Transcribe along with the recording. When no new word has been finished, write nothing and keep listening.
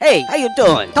Hey, how you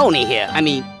doing? Tony here. I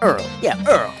mean, Earl. Yeah,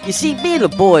 Earl. You see, me and the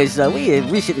boys, we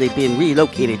have recently been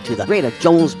relocated to the greater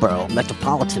Jonesboro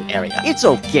metropolitan area. It's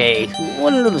okay.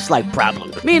 One little slight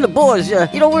problem. Me and the boys,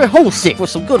 we're homesick for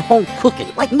some good home cooking,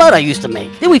 like Mother used to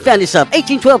make. Then we found this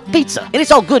 1812 pizza, and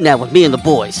it's all good now with me and the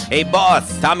boys. Hey,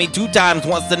 boss, Tommy 2 Times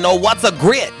wants to know what's a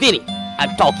grit. Vinny,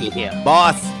 I'm talking here.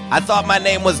 Boss, I thought my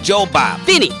name was Joe Bob.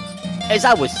 Vinny! As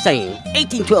I was saying,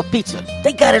 1812 Pizza,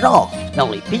 they got it all. Not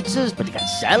only pizzas, but they got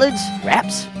salads,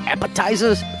 wraps,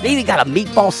 appetizers. They even got a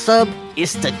meatball sub.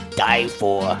 It's to die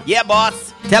for. Yeah,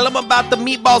 boss. Tell them about the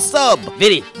meatball sub.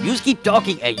 Vinny, you just keep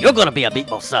talking and you're gonna be a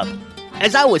meatball sub.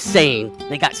 As I was saying,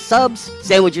 they got subs,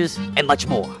 sandwiches, and much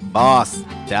more. Boss,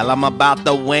 tell them about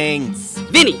the wings.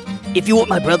 Vinny, if you want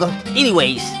my brother,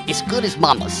 anyways, it's good as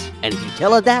mama's. And if you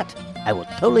tell her that, I will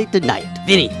totally deny it.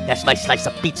 Vinny, that's my slice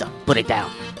of pizza. Put it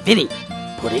down. Vinny,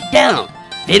 put it down.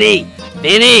 Vinny!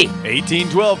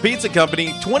 1812 Pizza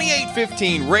Company,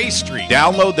 2815 Ray Street.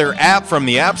 Download their app from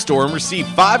the App Store and receive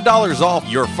 $5 off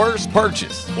your first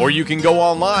purchase. Or you can go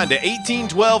online to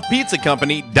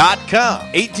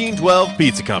 1812pizzacompany.com. 1812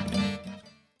 Pizza Company.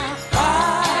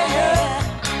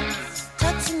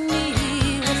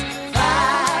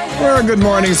 Well, good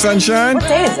morning, sunshine. What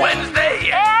day is it? Wednesday.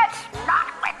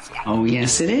 Oh,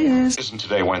 yes, it is. Isn't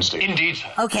today Wednesday? Indeed.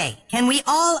 Okay, can we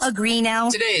all agree now?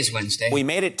 Today is Wednesday. We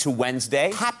made it to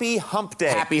Wednesday. Happy Hump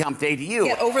Day. Happy Hump Day to you.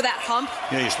 Get over that hump.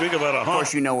 Yeah, you speak about a hump. Of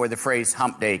course, you know where the phrase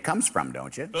hump day comes from,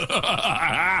 don't you?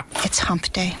 It's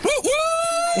hump day.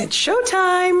 It's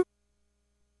showtime.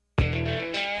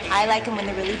 I like them when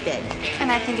they're really big.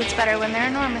 And I think it's better when they're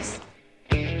enormous.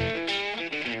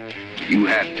 You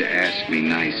have to ask me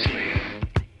nicely.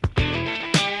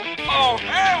 Oh,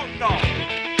 hell no!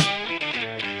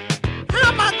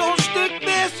 How am I gonna stick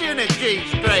this in a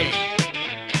G-string?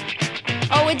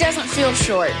 Oh, it doesn't feel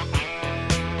short.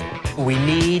 We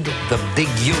need the big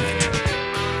unit.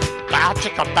 Bow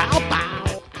chicka bow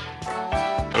bow.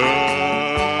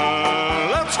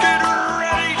 Let's get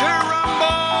ready to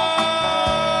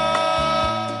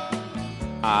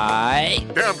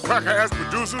rumble! Damn cracker-ass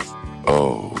producers.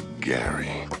 Oh,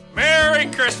 Gary. Merry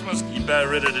Christmas. You about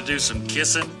ready to do some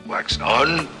kissing? Wax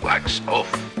on, wax off.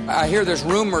 I hear there's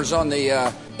rumors on the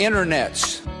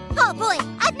internets. Oh boy,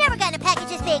 I've never gotten a package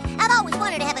this big. I've always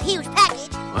wanted to have a huge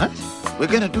package. What? We're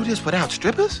gonna do this without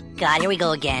strippers? God, here we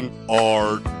go again.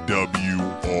 RWRC.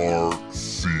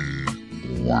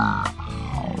 Wow.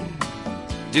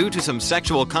 Due to some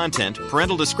sexual content,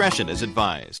 parental discretion is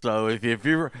advised. So if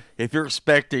you're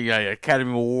expecting a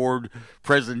Academy Award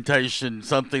presentation,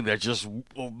 something that's just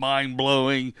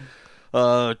mind-blowing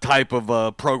type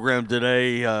of program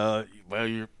today, well,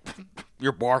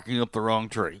 you're barking up the wrong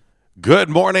tree. Good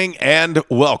morning and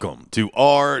welcome to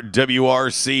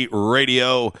RWRC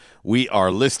Radio. We are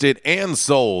listed and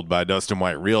sold by Dustin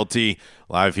White Realty,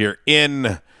 live here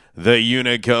in the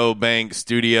Unico Bank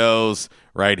Studios,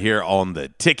 right here on the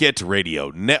Ticket Radio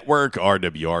Network,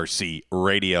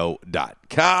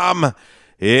 rwrcradio.com.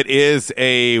 It is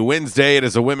a Wednesday. It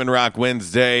is a Women Rock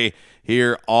Wednesday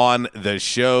here on the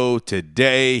show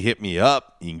today. Hit me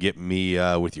up. You can get me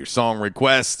with your song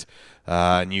request,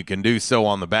 and you can do so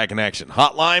on the Back in Action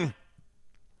hotline.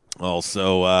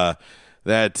 Also,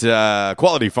 that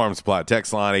Quality Farm Supply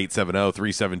text line,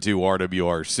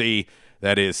 870-372-RWRC.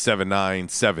 That is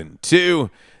 7972.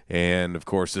 And, of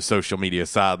course, the social media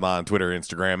sideline, Twitter,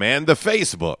 Instagram, and the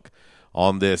Facebook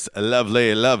on this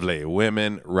lovely, lovely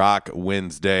Women Rock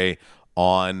Wednesday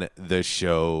on the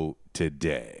show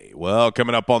today. Well,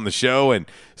 coming up on the show, and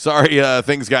sorry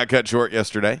things got cut short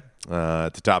yesterday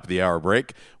at the top of the hour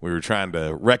break. We were trying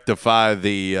to rectify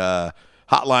the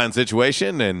hotline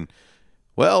situation, and,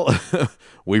 well,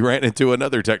 we ran into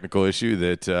another technical issue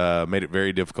that made it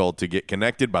very difficult to get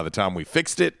connected. By the time we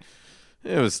fixed it,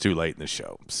 it was too late in the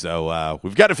show. So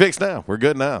we've got it fixed now. We're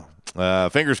good now.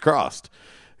 Fingers crossed.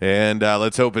 And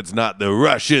let's hope it's not the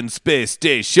Russian space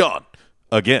station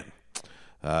again.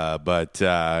 But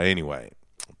anyway,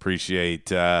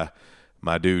 appreciate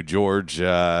my dude George,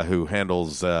 who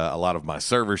handles a lot of my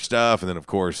server stuff. And then, of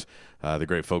course, the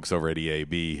great folks over at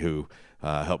EAB who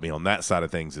help me on that side of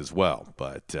things as well.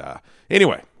 But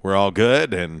anyway, we're all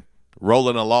good and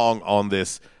rolling along on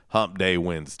this Hump Day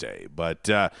Wednesday. But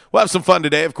we'll have some fun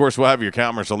today. Of course, we'll have your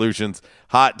Commerce Solutions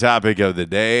hot topic of the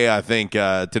day. I think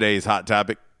today's hot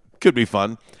topic could be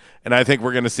fun. And I think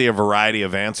we're going to see a variety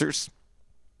of answers.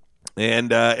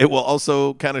 And it will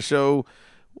also kind of show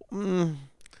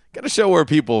where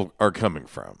people are coming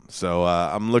from. So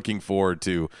I'm looking forward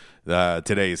to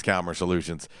today's Commerce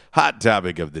Solutions hot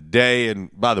topic of the day. And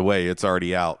by the way, it's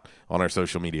already out on our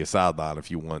social media sideline if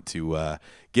you want to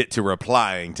get to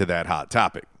replying to that hot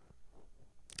topic.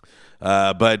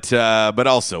 But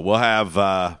also, we'll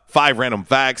have 5 random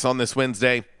facts on this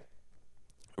Wednesday.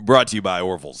 Brought to you by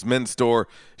Orville's Men's Store.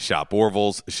 Shop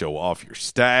Orville's. Show off your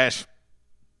stash.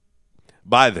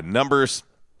 By the numbers.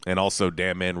 And also,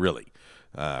 Damn Man Really.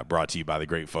 Brought to you by the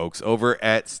great folks over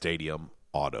at Stadium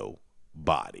Auto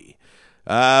Body.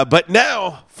 But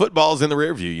now, football's in the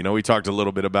rear view. You know, we talked a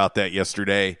little bit about that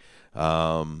yesterday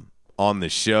on the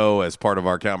show as part of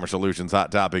our Calmer Solutions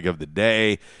Hot Topic of the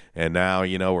Day. And now,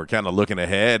 you know, we're kind of looking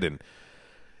ahead. And,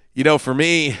 you know, for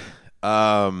me,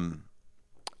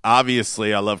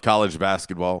 obviously, I love college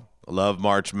basketball. I love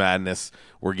March Madness.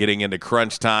 We're getting into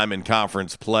crunch time and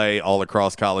conference play all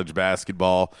across college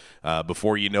basketball.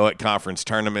 Before you know it, conference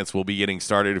tournaments will be getting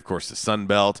started. Of course, the Sun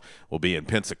Belt will be in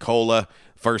Pensacola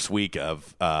first week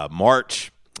of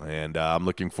March, and I'm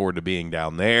looking forward to being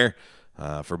down there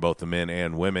for both the men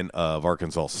and women of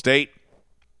Arkansas State.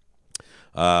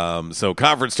 So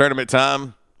conference tournament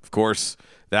time, of course,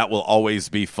 that will always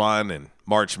be fun. And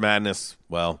March Madness,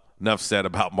 well, enough said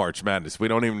about March Madness. We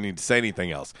don't even need to say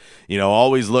anything else. You know,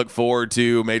 always look forward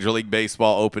to Major League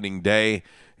Baseball opening day.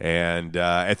 And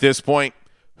at this point,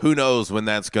 who knows when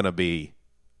that's going to be?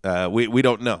 We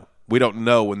don't know. We don't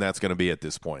know when that's going to be at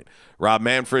this point. Rob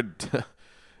Manfred,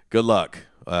 good luck.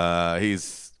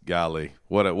 He's, golly,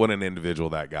 what an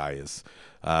individual that guy is.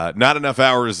 Not enough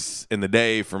hours in the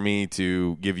day for me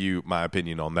to give you my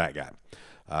opinion on that guy.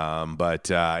 But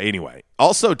anyway,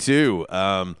 also, too,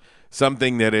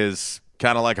 something that is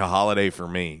kind of like a holiday for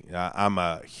me. I'm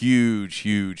a huge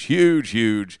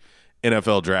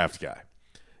NFL draft guy.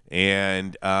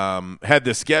 And had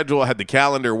the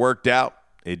calendar worked out.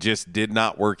 It just did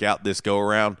not work out this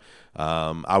go-around.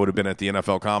 I would have been at the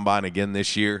NFL Combine again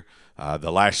this year.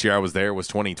 The last year I was there was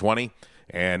 2020.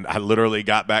 And I literally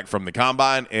got back from the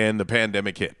Combine and the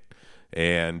pandemic hit.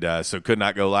 And so could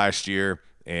not go last year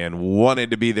and wanted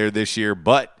to be there this year.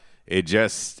 But it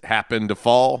just happened to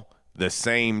fall the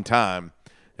same time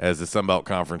as the Sun Belt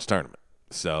Conference Tournament.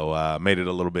 So made it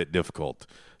a little bit difficult.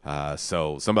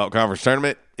 So Sun Belt Conference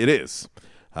Tournament, it is.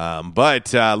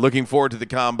 But looking forward to the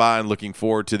Combine, looking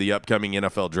forward to the upcoming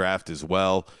NFL Draft as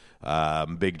well.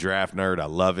 Big draft nerd. I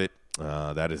love it.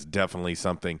 That is definitely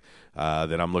something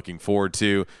that I'm looking forward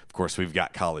to. Of course, we've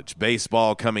got college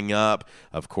baseball coming up.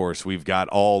 Of course, we've got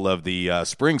all of the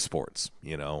spring sports,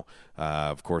 you know.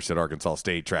 Of course, at Arkansas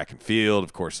State, track and field.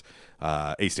 Of course,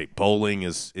 A-State bowling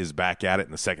is back at it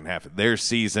in the second half of their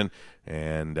season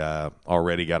and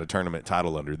already got a tournament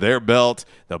title under their belt.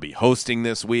 They'll be hosting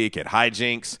this week at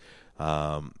Hijinks.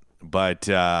 But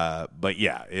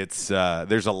yeah, it's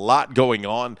there's a lot going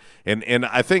on. And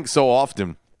I think so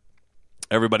often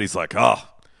everybody's like, oh,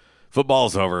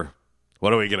 football's over.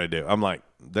 What are we going to do? I'm like,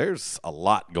 there's a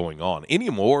lot going on.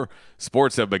 Anymore,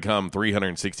 sports have become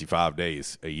 365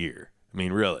 days a year. I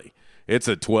mean, really, it's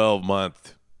a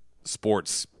 12-month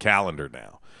sports calendar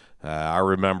now. I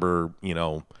remember, you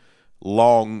know,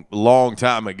 long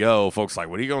time ago, folks like,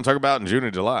 what are you going to talk about in June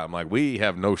and July? I'm like, we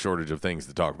have no shortage of things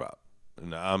to talk about.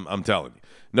 And I'm telling you,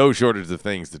 no shortage of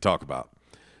things to talk about.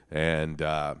 And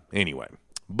anyway,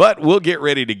 but we'll get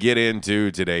ready to get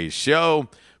into today's show.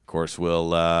 Of course,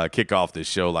 we'll kick off this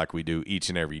show like we do each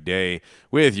and every day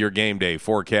with your game day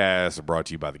forecast, brought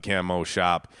to you by the Camo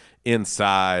Shop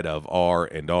inside of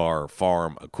R&R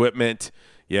Farm Equipment.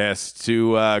 Yes,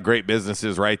 two great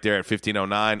businesses right there at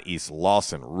 1509 East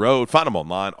Lawson Road. Find them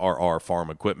online,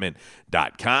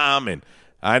 rrfarmequipment.com. And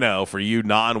I know for you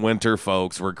non-winter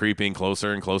folks, we're creeping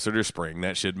closer and closer to spring.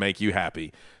 That should make you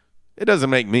happy. It doesn't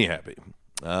make me happy.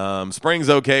 Spring's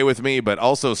okay with me, but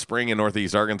also spring in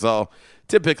Northeast Arkansas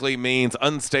typically means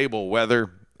unstable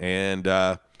weather. And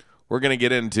we're going to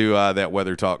get into that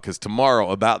weather talk because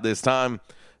tomorrow about this time,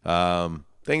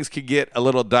 things could get a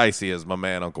little dicey, as my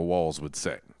man Uncle Walls would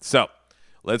say. So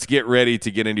let's get ready to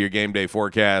get into your game day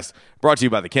forecast, brought to you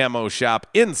by the Camo Shop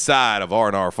inside of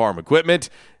R&R Farm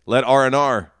Equipment. Let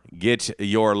R&R get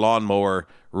your lawnmower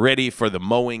ready for the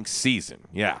mowing season.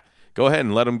 Yeah, go ahead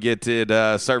and let them get it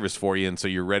serviced for you, and so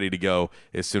you're ready to go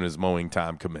as soon as mowing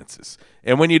time commences.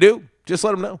 And when you do, just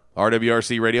let them know.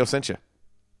 RWRC Radio sent you.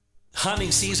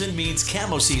 Hunting season means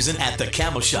camo season at the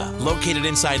Camo Shop, located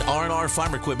inside R&R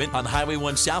Farm Equipment on Highway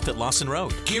 1 South at Lawson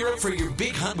Road. Gear up for your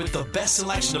big hunt with the best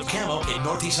selection of camo in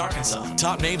Northeast Arkansas.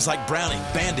 Top names like Browning,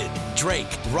 Bandit, Drake,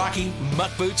 Rocky,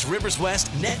 Muck Boots, Rivers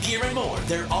West, Netgear, and more.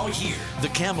 They're all here. The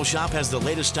Camo Shop has the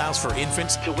latest styles for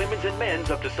infants to women's and men's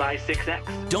up to size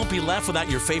 6X. Don't be left without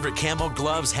your favorite camo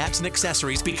gloves, hats, and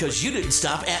accessories because you didn't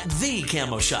stop at the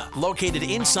Camo Shop, located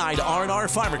inside R&R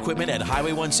Farm Equipment at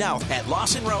Highway 1 South at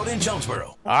Lawson Road in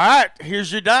Jonesboro. All right,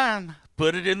 here's your dime.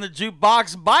 Put it in the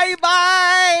jukebox.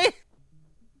 Bye-bye.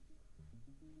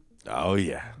 Oh,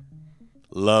 yeah.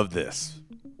 Love this.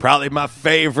 Probably my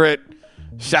favorite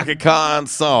Shaka Khan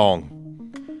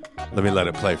song. Let me let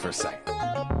it play for a second.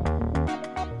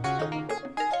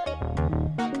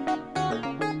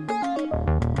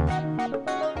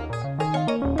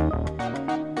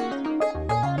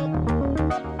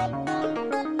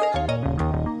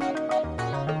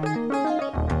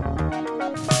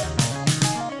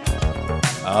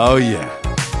 Oh, yeah.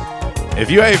 If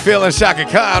you ain't feeling Shaka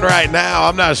Khan right now,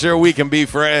 I'm not sure we can be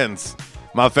friends.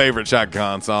 My favorite Shaka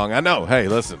Khan song. I know. Hey,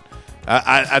 listen.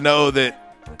 I know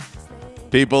that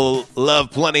people love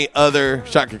plenty other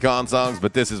Shaka Khan songs,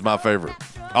 but this is my favorite.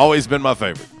 Always been my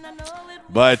favorite.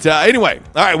 But anyway,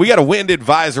 all right, we got a wind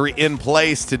advisory in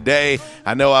place today.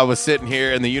 I know I was sitting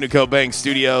here in the Unico Bank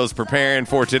studios preparing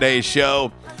for today's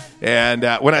show. And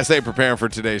when I say preparing for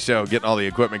today's show, getting all the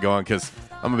equipment going, because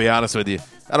I'm going to be honest with you,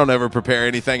 I don't ever prepare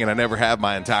anything, and I never have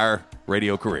my entire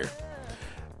radio career.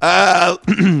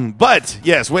 But,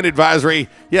 yes, wind advisory,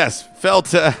 yes,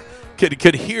 felt,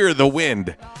 could hear the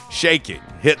wind shaking,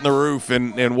 hitting the roof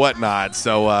and whatnot.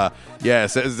 So,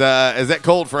 yes, as that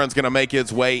cold front's going to make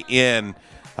its way in,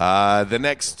 the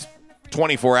next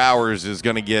 24 hours is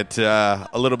going to get a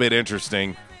little bit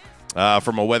interesting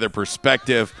from a weather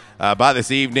perspective. By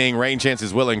this evening, rain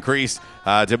chances will increase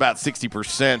to about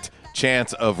 60%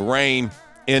 chance of rain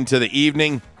into the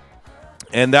evening,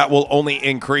 and that will only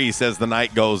increase as the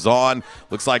night goes on.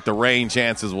 Looks like the rain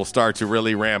chances will start to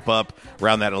really ramp up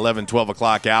around that 11, 12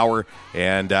 o'clock hour,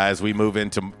 and as we move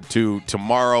into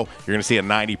tomorrow, you're going to see a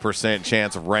 90%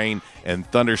 chance of rain and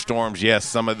thunderstorms. Yes,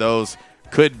 some of those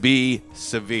could be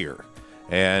severe,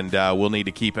 and we'll need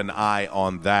to keep an eye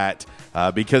on that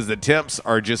because the temps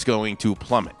are just going to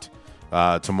plummet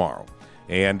tomorrow.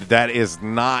 And that is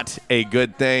not a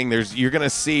good thing. You're going to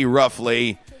see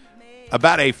roughly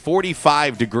about a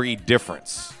 45-degree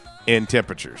difference in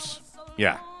temperatures.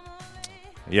 Yeah.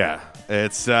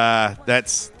 It's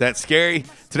that's scary.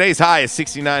 Today's high is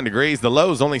 69 degrees. The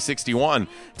low is only 61.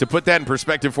 To put that in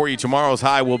perspective for you, tomorrow's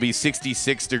high will be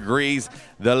 66 degrees.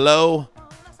 The low,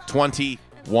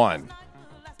 21.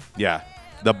 Yeah.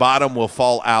 The bottom will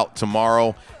fall out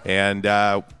tomorrow. And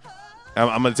I'm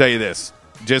going to tell you this.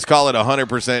 Just call it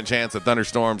 100% chance of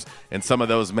thunderstorms, and some of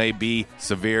those may be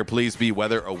severe. Please be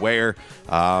weather aware.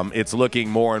 It's looking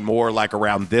more and more like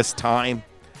around this time,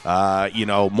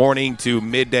 morning to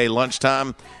midday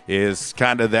lunchtime is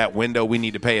kind of that window we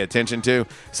need to pay attention to.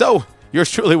 So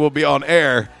yours truly will be on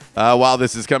air while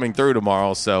this is coming through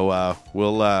tomorrow. So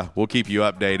we'll keep you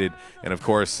updated, and of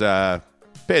course, pay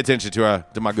attention to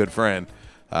my good friend,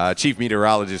 Chief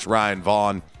Meteorologist Ryan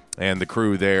Vaughn, and the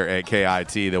crew there at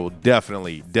KIT that will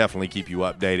definitely keep you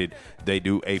updated. They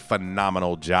do a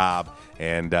phenomenal job,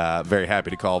 and very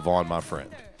happy to call Vaughn my friend.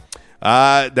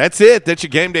 That's it. That's your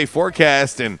game day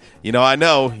forecast, and, I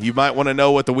know you might want to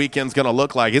know what the weekend's going to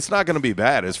look like. It's not going to be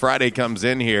bad. As Friday comes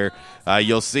in here,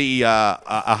 you'll see a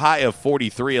high of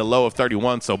 43, a low of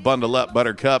 31, so bundle up,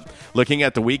 Buttercup. Looking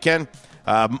at the weekend,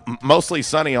 mostly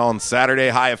sunny on Saturday,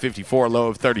 high of 54, low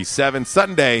of 37.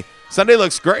 Sunday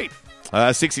looks great.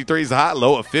 63 is the high,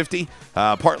 low of 50.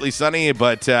 Partly sunny,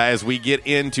 but as we get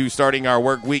into starting our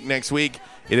work week next week,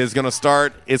 it's going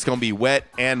to be wet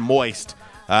and moist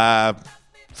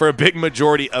for a big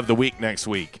majority of the week next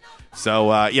week.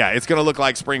 So, it's going to look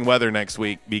like spring weather next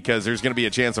week because there's going to be a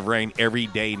chance of rain every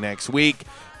day next week.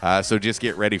 So just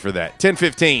get ready for that.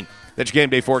 10:15. That's your game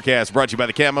day forecast brought to you by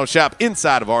the Camo Shop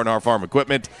inside of R&R Farm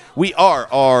Equipment. We are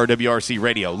RWRC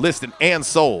Radio, listed and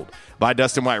sold by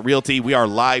Dustin White Realty. We are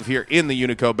live here in the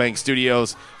Unico Bank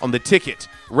Studios on the Ticket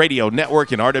Radio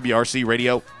Network and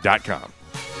RWRCradio.com.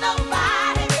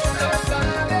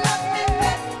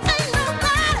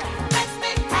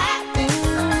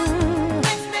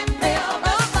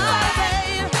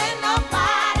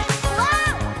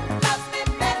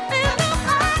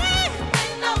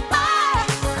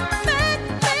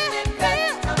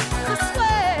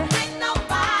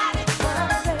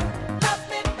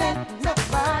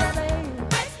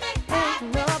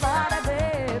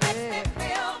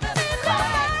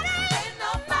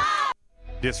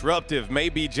 Disruptive may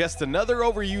be just another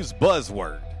overused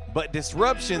buzzword, but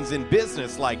disruptions in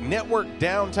business like network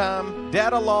downtime,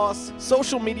 data loss,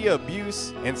 social media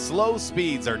abuse, and slow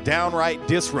speeds are downright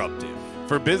disruptive.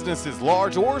 For businesses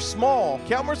large or small,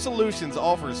 Calmer Solutions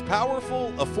offers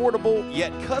powerful, affordable,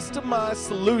 yet customized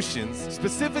solutions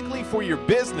specifically for your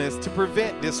business to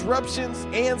prevent disruptions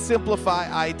and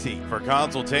simplify IT. For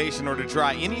consultation or to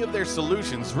try any of their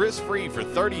solutions risk-free for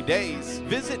 30 days,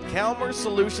 visit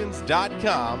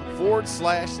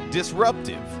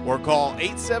calmersolutions.com/disruptive or call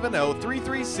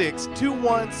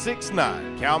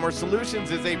 870-336-2169. Calmer Solutions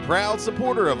is a proud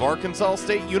supporter of Arkansas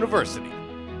State University.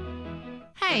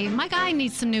 Hey, my guy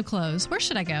needs some new clothes. Where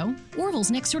should I go?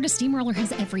 Orville's next door to Steamroller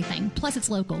has everything. Plus, it's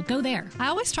local. Go there. I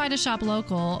always try to shop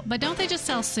local, but don't they just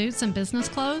sell suits and business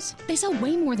clothes? They sell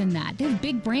way more than that. They have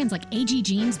big brands like AG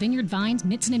Jeans, Vineyard Vines,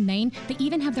 Mitson and Maine. They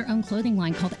even have their own clothing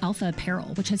line called Alpha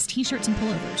Apparel, which has t-shirts and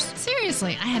pullovers.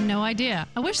 Seriously, I had no idea.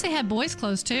 I wish they had boys'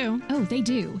 clothes too. Oh, they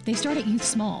do. They start at youth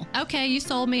small. Okay, you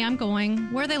sold me. I'm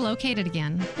going. Where are they located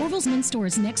again? Orville's men's store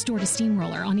is next door to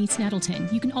Steamroller on East Nettleton.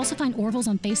 You can also find Orville's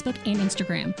on Facebook and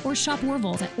Instagram, or shop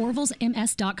Orville's at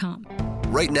orvillesms.com.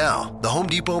 Right now, the Home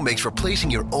Depot makes replacing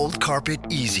your old carpet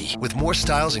easy with more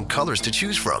styles and colors to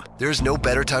choose from. There's no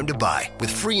better time to buy,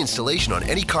 with free installation on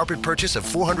any carpet purchase of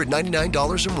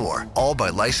 $499 or more, all by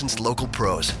licensed local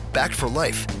pros, backed for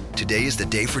life. Today is the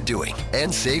day for doing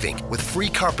and saving with free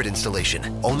carpet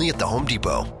installation only at the Home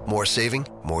Depot. More saving,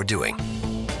 more doing.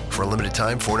 For a limited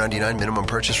time, $4.99 minimum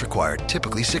purchase required.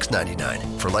 Typically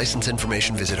 $6.99. For license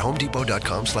information, visit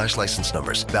homedepot.com/license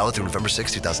numbers. Valid through November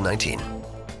 6, 2019.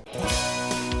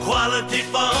 Quality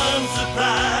Farm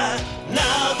Supply.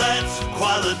 Now that's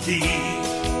quality.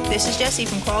 This is Jessie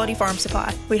from Quality Farm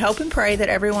Supply. We hope and pray that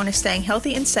everyone is staying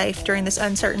healthy and safe during this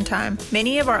uncertain time.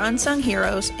 Many of our unsung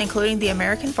heroes, including the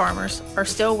American farmers, are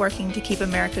still working to keep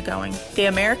America going. The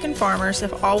American farmers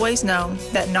have always known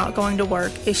that not going to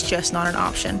work is just not an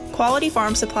option. Quality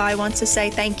Farm Supply wants to say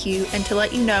thank you and to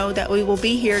let you know that we will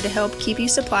be here to help keep you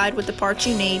supplied with the parts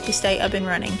you need to stay up and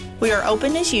running. We are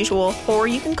open as usual, or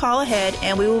you can call ahead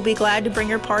and we will be glad to bring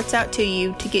your parts out to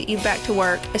you to get you back to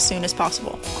work as soon as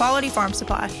possible. Quality Farm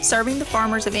Supply, serving the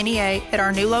farmers of NEA at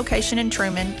our new location in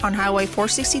Truman on Highway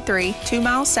 463, 2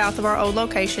 miles south of our old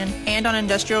location, and on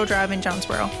Industrial Drive in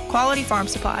Jonesboro. Quality Farm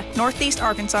Supply, Northeast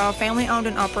Arkansas, family owned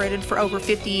and operated for over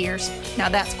 50 years. Now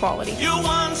that's quality. Your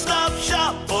one-stop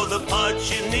shop for the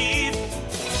parts you need.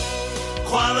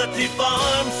 Quality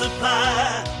Farm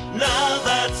Supply. Now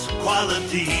that's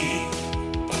quality.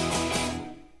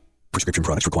 Prescription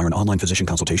products require an online physician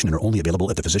consultation and are only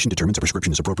available if the physician determines a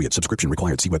prescription is appropriate. Subscription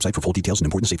required. See website for full details and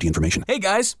important safety information. Hey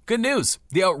guys, good news.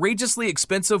 The outrageously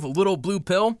expensive little blue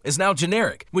pill is now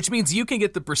generic, which means you can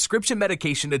get the prescription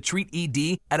medication to treat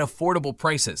ED at affordable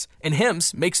prices. And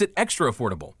Hims makes it extra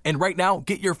affordable. And right now,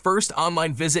 get your first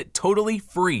online visit totally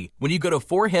free when you go to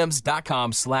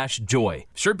 4hims.com/joy.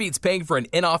 Sure beats paying for an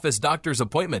in-office doctor's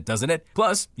appointment, doesn't it?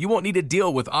 Plus, you won't need to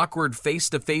deal with awkward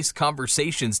face-to-face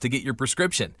conversations to get your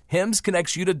prescription. Hims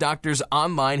connects you to doctors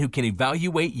online who can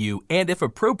evaluate you and, if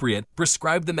appropriate,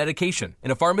 prescribe the medication.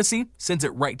 And a pharmacy sends it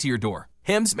right to your door.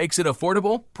 Hims makes it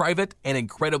affordable, private, and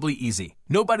incredibly easy.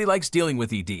 Nobody likes dealing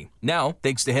with ED. Now,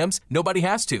 thanks to Hims, nobody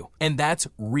has to. And that's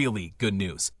really good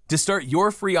news. To start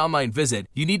your free online visit,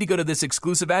 you need to go to this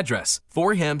exclusive address,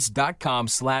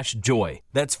 4hims.com/joy.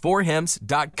 That's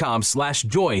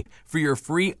 4hims.com/joy for your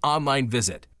free online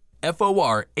visit.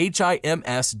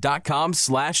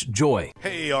 FORHIMS.com/joy.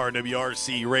 Hey,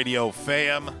 RWRC Radio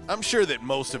fam. I'm sure that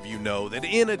most of you know that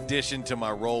in addition to my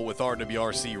role with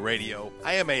RWRC Radio,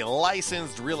 I am a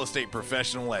licensed real estate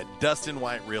professional at Dustin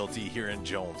White Realty here in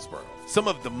Jonesboro. Some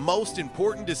of the most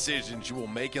important decisions you will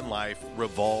make in life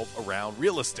revolve around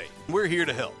real estate. We're here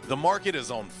to help. The market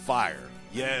is on fire.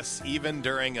 Yes, even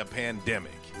during a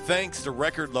pandemic, thanks to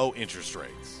record low interest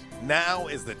rates. Now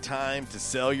is the time to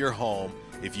sell your home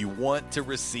if you want to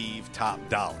receive top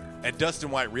dollar. At Dustin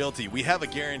White Realty, we have a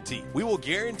guarantee. We will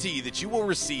guarantee that you will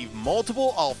receive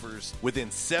multiple offers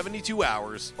within 72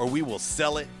 hours, or we will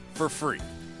sell it for free.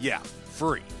 Yeah,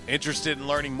 free. Interested in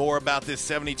learning more about this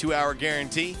 72-hour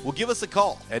guarantee? Well, give us a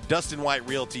call at Dustin White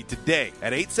Realty today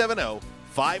at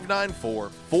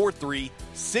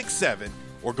 870-594-4367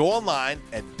 or go online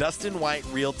at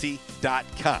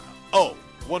DustinWhiteRealty.com. Oh,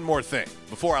 one more thing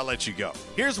before I let you go.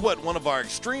 Here's what one of our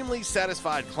extremely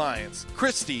satisfied clients,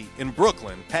 Christy in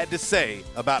Brooklyn, had to say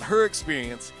about her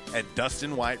experience at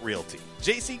Dustin White Realty.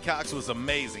 JC Cox was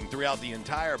amazing throughout the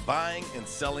entire buying and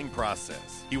selling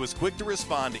process. He was quick to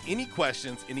respond to any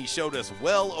questions, and he showed us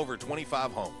well over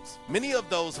 25 homes. Many of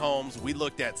those homes we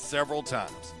looked at several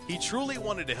times. He truly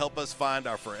wanted to help us find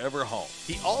our forever home.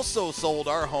 He also sold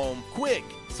our home quick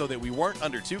so that we weren't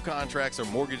under 2 contracts or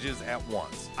mortgages at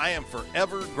once. I am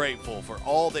forever grateful for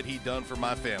all that he's done for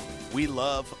my family. We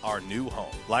love our new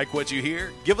home. Like what you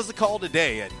hear? Give us a call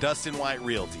today at Dustin White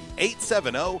Realty,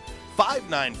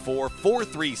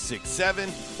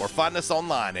 870-594-4367, or find us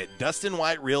online at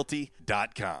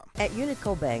DustinWhiteRealty.com. At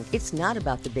Unico Bank, it's not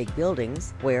about the big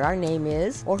buildings, where our name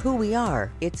is, or who we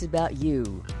are. It's about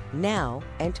you, now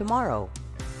and tomorrow.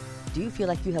 Do you feel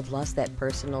like you have lost that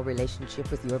personal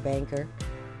relationship with your banker?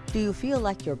 Do you feel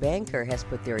like your banker has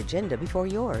put their agenda before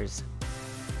yours?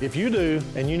 If you do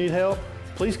and you need help,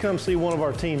 please come see one of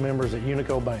our team members at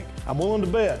Unico Bank. I'm willing to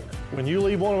bet when you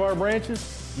leave one of our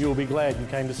branches, you will be glad you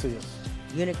came to see us.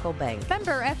 Unico Bank.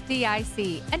 Member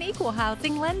FDIC, an equal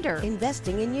housing lender.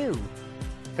 Investing in you.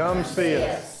 Come see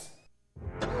us.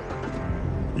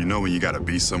 You know when you gotta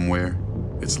be somewhere,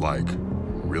 it's like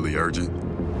really urgent.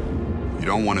 You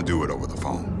don't want to do it over the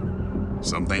phone.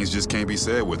 Some things just can't be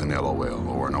said with an LOL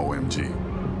or an OMG.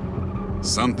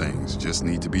 Some things just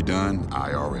need to be done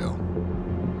IRL.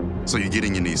 So you get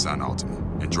in your Nissan Altima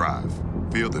and drive.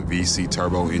 Feel the VC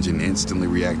turbo engine instantly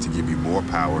react to give you more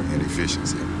power and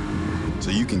efficiency,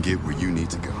 so you can get where you need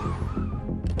to go.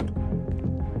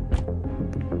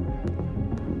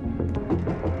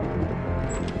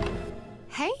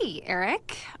 Hey,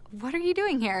 Eric. What are you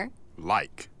doing here?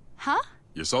 Like. Huh?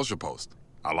 Your social post.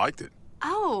 I liked it.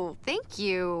 Oh, thank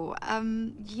you.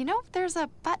 There's a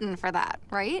button for that,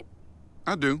 right?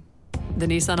 I do. The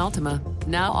Nissan Altima,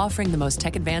 now offering the most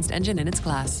tech-advanced engine in its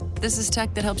class. This is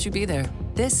tech that helps you be there.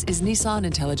 This is Nissan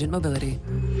Intelligent Mobility.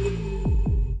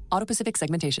 Auto-Pacific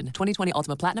segmentation. 2020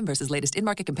 Altima Platinum versus latest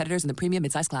in-market competitors in the premium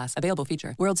midsize class. Available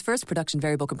feature. World's first production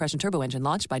variable compression turbo engine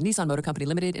launched by Nissan Motor Company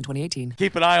Limited in 2018.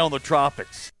 Keep an eye on the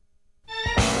tropics.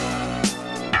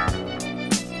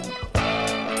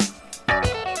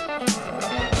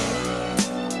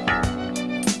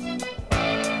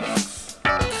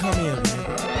 Come here, baby.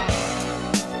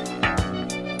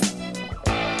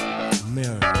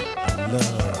 Mary, I love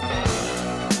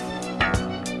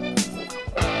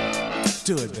you.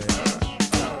 Do it, baby.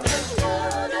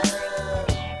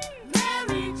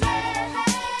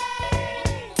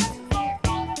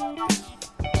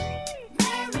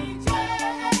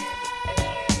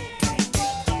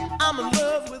 I'm in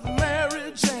love with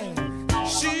Mary Jane.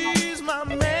 She's my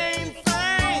main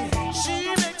thing. She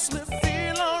makes me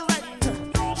feel alright.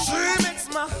 She makes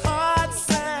my heart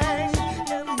sing.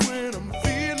 And when I'm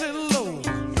feeling low,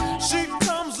 she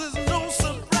comes as no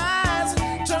surprise.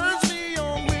 Turns me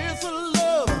on with her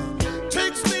love.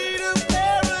 Takes me to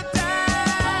paradise.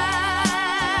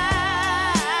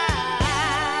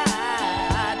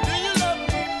 Do you love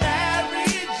me,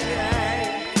 Mary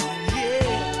Jane? Yeah.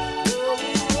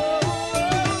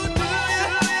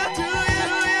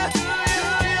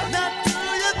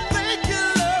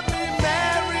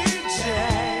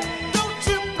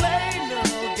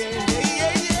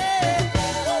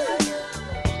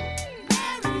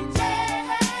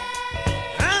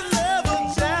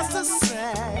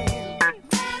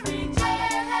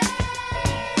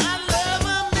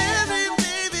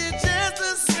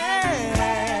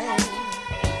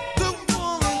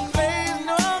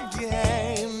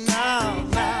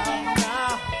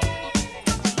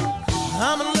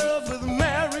 I'm in love with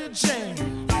Mary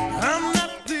Jane. I'm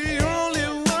not the only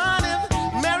one. If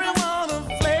Mary wanna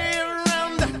play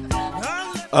around,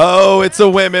 Oh, it's a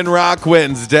Women Rock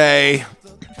Wednesday.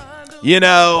 You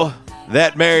know,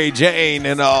 that Mary Jane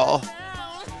and all.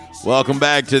 Welcome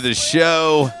back to the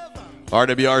show.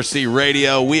 RWRC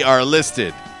Radio. We are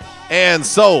listed and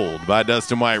sold by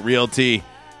Dustin White Realty,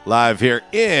 live here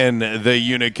in the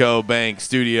Unico Bank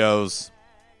studios,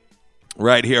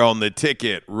 right here on the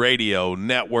Ticket Radio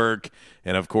Network,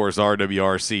 and of course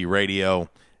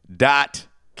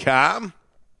RWRCradio.com.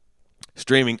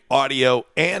 Streaming audio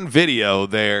and video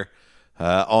there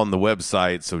on the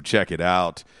website, so check it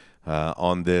out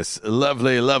on this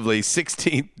lovely, lovely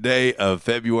 16th day of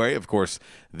February. Of course,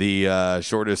 the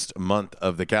shortest month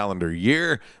of the calendar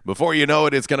year. Before you know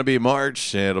it, it's going to be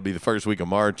March. It'll be the first week of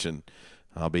March, and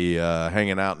I'll be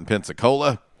hanging out in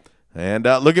Pensacola, and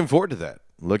looking forward to that.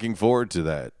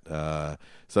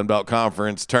 Sunbelt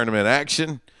Conference tournament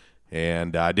action,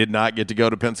 and I did not get to go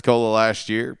to Pensacola last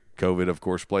year. COVID, of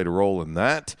course, played a role in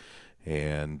that,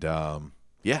 and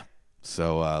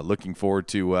so looking forward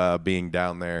to being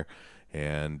down there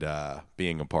and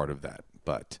being a part of that.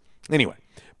 But anyway,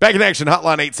 back in action,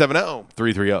 hotline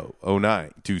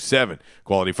 870-330-0927.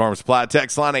 Quality Farm Supply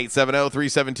text line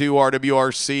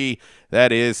 870-372-RWRC.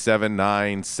 That is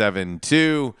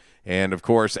 7972. And, of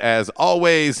course, as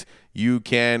always, you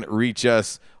can reach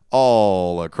us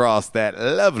all across that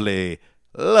lovely,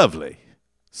 lovely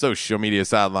social media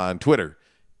sideline, Twitter,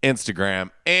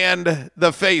 Instagram, and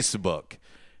the Facebook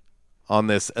on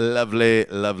this lovely,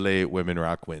 lovely Women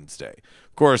Rock Wednesday.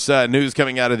 Of course, news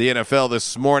coming out of the NFL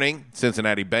this morning.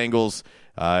 Cincinnati Bengals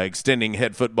extending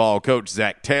head football coach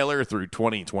Zach Taylor through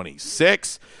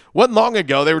 2026. Wasn't long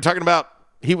ago, they were talking about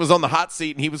he was on the hot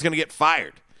seat and he was going to get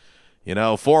fired.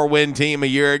 4-win team a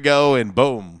year ago, and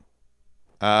boom,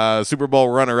 Super Bowl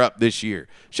runner-up this year.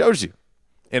 Shows you.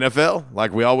 NFL,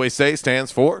 like we always say,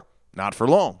 stands for not for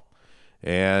long.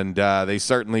 And they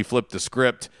certainly flipped the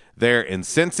script there in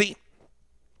Cincy.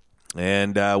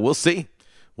 And we'll see.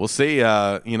 We'll see.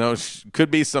 Could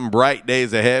be some bright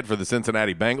days ahead for the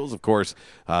Cincinnati Bengals. Of course,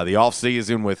 the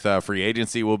offseason with free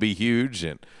agency will be huge.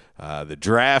 And the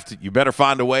draft, you better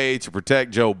find a way to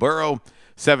protect Joe Burrow.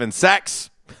 7 sacks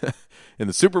in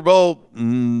the Super Bowl,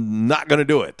 not going to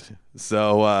do it.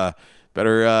 So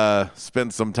better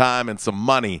spend some time and some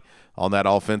money on that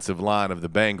offensive line of the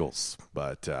Bengals.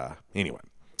 But anyway,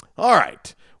 all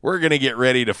right. We're going to get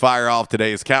ready to fire off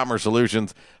today's Calmer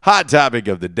Solutions hot topic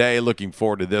of the day. Looking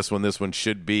forward to this one. This one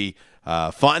should be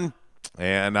fun,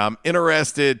 and I'm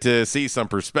interested to see some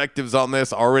perspectives on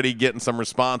this. Already getting some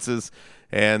responses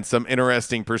and some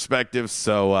interesting perspectives,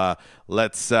 so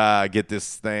let's get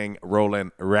this thing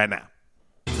rolling right now.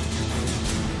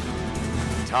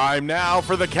 Time now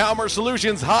for the Calmer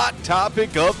Solutions hot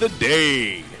topic of the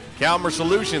day. Calmer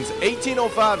Solutions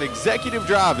 1805 Executive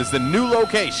Drive is the new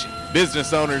location.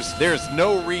 Business owners, there's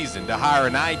no reason to hire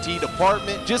an IT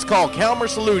department. Just call Calmer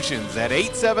Solutions at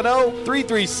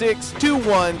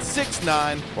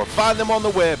 870-336-2169 or find them on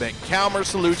the web at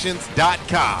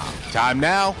calmersolutions.com. Time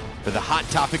now for the hot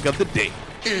topic of the day.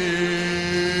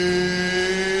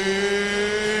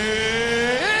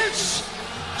 It's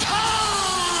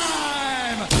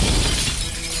time!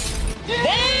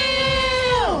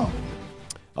 Damn!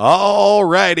 All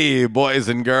righty, boys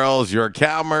and girls, your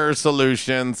Calmer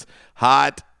Solutions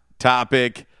hot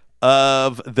topic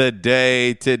of the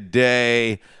day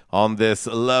today on this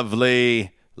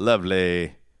lovely,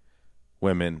 lovely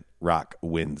Women Rock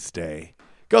Wednesday.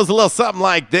 Goes a little something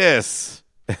like this.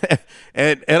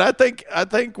 and I think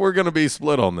we're going to be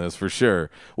split on this for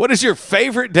sure. What is your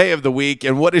favorite day of the week,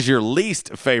 and what is your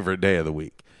least favorite day of the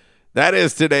week? That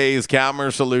is today's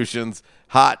Calmer Solutions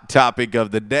hot topic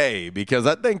of the day, because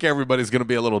I think everybody's going to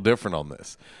be a little different on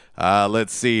this.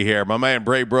 Let's see here. My man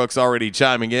Bray Brooks already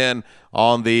chiming in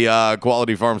on the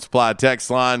Quality Farm Supply text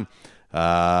line,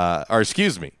 the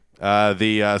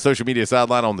social media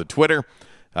sideline on the Twitter.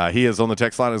 He is on the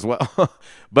text line as well.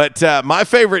 But my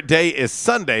favorite day is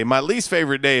Sunday. My least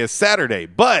favorite day is Saturday.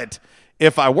 But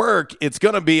if I work, it's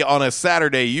going to be on a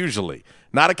Saturday usually.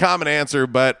 Not a common answer,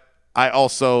 but I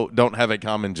also don't have a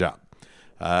common job.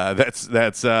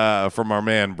 That's from our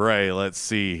man Bray. Let's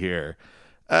see here.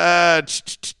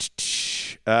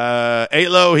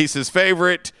 Alo, he says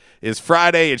favorite is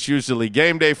Friday. It's usually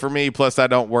game day for me. Plus, I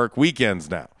don't work weekends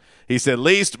now. He said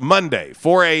least Monday.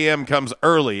 4 a.m. comes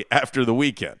early after the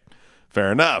weekend.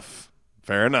 Fair enough.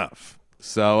 Fair enough.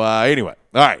 So anyway,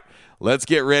 all right. Let's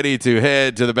get ready to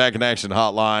head to the Back in Action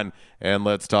hotline, and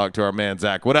let's talk to our man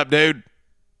Zach. What up, dude?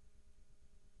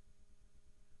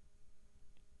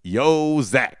 Yo,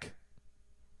 Zach.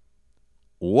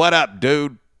 What up,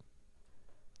 dude?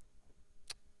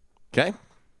 Okay.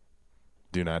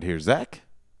 Do not hear Zach.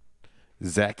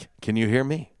 Zach, can you hear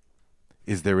me?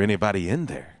 Is there anybody in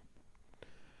there?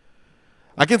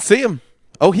 I can see him.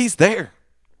 Oh, he's there.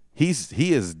 He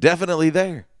is definitely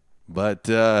there. But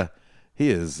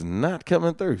he is not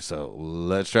coming through. So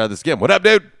let's try this again. What up,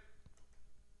 dude?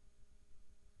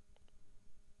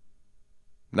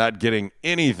 Not getting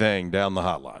anything down the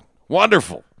hotline.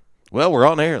 Wonderful. Well, we're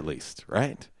on air at least,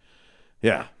 right?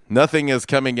 Yeah. Nothing is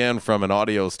coming in from an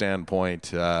audio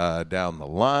standpoint down the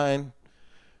line.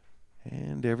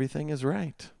 And everything is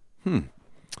right.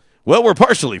 Well, we're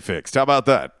partially fixed. How about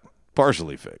that?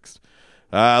 Partially fixed.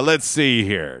 Let's see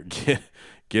here.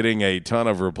 Getting a ton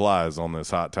of replies on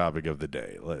this hot topic of the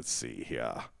day. Let's see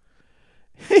here.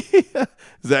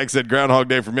 Zach said Groundhog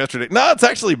Day from yesterday. No, it's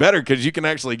actually better because you can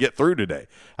actually get through today.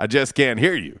 I just can't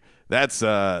hear you. That's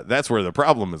where the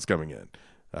problem is coming in.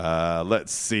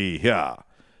 Let's see here.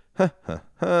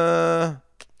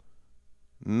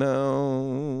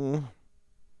 No.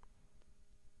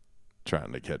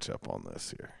 Trying to catch up on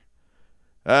this here.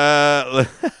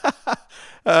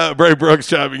 Bray Brooks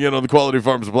chiming in on the Quality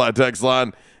Farm Supply text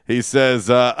line. He says,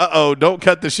 don't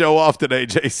cut the show off today,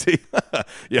 JC.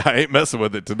 Yeah, I ain't messing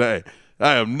with it today.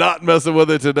 I am not messing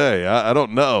with it today. I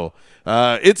don't know.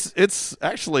 It's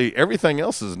actually everything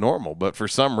else is normal, but for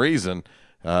some reason,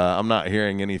 I'm not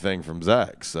hearing anything from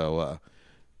Zach. So,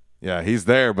 yeah, he's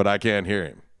there, but I can't hear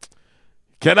him.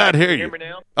 Cannot hear you. Hear me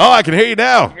now? Oh, I can hear you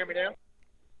now. Can you hear me now?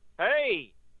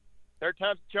 Hey, Third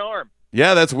time's the charm.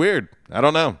 Yeah, that's weird. I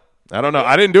don't know.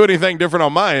 I didn't do anything different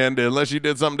on my end unless you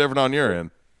did something different on your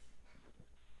end.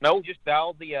 No, just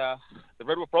dialed the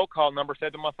Red Wolf roll call number,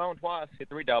 said to my phone twice, hit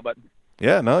the redial button.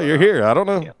 Yeah, no, you're here. I don't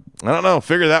know. Yeah. I don't know.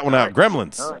 Figure that one out.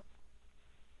 Gremlins. All right.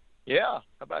 Yeah, how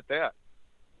about that?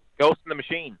 Ghost in the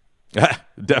Machine.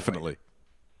 Definitely.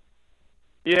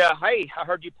 Yeah, hey, I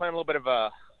heard you playing a little bit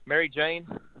of Mary Jane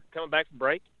coming back from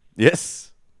break.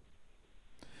 Yes.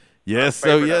 Yes,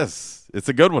 yes. It's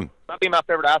a good one. Might be my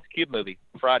favorite Ice Cube movie,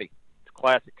 Friday. It's a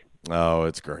classic. Oh,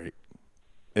 it's great.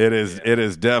 It is. Yeah. It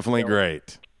is definitely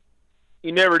great.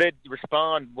 You never did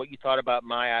respond what you thought about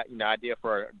my idea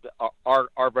for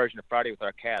our version of Friday with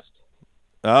our cast.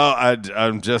 Oh,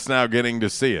 I'm just now getting to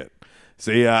see it.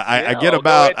 See, I get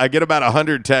about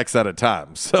 100 texts at a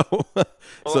time. So,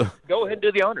 go ahead and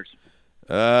do the honors.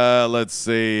 Let's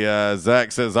see.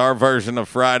 Zach says our version of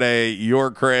Friday.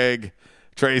 You're Craig.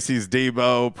 Tracy's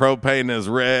Debo. Propane is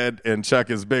Red, and Chuck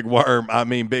is Big Worm. I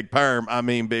mean Big Perm. I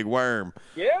mean Big Worm.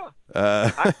 Yeah.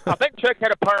 I think Chuck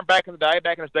had a perm back in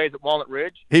his days at Walnut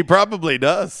Ridge. He probably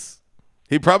does.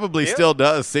 He probably still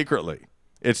does secretly.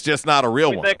 It's just not a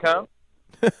real one. Think, huh?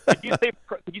 Did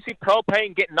you see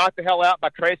Propane getting knocked the hell out by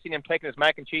Tracy and him taking his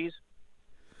mac and cheese?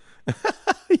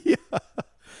 Yeah.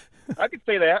 I could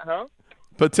see that, huh?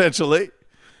 Potentially.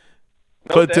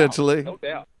 No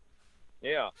doubt.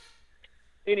 Yeah.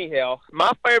 Anyhow,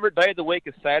 my favorite day of the week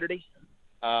is Saturday.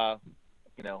 That's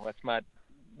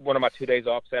one of my 2 days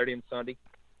off, Saturday and Sunday.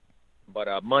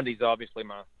 But Monday's obviously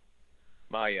my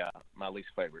least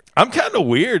favorite. I'm kind of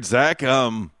weird, Zach.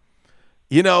 That's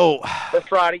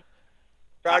Friday.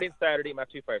 Friday and Saturday, my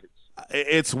two favorites.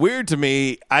 It's weird to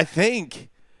me. I think,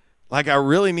 I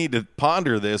really need to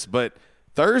ponder this, but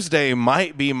Thursday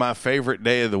might be my favorite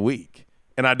day of the week.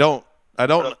 And I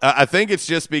think it's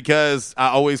just because I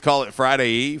always call it Friday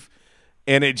Eve.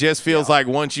 And it just feels like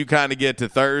once you kind of get to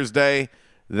Thursday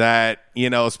that,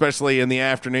 especially in the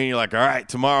afternoon, you're like, all right,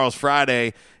 tomorrow's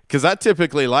Friday. Because I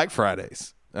typically like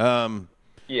Fridays.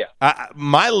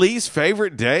 My least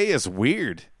favorite day is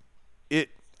weird. I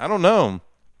don't know.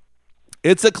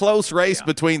 It's a close race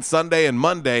between Sunday and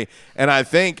Monday, and I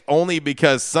think only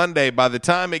because Sunday, by the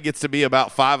time it gets to be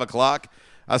about 5 o'clock,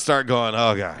 I start going,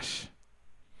 oh, gosh,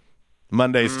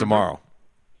 Monday's tomorrow.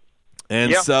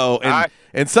 And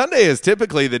and Sunday is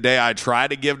typically the day I try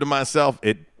to give to myself.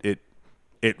 It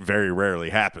very rarely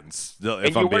happens,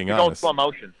 if I'm being honest. Slow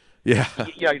motion. Yeah.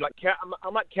 I'm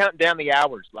not counting down the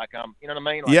hours. You know what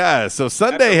I mean? So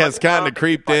Sunday has kind of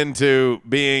creeped into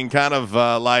being kind of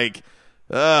like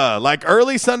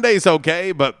early Sunday's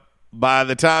okay, but by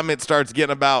the time it starts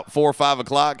getting about 4 or 5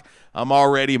 o'clock,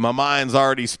 my mind's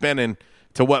already spinning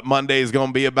to what Monday is going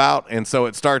to be about, and so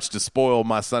it starts to spoil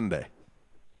my Sunday.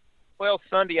 Well,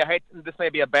 Sunday, this may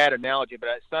be a bad analogy, but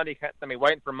Sunday,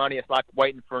 waiting for money is like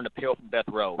waiting for an appeal from death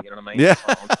row. You know what I mean? Yeah.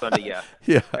 On Sunday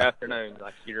afternoon,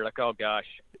 you're like, oh gosh.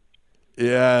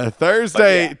 Yeah,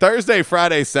 Thursday,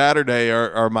 Friday, Saturday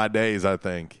are my days. I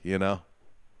think Right.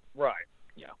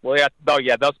 Yeah. Well,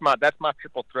 that's my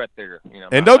triple threat there.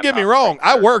 And don't get me wrong,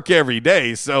 I work every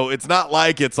day, so it's not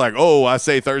like it's like, oh, I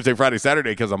say Thursday, Friday,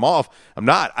 Saturday because I'm off. I'm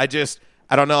not.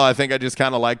 I don't know. I think I just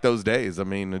kind of like those days. I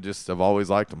mean, I've always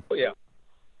liked them. Oh, yeah.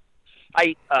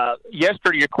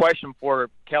 Yesterday, your question for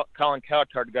Colin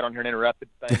Cowtard got on here and interrupted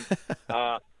things.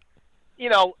 I'm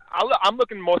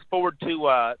looking most forward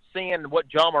to seeing what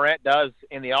John Morant does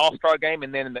in the All-Star game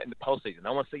and then in the postseason.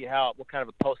 I want to see what kind of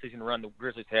a postseason run the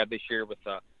Grizzlies have this year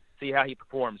see how he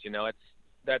performs.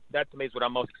 That to me is what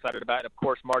I'm most excited about. And of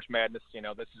course, March Madness.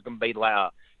 This is going to be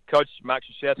Coach Mike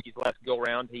Krzyzewski's last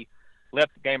go-around. He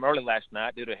left the game early last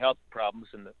night due to health problems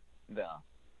in the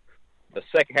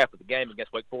second half of the game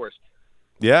against Wake Forest.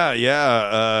 Yeah.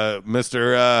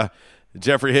 Mr.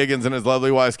 Jeffrey Higgins and his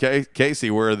lovely wife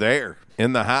Casey were there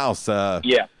in the house.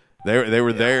 They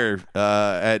were there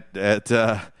at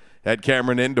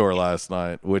Cameron Indoor last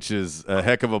night, which is a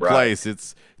heck of a place.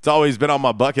 It's always been on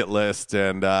my bucket list,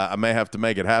 and I may have to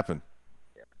make it happen.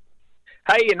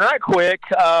 Hey, and right quick,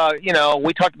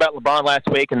 we talked about LeBron last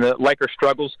week and the Lakers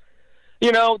struggles.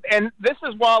 And this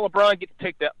is why LeBron gets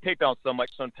picked on so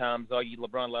much sometimes, all you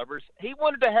LeBron lovers. He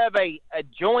wanted to have a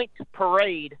joint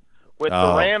parade with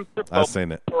the Rams Super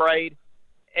Bowl parade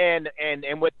and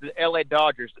with the L.A.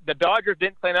 Dodgers. The Dodgers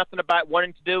didn't say nothing about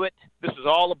wanting to do it. This is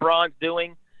all LeBron's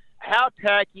doing. How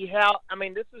tacky,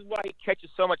 this is why he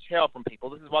catches so much hell from people.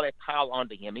 This is why they pile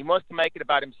onto him. He wants to make it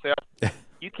about himself.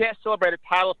 You can't celebrate a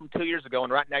title from 2 years ago,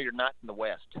 and right now you're not in the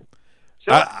West. So,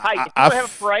 if you have a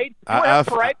parade, I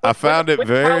found it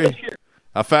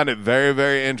very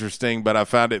very interesting, but I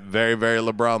found it very, very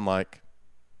LeBron-like.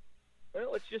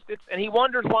 Well, and he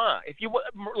wonders why. If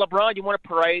LeBron, you want a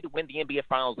parade, win the NBA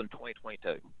Finals in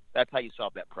 2022. That's how you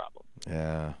solve that problem.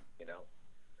 Yeah.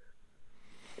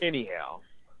 Anyhow,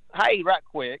 hey, right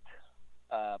quick,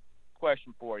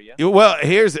 question for you. Well,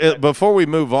 here's before we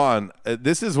move on.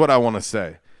 This is what I want to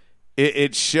say.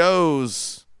 It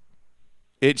shows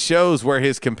where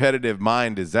his competitive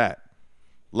mind is at.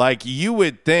 Like, you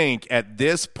would think at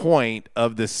this point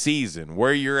of the season,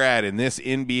 where you're at in this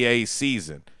NBA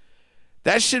season,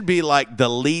 that should be like the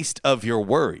least of your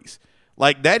worries.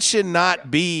 Like, that should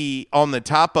not be on the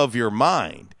top of your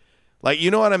mind. Like, you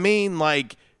know what I mean?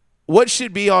 Like, what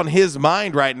should be on his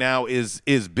mind right now is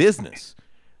business.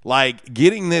 Like,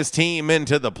 getting this team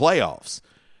into the playoffs,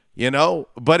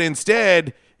 But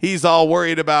instead, he's all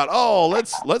worried about,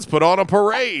 let's put on a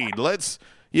parade. What?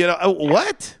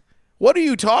 What are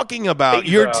you talking about?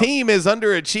 Your team is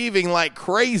underachieving like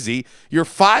crazy. You're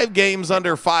 5 games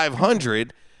under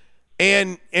 500,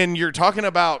 and you're talking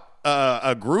about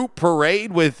a group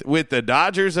parade with the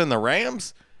Dodgers and the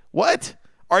Rams? What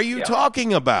are you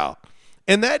talking about?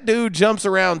 And that dude jumps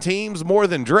around teams more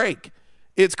than Drake.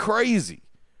 It's crazy.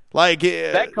 Like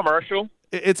that commercial.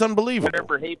 It's unbelievable.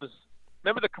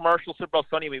 Remember the commercial Super Bowl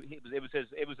Sunday?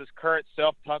 It was his current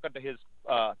self talking to his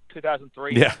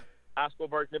 2003 high school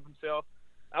version of himself.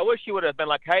 I wish he would have been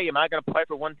like, "Hey, am I going to play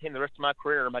for one team the rest of my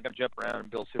career, or am I going to jump around and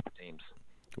build super teams?"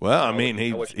 Well, I mean,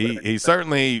 he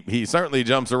certainly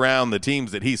jumps around the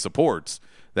teams that he supports.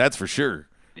 That's for sure.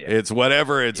 Yeah. It's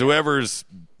whoever's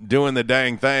doing the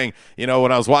dang thing. When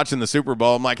I was watching the Super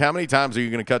Bowl, I'm like, how many times are you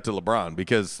going to cut to LeBron?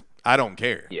 Because I don't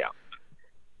care. Yeah.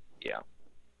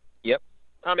 Yep.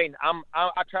 I mean,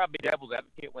 I try to be devil's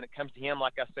advocate when it comes to him.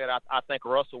 Like I said, I think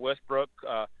Russell Westbrook,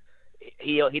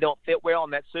 he don't fit well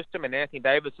in that system, and Anthony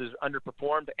Davis is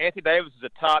underperformed. Anthony Davis is a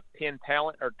top 10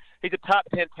 talent, or he's a top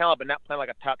 10 talent, but not playing like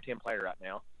a top 10 player right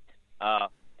now. I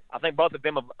think both of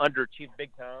them have underachieved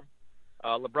big time.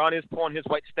 LeBron is pulling his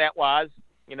weight stat wise.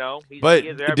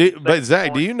 But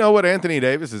Zach, do you know what Anthony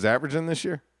Davis is averaging this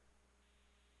year?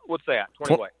 What's that?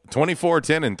 24,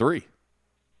 10, and 3.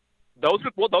 Those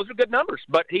are good numbers,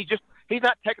 but he's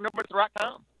not taking them at the right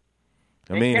time.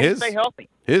 I mean,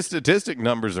 his statistic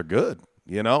numbers are good,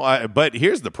 but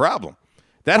here's the problem.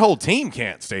 That whole team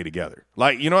can't stay together.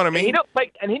 Like, you know what I mean?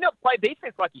 And he don't play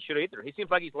defense like he should either. He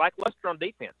seems like he's lackluster on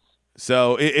defense.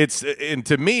 So and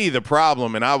to me, the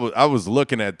problem, and I was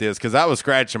looking at this because I was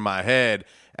scratching my head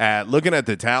at looking at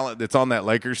the talent that's on that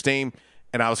Lakers team,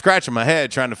 and I was scratching my head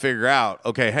trying to figure out,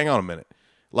 okay, hang on a minute.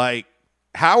 Like,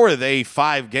 how are they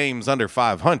 5 games under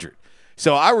 500?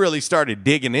 So I really started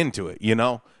digging into it,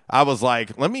 I was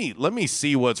like, let me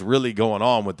see what's really going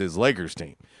on with this Lakers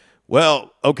team.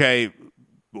 Well, okay,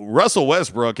 Russell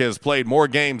Westbrook has played more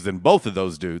games than both of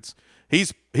those dudes.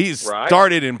 He's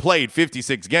started and played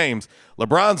 56 games.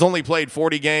 LeBron's only played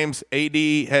 40 games. AD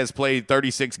has played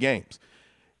 36 games.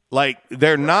 Like,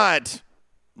 they're not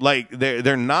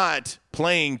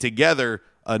playing together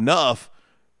enough,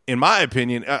 in my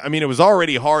opinion. I mean, it was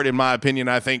already hard, in my opinion,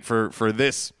 I think, for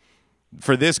this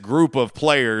group of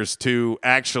players to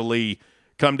actually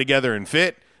come together and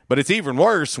fit. But it's even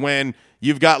worse when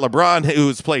you've got LeBron,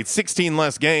 who's played 16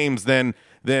 less games than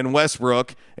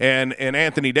Westbrook, and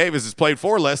Anthony Davis has played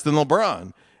 4 less than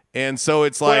LeBron. And so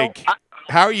it's like,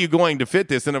 how are you going to fit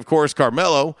this? And, of course,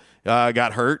 Carmelo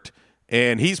got hurt,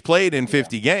 and he's played in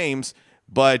 50 games.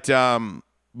 But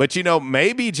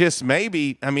maybe, just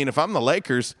maybe, I mean, if I'm the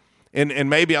Lakers, and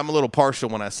maybe I'm a little partial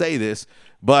when I say this,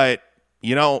 but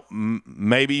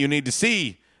maybe you need to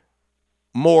see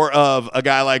more of a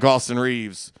guy like Austin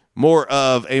Reeves, more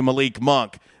of a Malik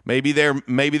Monk. Maybe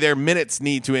their minutes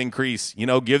need to increase.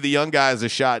 Give the young guys a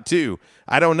shot too.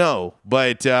 I don't know,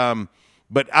 but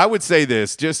I would say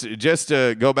this just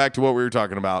to go back to what we were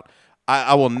talking about.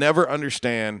 I will never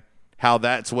understand how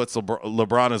that's what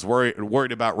LeBron is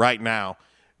worried about right now.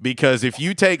 Because if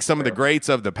you take some of the greats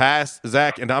of the past,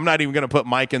 Zach, and I'm not even going to put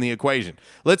Mike in the equation.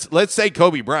 Let's say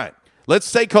Kobe Bryant. Let's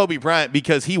say Kobe Bryant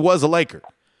because he was a Laker.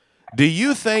 Do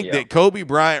you think that Kobe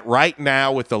Bryant right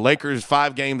now with the Lakers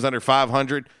 5 games under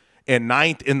 500 and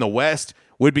 9th in the West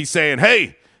would be saying,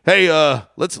 hey,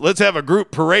 let's have a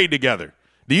group parade together?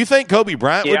 Do you think Kobe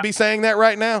Bryant would be saying that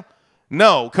right now?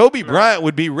 No, Kobe Bryant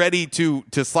would be ready to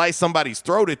slice somebody's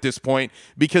throat at this point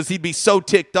because he'd be so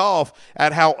ticked off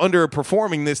at how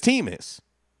underperforming this team is.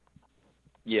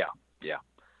 Yeah.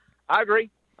 I agree,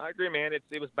 man.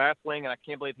 It was baffling, and I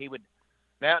can't believe he would.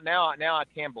 Now I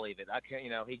can believe it. I can't.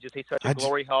 He's such a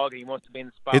glory hog, and he wants to be in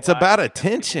the spotlight. It's about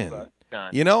attention.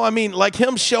 I mean, like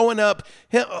him showing up.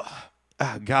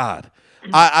 God,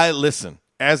 I listen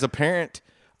as a parent.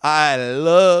 I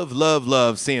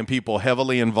love seeing people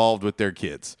heavily involved with their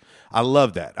kids. I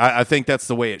love that. I think that's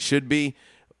the way it should be.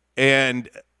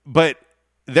 But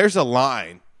there's a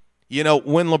line. You know,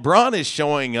 when LeBron is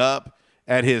showing up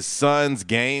at his son's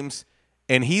games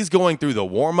and he's going through the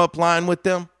warm-up line with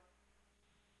them.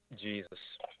 Jesus.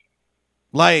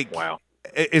 Like, wow.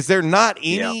 Is there not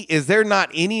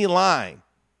any line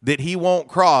that he won't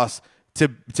cross to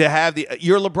have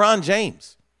you're LeBron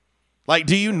James? Like,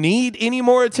 do you need any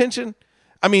more attention?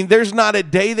 I mean, there's not a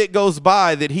day that goes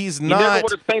by that he's not. You never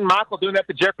would have seen Michael doing that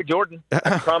to Jeffrey Jordan. I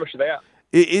can promise you that.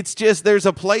 It's just there's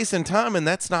a place and time, and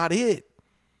that's not it.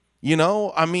 You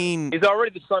know, I mean, he's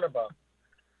already the son of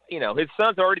his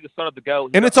son's already the son of the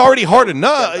GOAT. And it's already hard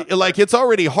enough. Like, it's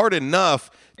already hard enough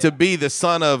to be the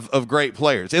son of great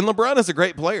players. And LeBron is a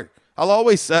great player.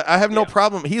 I have no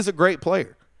problem. He's a great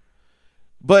player.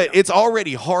 But it's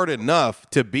already hard enough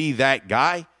to be that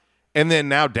guy. And then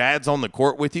now dad's on the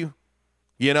court with you,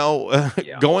 you know,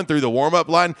 going through the warm-up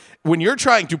line. When you're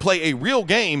trying to play a real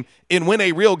game and win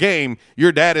a real game,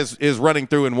 your dad is running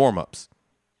through in warm-ups.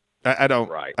 I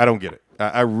don't get it.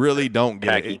 I really don't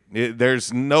get it.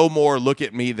 There's no more look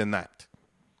at me than that.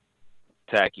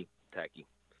 Tacky.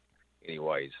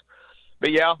 Anyways.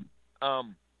 But, yeah,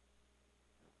 I'm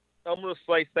going to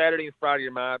say Saturday and Friday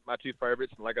are my two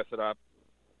favorites. And like I said, I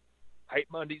hate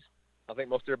Mondays. I think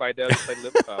most everybody does. They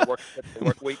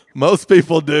work week. Most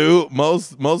people do.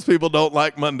 Most people don't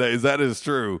like Mondays. That is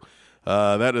true.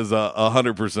 That is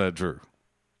 100% true.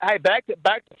 Hey, back to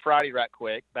Friday right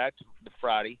quick. Back to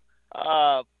Friday.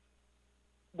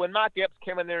 When Mike Epps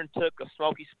came in there and took a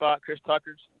smoky spot, Chris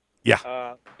Tucker's.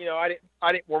 Yeah. You know, I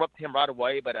didn't warm up to him right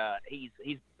away, but he's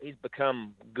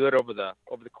become good over the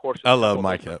course. I love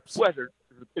Mike Epps.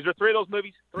 Is there three of those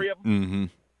movies? Three of them. Mm-hmm.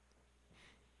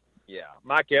 Yeah,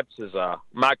 Mike Epps is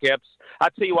Mike Epps. I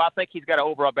tell you what, I think he's got an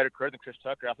overall better career than Chris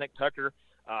Tucker. I think Tucker,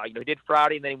 he did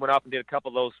Friday, and then he went off and did a couple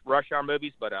of those Rush Hour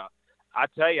movies. But I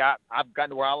tell you, I've gotten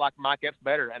to where I like Mike Epps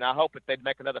better, and I hope if they'd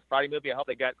make another Friday movie, I hope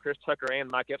they got Chris Tucker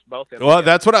and Mike Epps both in. Well,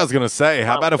 that's what I was going to say.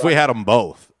 How about if we had them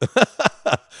both?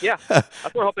 Yeah,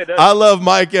 that's what I hope they do. I love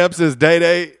Mike Epps'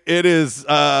 Day. It is,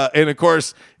 and of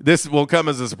course, this will come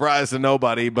as a surprise to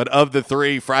nobody, but of the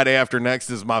three, Friday After Next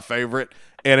is my favorite,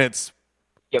 and it's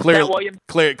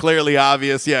clearly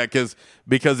obvious,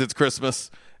 because it's Christmas,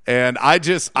 and I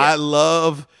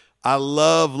love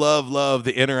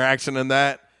the interaction in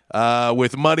that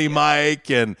with Muddy Mike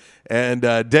and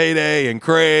Day and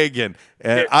Craig and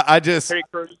I just Terry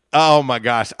Crews. Oh my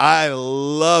gosh, I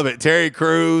love it. Terry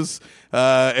Crews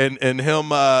and him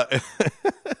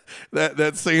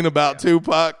that scene about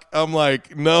Tupac. I'm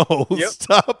like, no,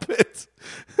 stop it.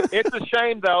 It's a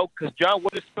shame though, because John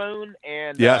Witherspoon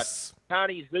and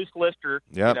Tiny Zeus Lister,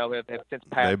 have since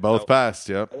passed. They both passed.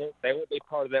 Yep. They won't be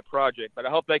part of that project, but I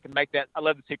hope they can make that. I'd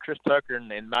love to see Chris Tucker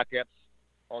and Mike Epps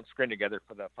on screen together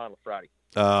for the final Friday.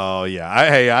 Oh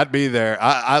yeah, I'd be there.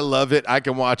 I love it. I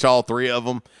can watch all three of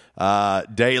them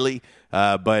daily.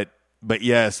 But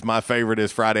yes, my favorite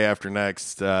is Friday After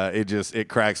Next. It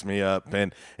cracks me up,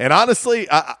 and honestly,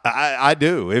 I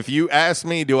do. If you ask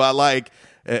me, do I like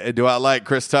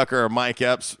Chris Tucker or Mike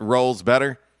Epps roles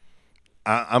better?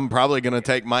 I'm probably going to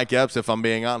take Mike Epps if I'm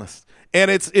being honest.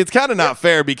 And it's kind of not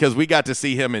fair because we got to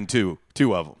see him in two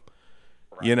of them.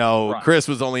 Right. Chris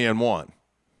was only in one.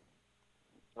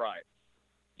 Right.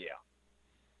 Yeah.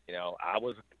 I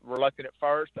was reluctant at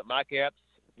first, but Mike Epps,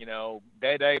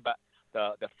 Day, but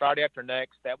the Friday After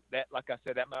Next, that like I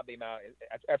said, that might be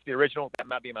after the original, that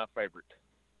might be my favorite.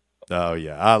 Oh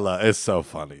yeah, it's so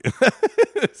funny.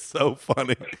 It's so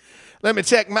funny. Let me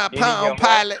check my Palm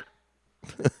Pilot.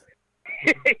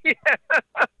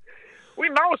 We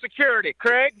know security,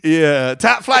 Craig. Yeah,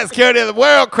 top flight security of the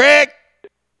world, Craig.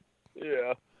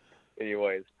 Yeah.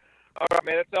 Anyways, all right,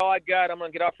 man. That's all I got. I'm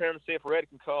gonna get off here and see if Red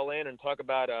can call in and talk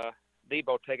about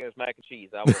Debo taking his mac and cheese.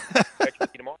 I will catch you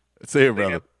tomorrow. See you,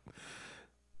 brother.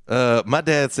 My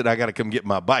dad said I got to come get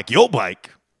my bike. Your bike.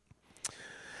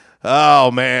 Oh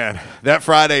man, that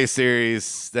Friday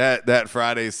series. That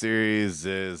Friday series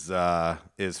is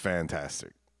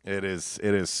fantastic. It is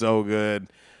so good.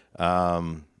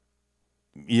 That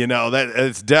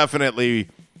it's definitely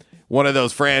one of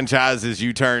those franchises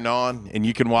you turn on and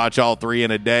you can watch all three in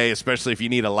a day, especially if you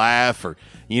need a laugh or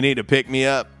you need to pick me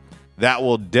up. That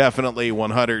will definitely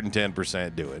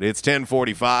 110% do it. It's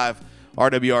 1045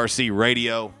 RWRC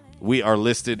Radio. We are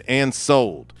listed and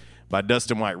sold by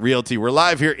Dustin White Realty. We're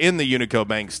live here in the Unico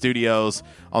Bank studios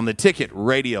on the Ticket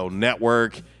Radio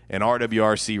Network and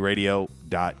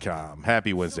RWRCradio.com.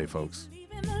 Happy Wednesday, folks.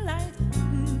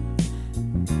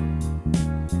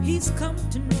 He's come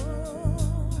to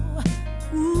know.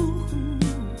 Ooh.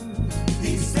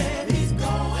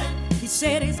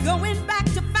 said he's going back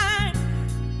to find.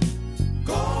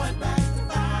 Going back to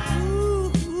find.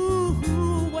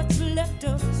 Ooh, what's left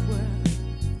of his world.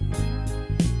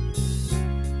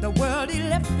 The world he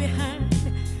left behind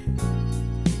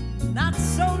not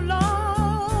so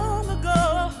long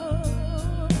ago.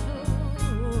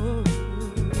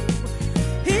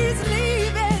 He's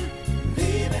leaving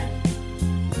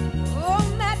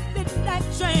on that midnight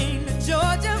train to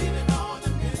Georgia.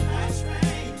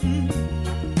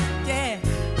 Yeah,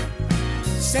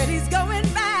 said he's going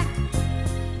back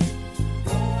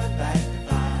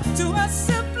to a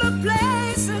simpler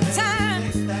place and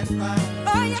time.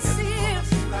 Oh yes he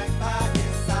is.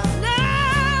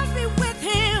 Now I'll be with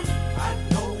him. I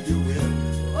know you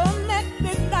will. On that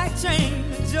midnight train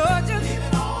to Georgia.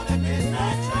 Living on that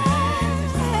midnight train.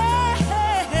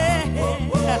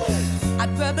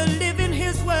 I'd rather live in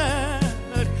his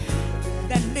world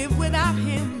than live without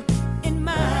him in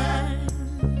mine.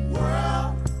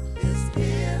 World is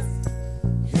his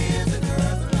and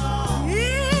hers alone.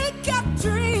 He kept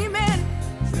dreaming,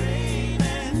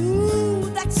 ooh,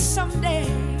 that someday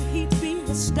he'd be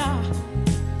a star,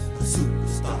 a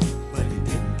superstar, but he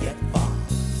didn't get far.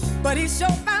 But he sure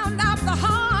found out the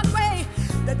hard way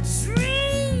that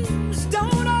dreams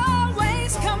don't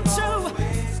always come true.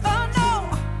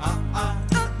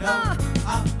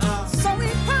 So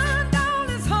he pawned all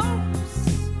his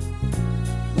hopes.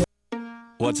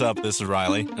 What's up? This is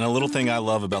Riley. And a little thing I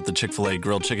love about the Chick-fil-A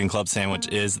Grilled Chicken Club sandwich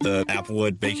is the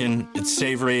applewood bacon. It's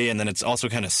savory and then it's also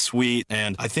kind of sweet.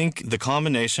 And I think the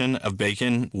combination of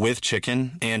bacon with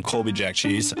chicken and Colby Jack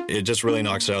cheese, it just really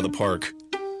knocks it out of the park.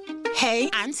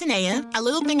 Hey, I'm Tanea. A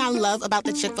little thing I love about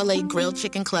the Chick-fil-A Grilled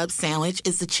Chicken Club sandwich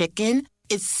is the chicken.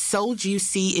 It's so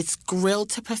juicy. It's grilled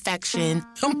to perfection.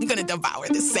 I'm going to devour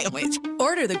this sandwich.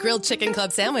 Order the Grilled Chicken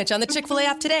Club sandwich on the Chick-fil-A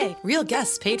app today. Real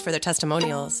guests paid for their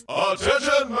testimonials.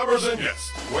 Attention, members and guests.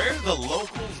 Where the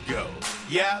locals go.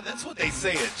 Yeah, that's what they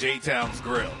say at J-Town's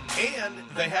Grill. And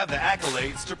they have the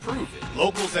accolades to prove it.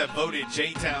 Locals have voted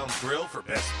J-Town's Grill for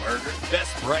best burger,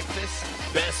 best breakfast,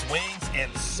 best wings, and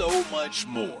so much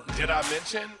more. Did I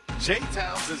mention?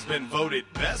 J-Town's has been voted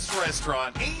best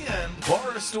restaurant and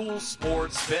Barstool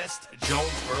Sports best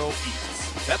Jonesboro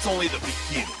Eats. That's only the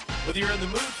beginning. Whether you're in the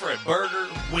mood for a burger,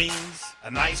 wings, a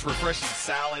nice refreshing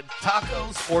salad,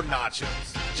 tacos, or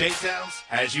nachos, J-Town's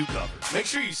has you covered. Make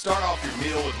sure you start off your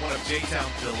meal with one of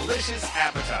J-Town's delicious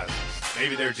appetizers.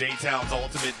 Maybe their J-Town's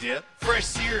ultimate dip, fresh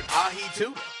seared ahi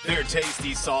tuna, their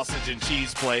tasty sausage and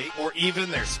cheese plate, or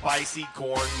even their spicy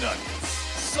corn nuggets.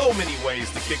 So many ways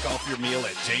to kick off your meal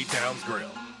at J-Town's Grill.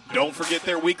 Don't forget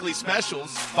their weekly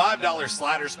specials, $5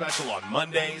 slider special on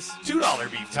Mondays, $2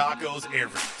 beef tacos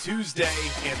every Tuesday,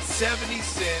 and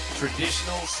 70-cent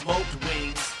traditional smoked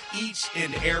wings each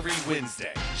and every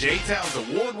Wednesday. J-Town's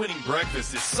award-winning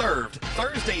breakfast is served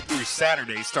Thursday through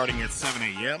Saturday starting at 7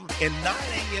 a.m. and 9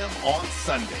 a.m. on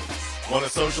Sundays. Want to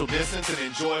social distance and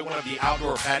enjoy one of the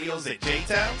outdoor patios at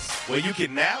J-Town's? Well, you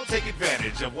can now take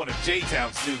advantage of one of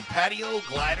J-Town's new patio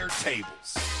glider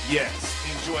tables. Yes,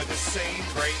 enjoy the same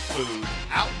great food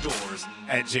outdoors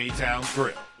at J-Town's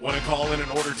Grill. Want to call in an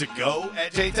order to go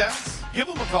at J-Town's? Give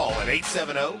them a call at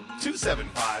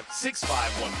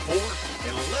 870-275-6514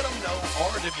 and let them know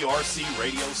RWRC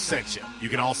Radio sent you. You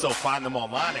can also find them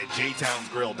online at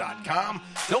jtownsgrill.com.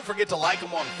 Don't forget to like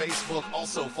them on Facebook.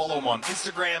 Also follow them on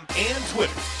Instagram and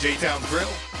Twitter. J-Town's Grill,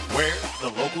 where the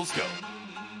locals go.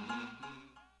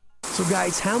 So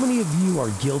guys, how many of you are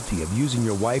guilty of using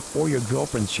your wife or your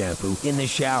girlfriend's shampoo in the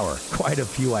shower? Quite a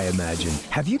few, I imagine.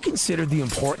 Have you considered the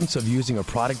importance of using a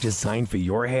product designed for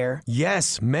your hair?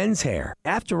 Yes, men's hair.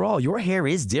 After all, your hair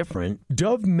is different.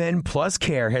 Dove Men Plus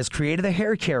Care has created a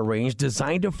hair care range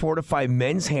designed to fortify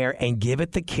men's hair and give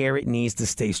it the care it needs to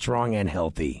stay strong and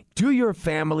healthy. Do your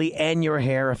family and your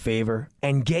hair a favor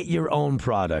and get your own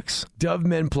products. Dove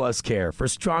Men Plus Care for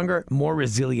stronger, more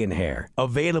resilient hair.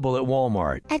 Available at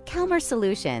Walmart. At Calmer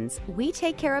Solutions, we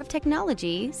take care of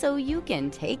technology so you can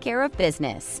take care of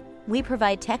business. We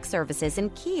provide tech services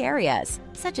in key areas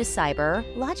such as cyber,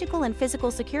 logical and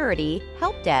physical security,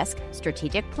 help desk,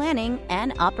 strategic planning,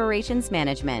 and operations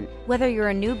management. Whether you're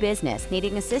a new business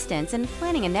needing assistance in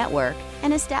planning a network,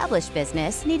 an established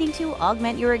business needing to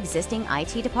augment your existing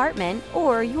IT department,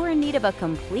 or you're in need of a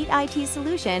complete IT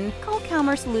solution, call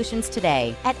Calmer Solutions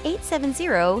today at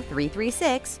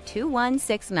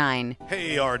 870-336-2169.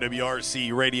 Hey,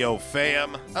 RWRC Radio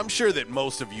fam. I'm sure that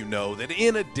most of you know that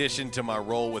in addition to my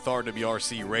role with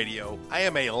RWRC Radio, I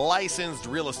am a licensed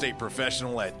real estate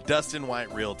professional at Dustin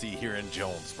White Realty here in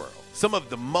Jonesboro. Some of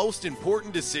the most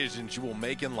important decisions you will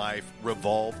make in life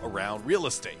revolve around real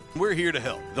estate. We're here to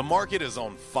help. The market is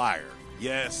on fire.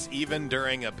 Yes, even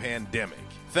during a pandemic.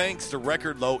 Thanks to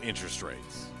record low interest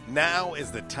rates. Now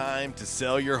is the time to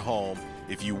sell your home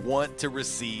if you want to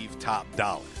receive top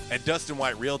dollar. At Dustin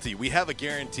White Realty, we have a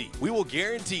guarantee. We will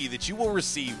guarantee that you will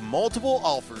receive multiple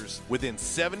offers within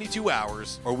 72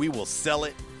 hours, or we will sell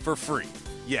it for free.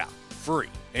 Yeah, free.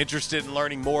 Interested in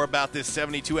learning more about this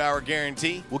 72-hour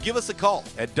guarantee? Well, give us a call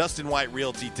at Dustin White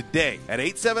Realty today at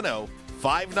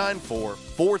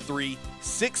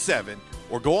 870-594-4367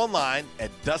 or go online at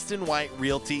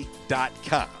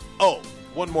DustinWhiteRealty.com. Oh,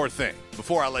 one more thing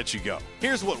before I let you go.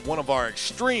 Here's what one of our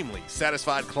extremely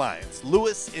satisfied clients,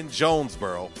 Lewis in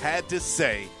Jonesboro, had to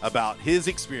say about his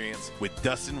experience with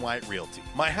Dustin White Realty.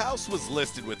 My house was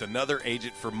listed with another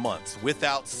agent for months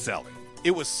without selling. It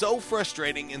was so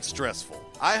frustrating and stressful.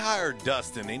 I hired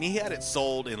Dustin and he had it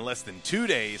sold in less than 2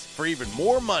 days for even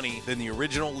more money than the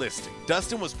original listing.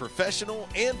 Dustin was professional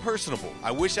and personable. I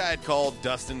wish I had called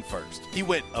Dustin first. He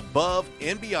went above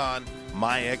and beyond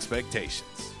my expectations.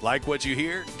 Like what you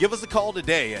hear? Give us a call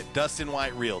today at Dustin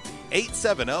White Realty,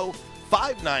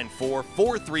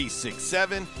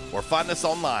 870-594-4367, or find us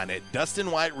online at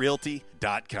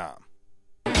DustinWhiteRealty.com.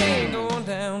 Going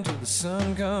down till the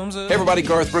sun comes up. Hey everybody,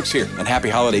 Garth Brooks here, and happy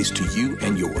holidays to you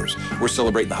and yours. We're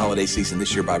celebrating the holiday season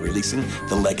this year by releasing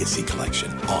the Legacy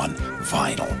Collection on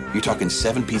vinyl. You're talking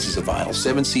 7 pieces of vinyl,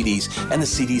 7 CDs, and the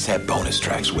CDs have bonus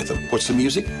tracks with them. What's the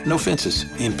music? No Fences,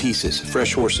 In Pieces,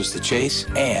 Fresh Horses to Chase,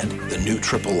 and the new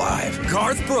Triple Live.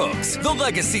 Garth Brooks, the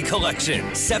Legacy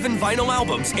Collection. 7 vinyl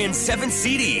albums and 7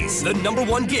 CDs. The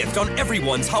 #1 gift on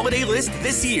everyone's holiday list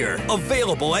this year.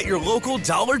 Available at your local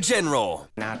Dollar General.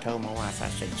 And I told my wife, I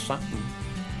said, something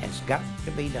has got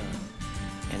to be done.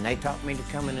 And they taught me to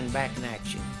come in and back in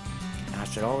action. And I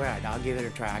said, all right, I'll give it a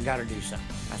try. I got to do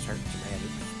something. I was hurting so bad,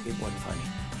 it wasn't funny.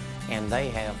 And they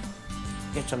have,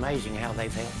 it's amazing how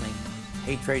they've helped me.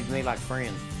 He treated me like a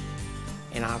friend.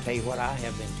 And I'll tell you what, I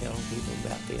have been telling people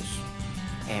about this.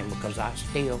 And because I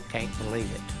still can't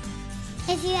believe it.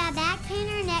 If you have back pain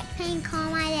or neck pain, call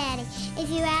my daddy. If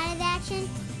you're out of action,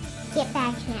 get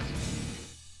back in.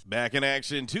 Back in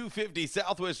action, 250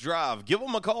 Southwest Drive. Give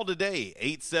them a call today,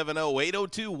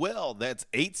 870-802-WELL. That's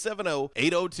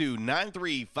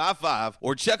 870-802-9355.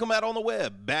 Or check them out on the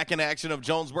web,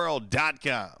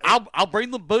 backinactionofjonesboro.com. I'll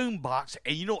bring the boom box,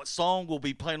 and you know what song will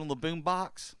be playing on the boom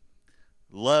box?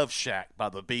 Love Shack by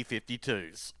the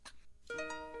B-52s.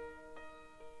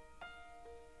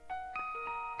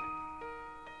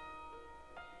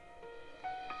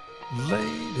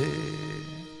 Lady,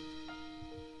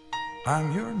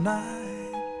 I'm your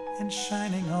knight in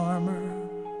shining armor,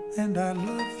 and I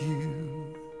love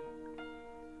you.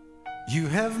 You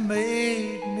have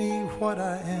made me what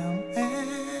I am,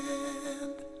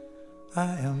 and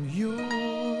I am yours.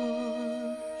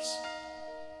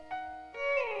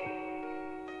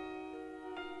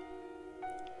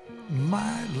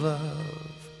 My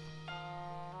love,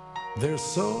 there's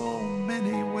so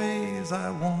many ways I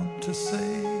want to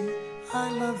say I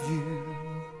love you.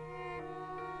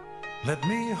 Let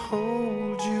me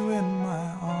hold you in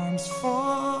my arms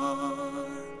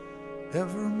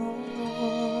forevermore.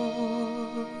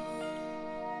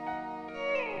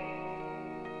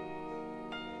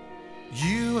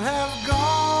 You have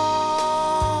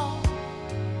gone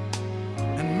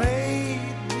and made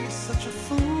me such a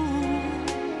fool.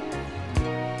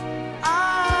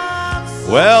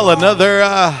 Well,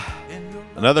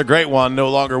 another great one, no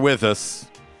longer with us.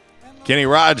 Kenny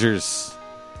Rogers.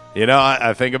 You know,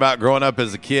 I think about growing up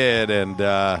as a kid, and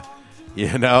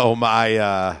you know,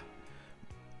 my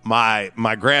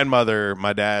grandmother,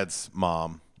 my dad's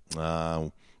mom,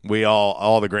 we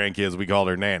all the grandkids, we called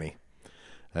her Nanny,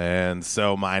 and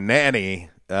so my nanny,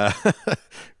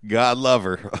 God love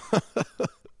her.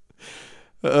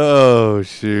 Oh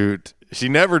shoot, she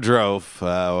never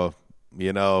drove.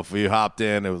 You know, if we hopped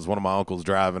in, it was one of my uncles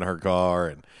driving her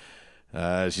car,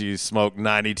 and she smoked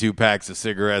 92 packs of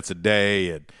cigarettes a day.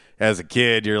 And as a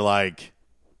kid, you're like,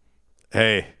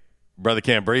 hey, brother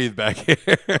can't breathe back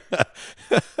here.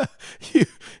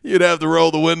 You'd have to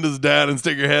roll the windows down and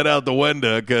stick your head out the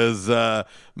window because,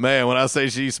 man, when I say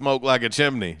she smoked like a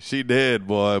chimney, she did,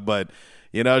 boy. But,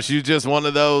 you know, she's just one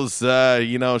of those,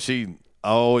 you know, she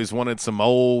always wanted some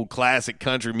old classic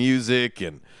country music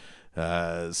and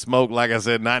smoked, like I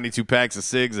said, 92 packs of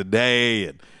cigs a day.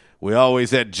 And we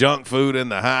always had junk food in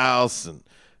the house, and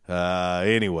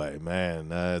anyway,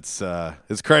 man, it's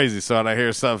crazy. So when I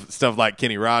hear stuff like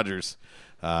Kenny Rogers,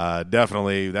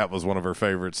 definitely that was one of her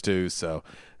favorites too. So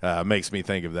makes me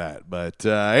think of that. But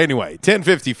anyway,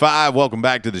 10:55. Welcome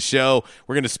back to the show.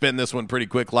 We're going to spin this one pretty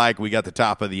quick. Like we got the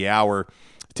top of the hour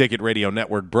Ticket Radio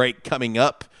Network break coming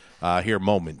up here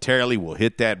momentarily. We'll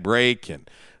hit that break, and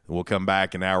we'll come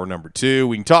back in hour number 2.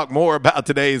 We can talk more about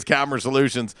today's Commerce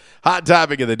Solutions hot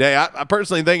topic of the day. I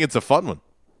personally think it's a fun one.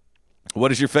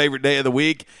 What is your favorite day of the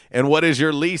week, and what is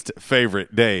your least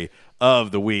favorite day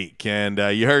of the week? And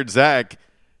you heard Zach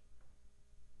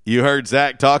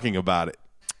talking about it.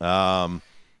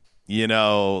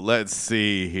 Let's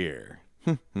see here.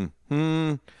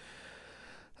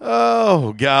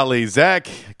 Oh, golly. Zach,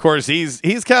 of course,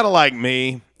 he's kind of like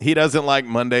me. He doesn't like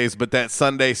Mondays, but that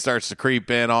Sunday starts to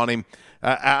creep in on him.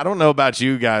 I don't know about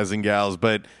you guys and gals,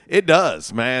 but it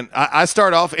does, man. I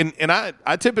start off, and I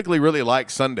typically really like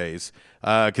Sundays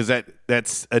because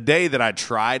that's a day that I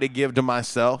try to give to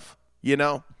myself,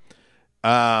 But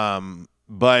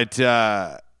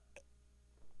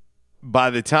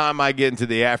by the time I get into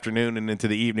the afternoon and into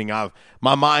the evening,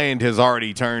 my mind has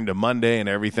already turned to Monday and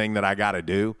everything that I got to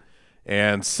do.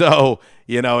 And so,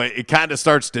 it kind of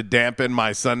starts to dampen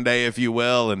my Sunday, if you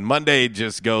will, and Monday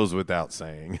just goes without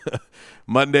saying.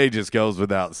 Monday just goes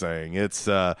without saying. It's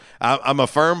I'm a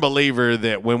firm believer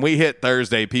that when we hit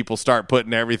Thursday, people start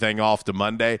putting everything off to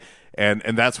Monday, and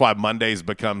that's why Mondays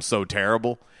become so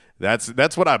terrible.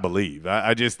 That's what I believe.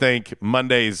 I just think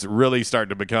Mondays really start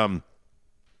to become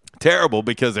terrible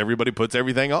because everybody puts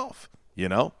everything off,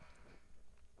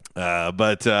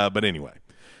 But anyway,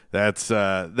 that's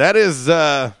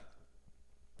where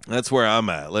I'm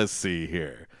at. Let's see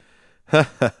here.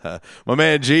 My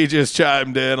man G just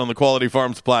chimed in on the Quality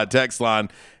Farm Supply text line,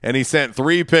 and he sent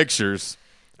 3 pictures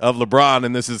of LeBron,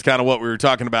 and this is kind of what we were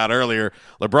talking about earlier.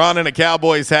 LeBron in a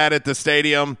Cowboys hat at the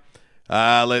stadium.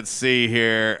 Let's see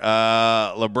here.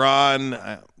 LeBron,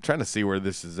 I'm trying to see where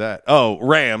this is at. Oh,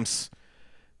 Rams.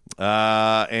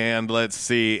 And let's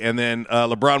see. And then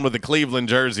LeBron with the Cleveland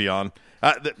jersey on.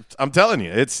 I'm telling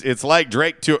you, it's like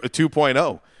Drake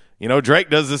 2.0. Drake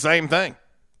does the same thing.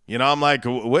 I'm like,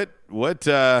 what's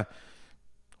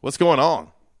going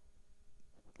on?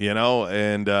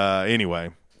 And anyway,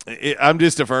 I'm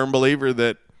just a firm believer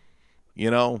that,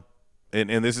 and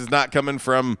this is not coming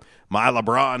from my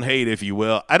LeBron hate, if you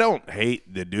will. I don't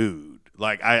hate the dude.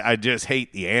 Like, I just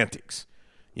hate the antics.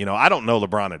 I don't know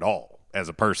LeBron at all as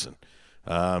a person.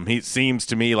 He seems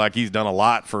to me like he's done a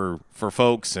lot for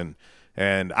folks, and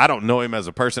I don't know him as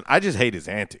a person. I just hate his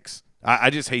antics. I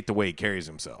just hate the way he carries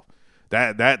himself.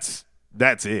 That's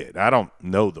it. I don't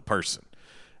know the person.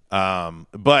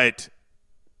 But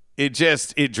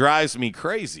it drives me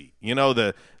crazy.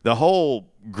 The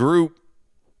whole group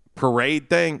parade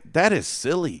thing, that is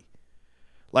silly.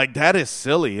 Like, that is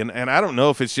silly. And I don't know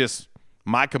if it's just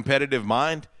my competitive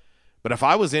mind, but if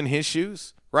I was in his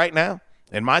shoes right now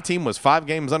and my team was 5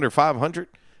 games under 500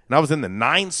 and I was in the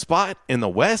 9th spot in the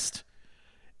West,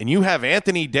 and you have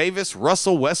Anthony Davis,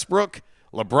 Russell Westbrook,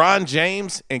 LeBron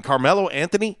James, and Carmelo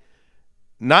Anthony,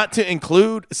 not to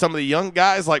include some of the young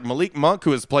guys like Malik Monk,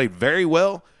 who has played very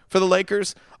well for the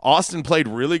Lakers. Austin played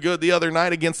really good the other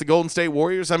night against the Golden State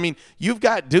Warriors. I mean, you've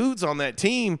got dudes on that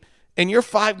team, and you're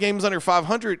 5 games under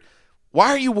 500. Why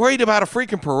are you worried about a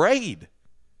freaking parade?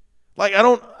 Like,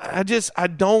 I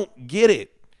don't get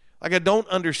it. Like, I don't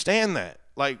understand that.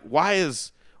 Like, why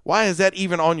is that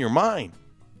even on your mind?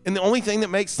 And the only thing that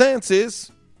makes sense is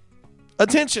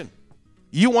attention.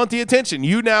 You want the attention.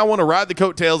 You now want to ride the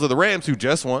coattails of the Rams, who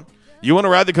just won. You want to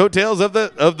ride the coattails of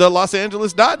the Los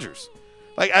Angeles Dodgers.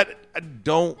 Like, I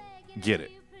don't get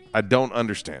it. I don't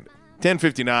understand it.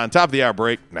 10:59, top of the hour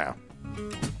break now.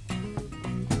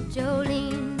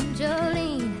 Jolene,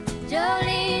 Jolene,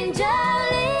 Jolene,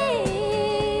 Jolene.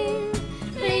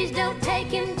 Please don't take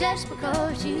him just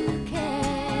because you can.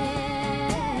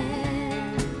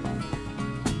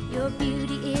 Your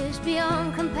beauty is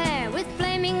beyond compare, with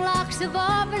flaming locks of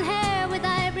auburn hair, with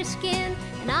ivory skin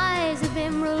and eyes of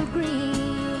emerald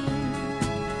green.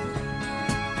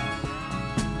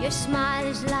 Your smile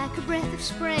is like a breath of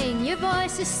spring, your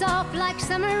voice is soft like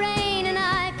summer rain, and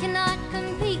I cannot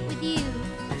compete with you,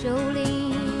 Jolene.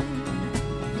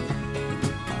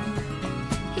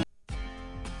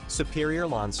 Superior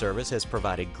Lawn Service has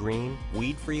provided green,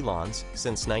 weed-free lawns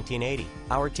since 1980.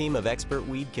 Our team of expert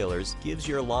weed killers gives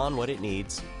your lawn what it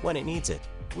needs, when it needs it.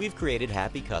 We've created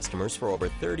happy customers for over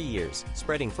 30 years,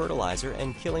 spreading fertilizer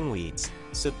and killing weeds.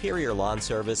 Superior Lawn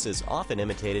Service is often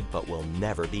imitated but will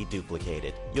never be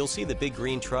duplicated. You'll see the big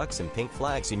green trucks and pink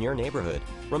flags in your neighborhood.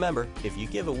 Remember, if you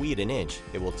give a weed an inch,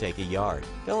 it will take a yard.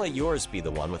 Don't let yours be the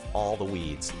one with all the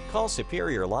weeds. Call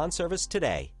Superior Lawn Service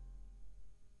today.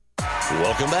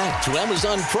 Welcome back to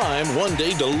Amazon Prime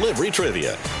One-Day Delivery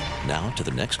Trivia. Now to the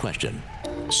next question.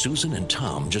 Susan and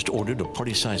Tom just ordered a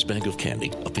party-sized bag of candy,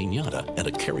 a piñata, and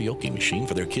a karaoke machine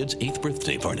for their kid's 8th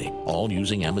birthday party, all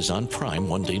using Amazon Prime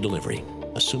One-Day Delivery.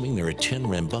 Assuming there are 10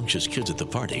 rambunctious kids at the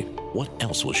party, what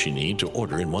else will she need to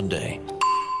order in one day?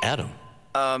 Adam.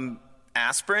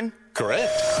 Aspirin?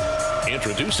 Correct.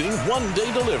 Introducing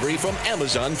one-day delivery from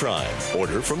Amazon Prime.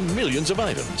 Order from millions of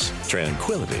items.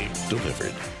 Tranquility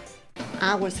delivered.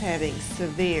 I was having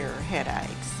severe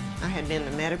headaches. I had been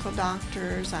to medical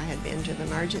doctors. I had been to the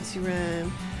emergency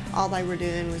room. All they were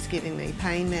doing was giving me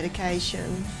pain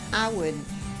medication. I would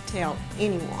tell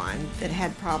anyone that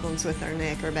had problems with their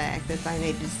neck or back that they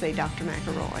needed to see Dr.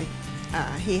 McElroy.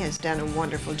 He has done a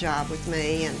wonderful job with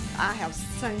me, and I have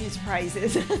sung his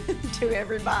praises to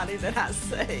everybody that I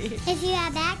see. If you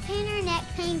have back pain or neck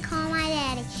pain, call my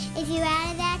daddy. If you're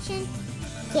out of action,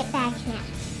 get back in.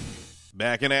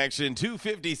 Back in action,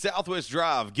 250 Southwest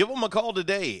Drive. Give them a call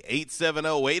today,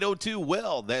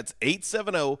 870-802-WELL. That's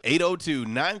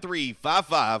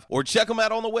 870-802-9355. Or check them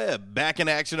out on the web,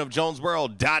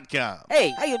 backinactionofjonesboro.com.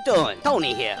 Hey, how you doing?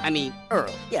 Tony here.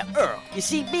 Earl. Yeah, Earl. You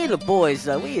see, me and the boys,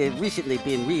 we have recently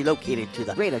been relocated to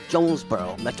the greater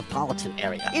Jonesboro metropolitan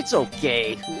area. It's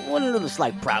okay. One little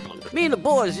slight problem. Me and the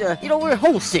boys, we're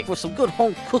homesick for some good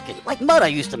home cooking, like Mud I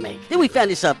used to make. Then we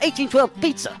found this 1812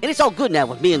 pizza, and it's all good now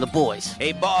with me and the boys.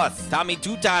 Hey, boss, Tommy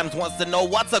 2 Times wants to know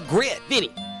what's a grit. Vinny,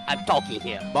 I'm talking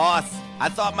here. Boss, I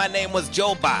thought my name was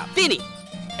Joe Bob. Vinny,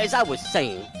 as I was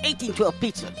saying, 1812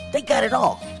 Pizza, they got it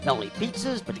all. Not only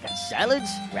pizzas, but they got salads,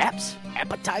 wraps,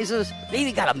 appetizers. They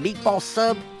even got a meatball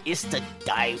sub. It's to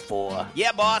die for.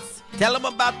 Yeah, boss. Tell them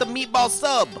about the meatball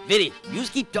sub. Vinny, you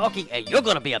just keep talking and you're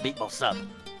gonna be a meatball sub.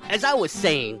 As I was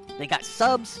saying, they got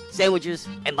subs, sandwiches,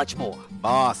 and much more.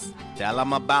 Boss, tell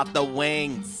them about the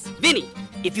wings. Vinny,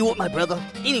 if you want my brother,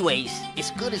 anyways,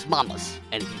 it's good as Mama's.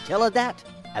 And if you tell her that,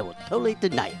 I will totally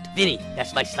deny it. Vinny,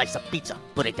 that's my slice of pizza.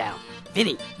 Put it down.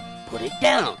 Vinny, put it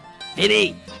down.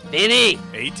 Vinny!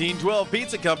 1812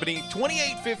 Pizza Company,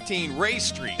 2815 Ray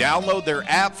Street. Download their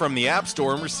app from the App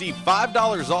Store and receive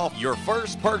 $5 off your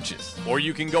first purchase. Or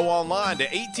you can go online to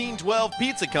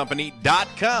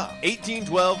 1812pizzacompany.com.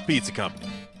 1812 Pizza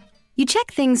Company. You check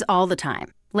things all the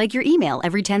time, like your email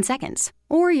every 10 seconds,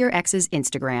 or your ex's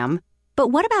Instagram. But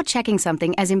what about checking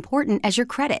something as important as your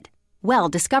credit? Well,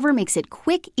 Discover makes it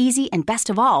quick, easy, and best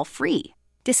of all, free.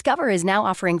 Discover is now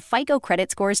offering FICO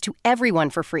credit scores to everyone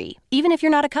for free, even if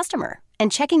you're not a customer.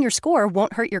 And checking your score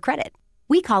won't hurt your credit.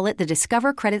 We call it the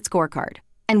Discover Credit Scorecard.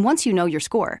 And once you know your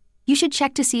score, you should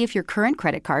check to see if your current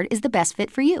credit card is the best fit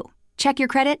for you. Check your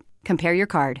credit, compare your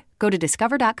card. Go to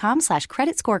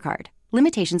discover.com/credit scorecard.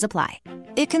 Limitations apply.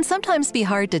 It can sometimes be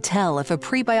hard to tell if a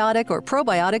prebiotic or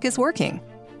probiotic is working.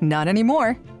 Not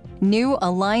anymore. New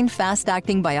Align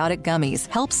Fast-Acting Biotic Gummies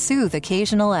help soothe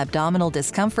occasional abdominal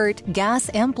discomfort, gas,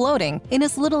 and bloating in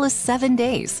as little as 7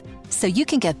 days. So you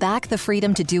can get back the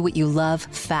freedom to do what you love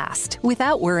fast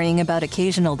without worrying about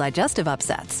occasional digestive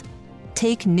upsets.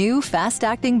 Take new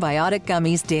Fast-Acting Biotic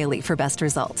Gummies daily for best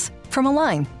results. From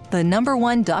Align, the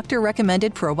 #1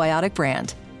 doctor-recommended probiotic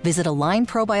brand. Visit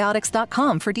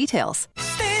AlignProbiotics.com for details.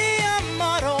 Stadium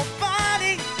Auto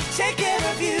Body, take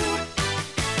care of you.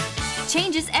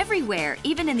 Change is everywhere,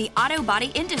 even in the auto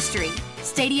body industry.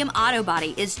 Stadium Auto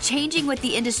Body is changing with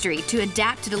the industry to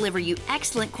adapt to deliver you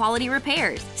excellent quality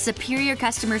repairs, superior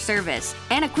customer service,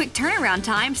 and a quick turnaround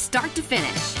time start to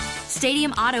finish.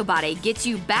 Stadium Auto Body gets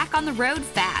you back on the road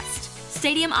fast.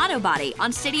 Stadium Auto Body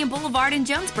on Stadium Boulevard in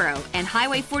Jonesboro and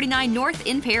Highway 49 North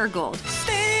in Paragould.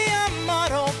 Stadium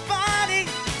Auto Body,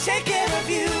 take care of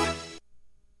you.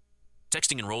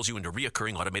 Texting enrolls you into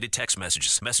reoccurring automated text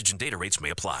messages. Message and data rates may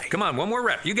apply. Come on, one more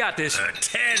rep. You got this.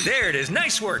 10. There it is.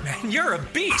 Nice work, man. You're a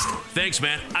beast. Thanks,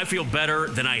 man. I feel better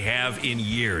than I have in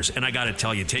years. And I got to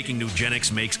tell you, taking Nugenix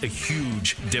makes a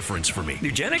huge difference for me.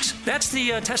 Nugenix? That's the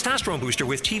testosterone booster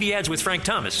with TV ads with Frank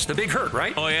Thomas. The big hurt,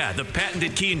 right? Oh, yeah. The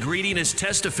patented key ingredient is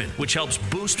Testofen, which helps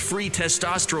boost free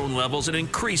testosterone levels and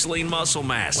increase lean muscle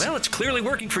mass. Well, it's clearly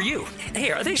working for you.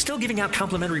 Hey, are they still giving out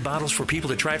complimentary bottles for people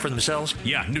to try for themselves?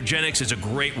 Yeah, Nugenix is a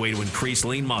great way to increase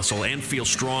lean muscle and feel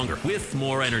stronger with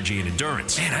more energy and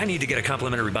endurance. Man, I need to get a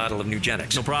complimentary bottle of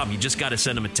Nugenix. No problem. You just got to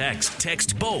send them a text.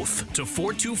 Text both to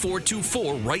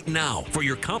 42424 right now for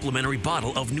your complimentary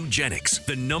bottle of Nugenix,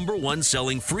 the #1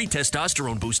 selling free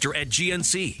testosterone booster at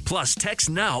GNC. Plus, text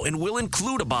now and we'll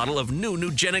include a bottle of new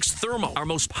Nugenix Thermo, our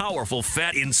most powerful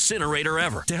fat incinerator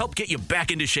ever, to help get you back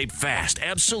into shape fast,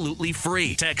 absolutely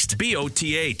free. Text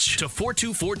BOTH to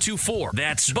 42424.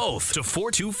 That's both to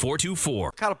 42424.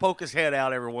 Kind of poke his head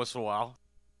out every once in a while.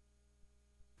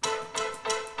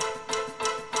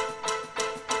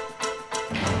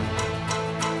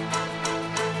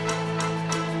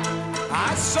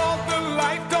 I saw the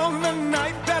light on the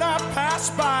night that I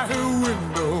passed by her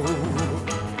window.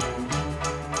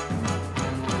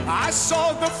 I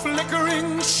saw the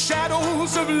flickering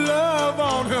shadows of love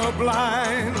on her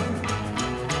blind.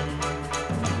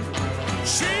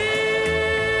 She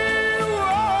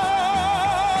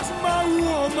was my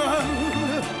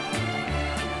woman.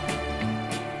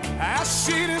 As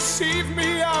she deceived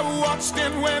me, I watched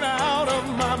and went out of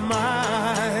my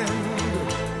mind.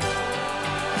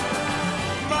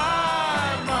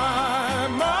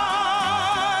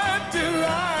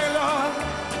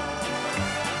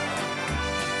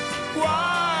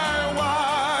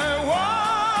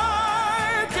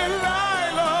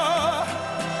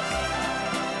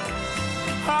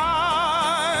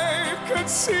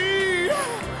 See,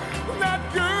 that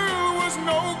girl was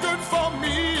no good for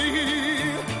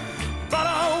me, but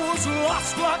I was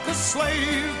lost like a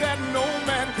slave that no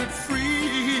man could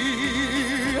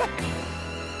free.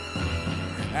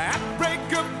 At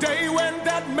break of day when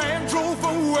that man drove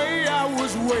away, I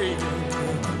was waiting.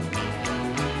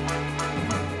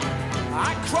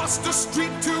 I crossed the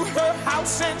street to her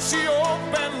house and she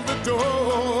opened the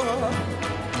door.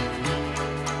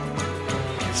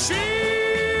 She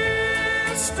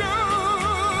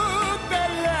stood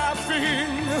there laughing.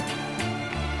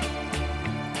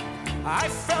 I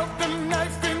felt the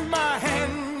knife in my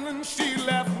hand and she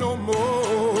laughed no more.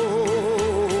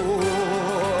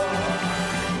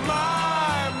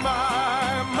 My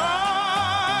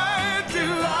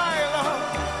Delilah.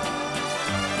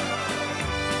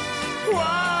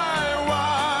 Why,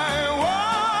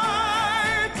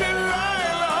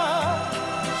 Delilah?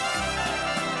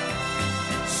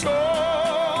 So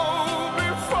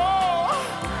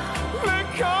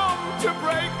to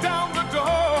break down the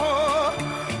door.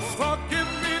 Forgive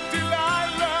me,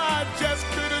 Delilah, I just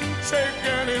couldn't take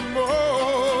anymore.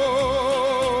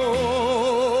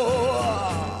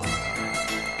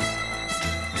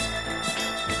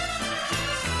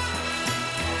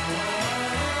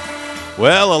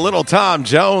 Well, a little Tom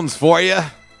Jones for you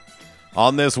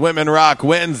on this Women Rock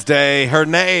Wednesday. Her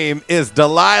name is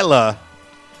Delilah.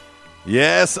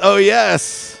 Yes, oh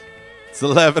yes. It's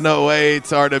 1108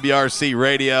 RWRC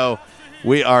Radio.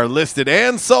 We are listed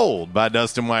and sold by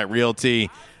Dustin White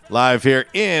Realty, live here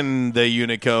in the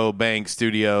Unico Bank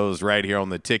Studios, right here on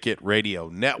the Ticket Radio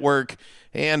Network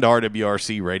and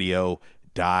RWRCradio.com.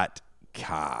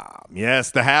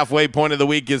 Yes, the halfway point of the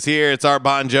week is here. It's our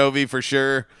Bon Jovi for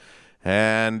sure.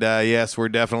 And yes, we're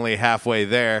definitely halfway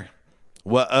there.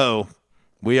 Whoa,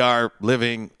 we are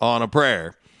living on a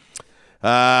prayer.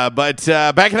 But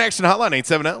back in action hotline,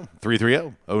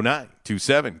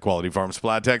 870-330-0927. Quality Farm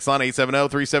Supply text line,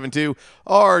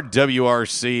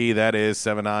 870-372-RWRC. That is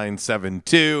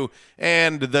 7972.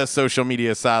 And the social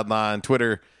media sideline,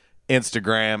 Twitter,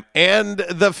 Instagram, and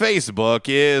the Facebook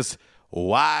is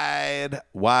wide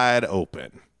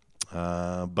open.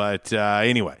 But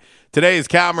anyway, today's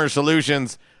Commerce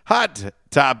Solutions hot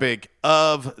topic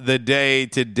of the day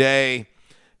today.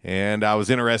 And I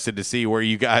was interested to see where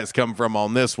you guys come from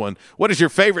on this one. What is your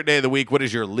favorite day of the week? What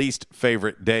is your least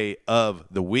favorite day of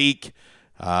the week?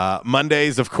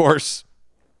 Mondays, of course,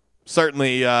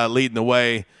 certainly leading the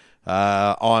way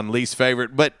on least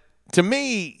favorite. But to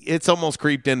me, it's almost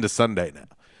creeped into Sunday now.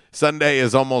 Sunday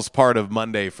is almost part of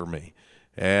Monday for me.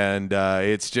 And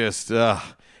it's just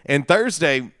and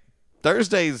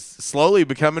Thursday's slowly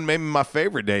becoming maybe my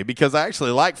favorite day because I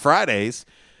actually like Fridays.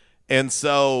 And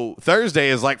so Thursday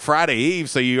is like Friday Eve,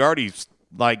 so you're already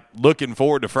like looking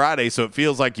forward to Friday, so it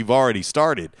feels like you've already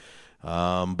started.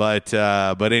 But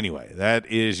anyway, that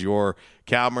is your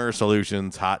Calmer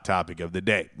Solutions hot topic of the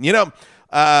day. You know,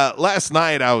 last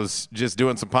night I was just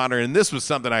doing some pondering, and this was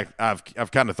something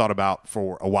I've kind of thought about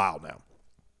for a while now.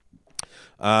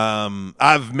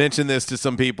 I've mentioned this to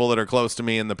some people that are close to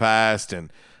me in the past,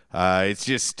 and it's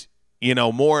just, you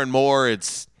know, more and more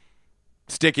it's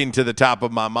sticking to the top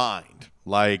of my mind.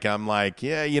 Like, I'm like,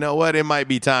 yeah, you know what? It might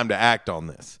be time to act on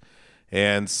this.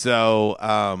 And so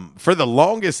for the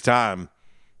longest time,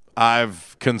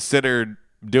 I've considered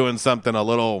doing something a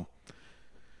little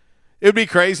 – it would be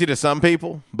crazy to some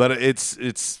people, but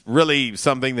it's really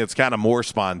something that's kind of more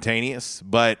spontaneous.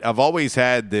 But I've always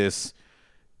had this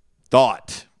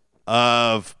thought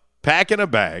of packing a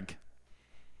bag,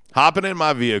 hopping in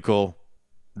my vehicle,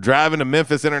 driving to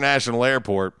Memphis International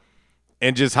Airport,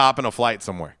 and just hopping a flight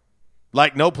somewhere.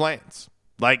 Like, no plans.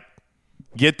 Like,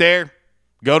 get there,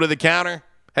 go to the counter.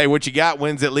 Hey, what you got?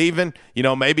 When's it leaving? You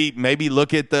know, maybe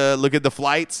look at the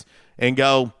flights and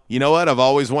go, you know what? I've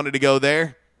always wanted to go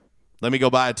there. Let me go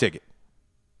buy a ticket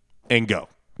and go.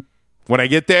 When I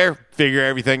get there, figure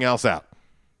everything else out.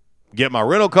 Get my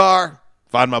rental car,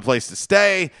 find my place to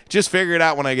stay, just figure it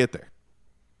out when I get there.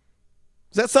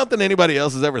 Is that something anybody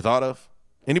else has ever thought of?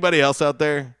 Anybody else out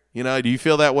there? You know, do you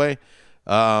feel that way?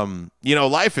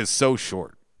 Life is so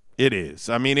short. It is.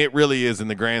 I mean, it really is in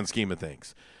the grand scheme of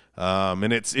things.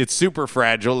 And it's super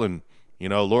fragile. And,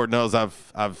 Lord knows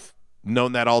I've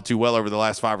known that all too well over the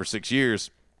last 5 or 6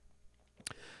 years.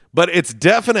 But it's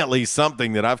definitely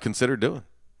something that I've considered doing.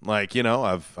 Like,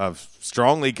 I've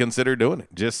strongly considered doing it.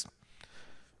 Just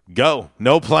go.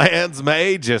 No plans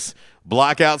made. Just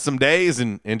block out some days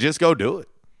and just go do it.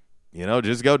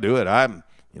 Just go do it. I'm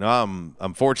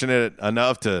fortunate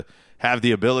enough to have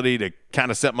the ability to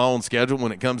kind of set my own schedule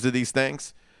when it comes to these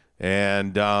things.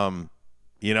 And,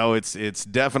 it's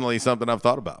definitely something I've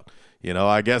thought about.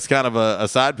 I guess kind of a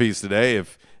side piece today.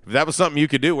 If that was something you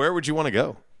could do, where would you want to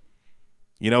go?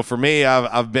 For me,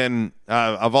 I've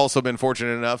also been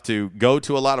fortunate enough to go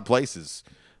to a lot of places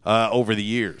over the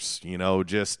years. In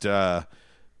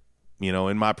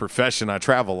my profession, I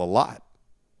travel a lot,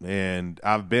 and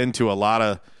I've been to a lot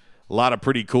of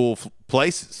pretty cool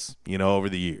places, over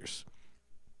the years.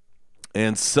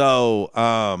 And so,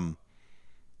 I've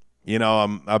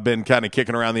been kind of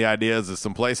kicking around the ideas of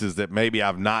some places that maybe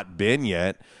I've not been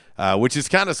yet, which is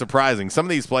kind of surprising. Some of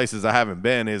these places I haven't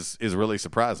been is really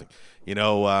surprising.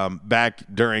 Back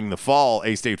during the fall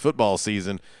A-State football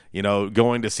season,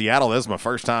 going to Seattle, that was my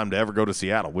first time to ever go to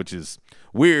Seattle, which is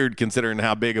weird considering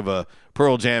how big of a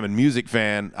Pearl Jam and music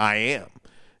fan I am.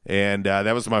 And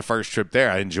that was my first trip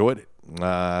there. I enjoyed it.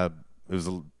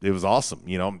 It was awesome.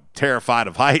 I'm terrified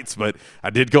of heights, but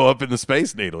I did go up in the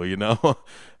Space Needle,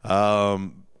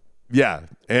 Yeah,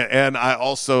 and I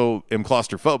also am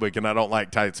claustrophobic, and I don't like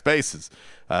tight spaces.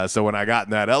 So when I got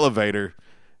in that elevator,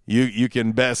 you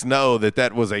can best know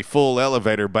that was a full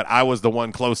elevator, but I was the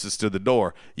one closest to the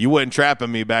door. You wouldn't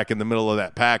trapping me back in the middle of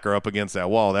that pack or up against that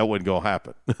wall. That wasn't going to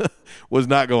happen. Was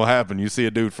not going to happen. You see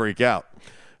a dude freak out.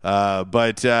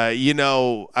 But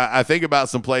I think about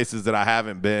some places that I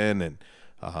haven't been, and,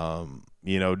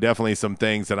 definitely some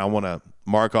things that I want to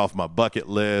mark off my bucket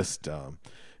list.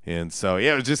 And so,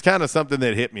 it was just kind of something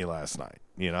that hit me last night.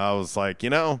 I was like,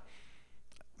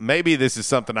 maybe this is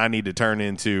something I need to turn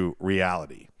into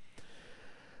reality.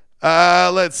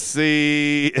 Let's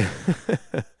see.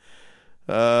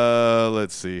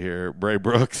 Let's see here. Bray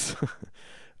Brooks.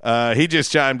 He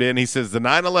just chimed in. He says the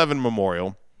 9/11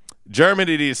 memorial,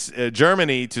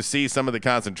 Germany to see some of the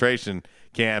concentration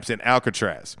camps in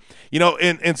Alcatraz.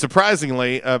 And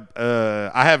surprisingly,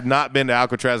 I have not been to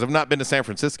Alcatraz. I've not been to San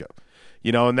Francisco.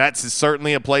 And that's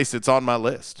certainly a place that's on my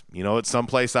list. It's some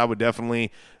place I would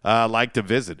definitely like to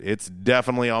visit. It's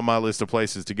definitely on my list of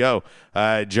places to go.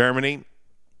 Germany.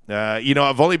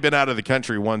 I've only been out of the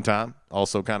country one time.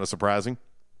 Also kind of surprising.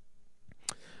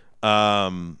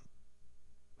 And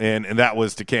that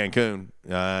was to Cancun.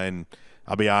 And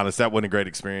I'll be honest, that wasn't a great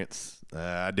experience.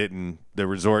 The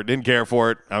resort didn't care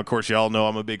for it. Of course, you all know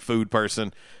I'm a big food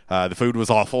person. The food was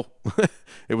awful.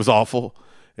 It was awful.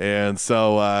 And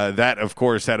so that, of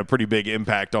course, had a pretty big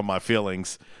impact on my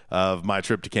feelings of my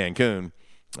trip to Cancun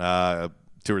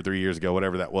 2 or 3 years ago,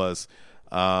 whatever that was.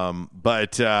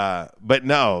 But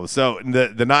no. So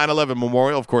the 9/11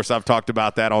 memorial, of course, I've talked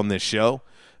about that on this show.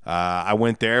 I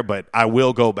went there, but I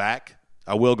will go back.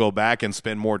 I will go back and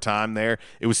spend more time there.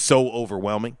 It was so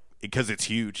overwhelming because it's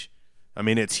huge. I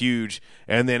mean, it's huge.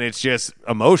 And then it's just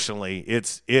emotionally,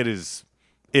 it's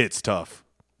tough.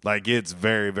 Like, it's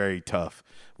very, very tough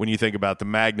when you think about the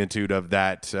magnitude of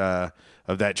that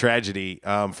tragedy.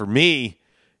 For me,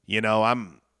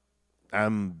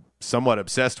 I'm somewhat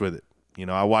obsessed with it.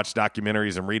 I watch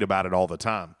documentaries and read about it all the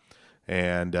time.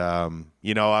 And,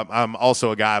 I'm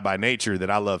also a guy by nature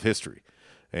that I love history.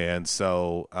 And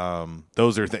so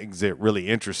those are things that really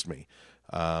interest me.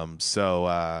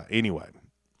 Anyway,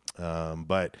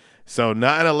 but so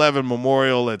 9/11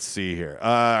 memorial, let's see here.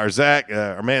 Our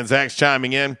man Zach's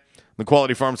chiming in the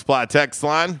Quality Farm Supply text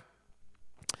line.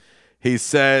 He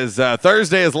says,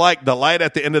 Thursday is like the light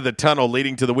at the end of the tunnel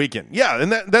leading to the weekend. Yeah,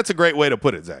 and that's a great way to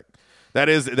put it, Zach. That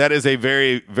is a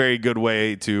very, very good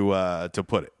way to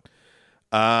put it.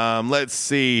 Let's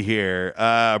see here.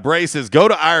 Bray says, go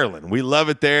to Ireland. We love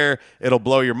it there. It'll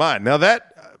blow your mind. Now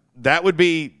that would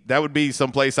be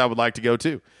some place I would like to go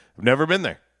to. I've never been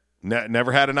there.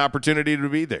 Never had an opportunity to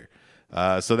be there.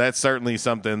 So that's certainly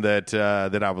something that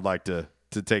I would like to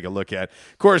take a look at.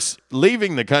 Of course,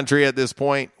 leaving the country at this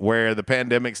point where the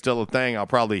pandemic's still a thing, I'll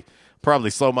probably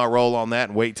slow my roll on that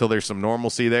and wait till there's some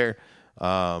normalcy there.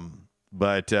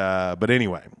 But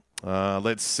anyway,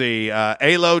 let's see.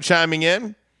 Alo chiming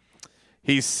in.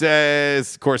 He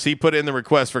says, of course, he put in the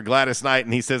request for Gladys Knight,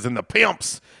 and he says, in the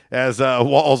pimps, as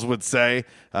Walls would say.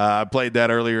 I played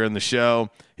that earlier in the show.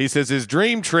 He says his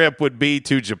dream trip would be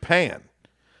to Japan.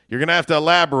 You're going to have to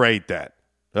elaborate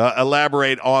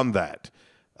on that.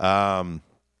 Tell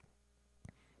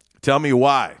me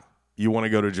why you want to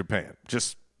go to Japan.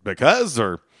 Just because,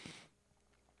 or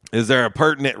is there a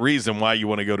pertinent reason why you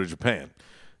want to go to Japan?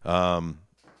 I've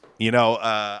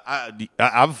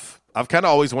kind of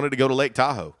always wanted to go to Lake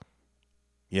Tahoe.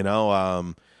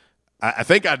 I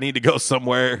think I need to go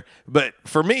somewhere, but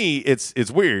for me,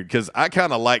 it's weird because I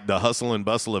kind of like the hustle and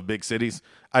bustle of big cities.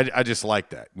 I just like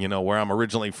that. Where I'm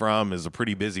originally from is a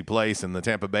pretty busy place in the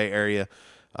Tampa Bay area,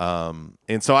 and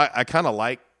so I kind of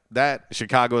like that.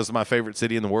 Chicago is my favorite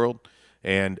city in the world,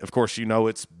 and of course,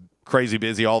 it's crazy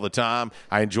busy all the time.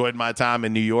 I enjoyed my time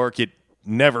in New York. It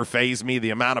never fazed me.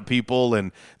 The amount of people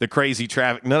and the crazy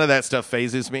traffic, none of that stuff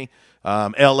phases me.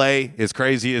 L.A., as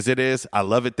crazy as it is, I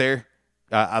love it there.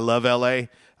 I love L.A.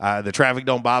 The traffic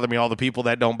don't bother me. All the people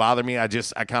that don't bother me, I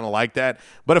kind of like that.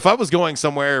 But if I was going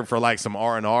somewhere for like some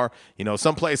R&R,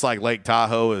 someplace like Lake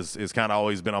Tahoe is kind of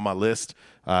always been on my list.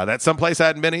 That's someplace I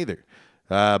hadn't been either.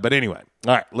 But anyway,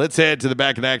 all right, let's head to the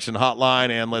Back in Action hotline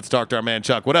and let's talk to our man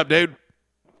Chuck. What up, dude?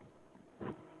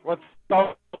 What's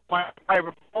up? Hey,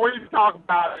 before you talk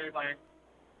about anything,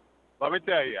 let me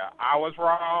tell you, I was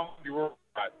wrong. You were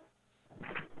right.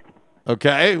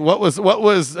 Okay, what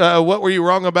were you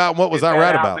wrong about? And what was I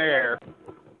right about? There.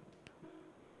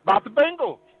 About the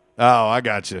Bengals. Oh, I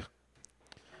got you.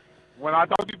 When I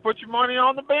told you to put your money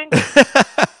on the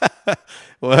Bengals.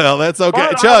 Well, that's okay,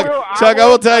 But Chuck. I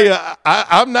will tell you,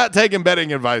 I'm not taking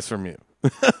betting advice from you.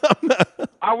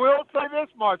 I will say this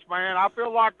much, man. I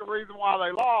feel like the reason why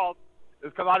they lost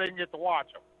is because I didn't get to watch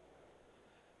them.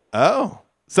 Oh,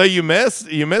 so you missed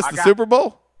the Super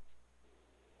Bowl?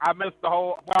 I missed the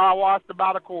whole. Well, I watched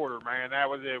about a quarter, man. That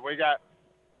was it.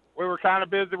 We were kind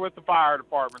of busy with the fire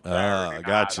department Saturday night.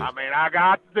 Gotcha. I mean,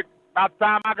 about the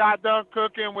time I got done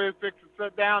cooking, we was fixing to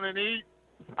sit down and eat.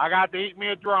 I got to eat me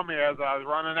a drummy as I was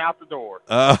running out the door.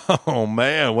 Oh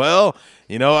man, well,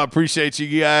 I appreciate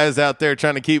you guys out there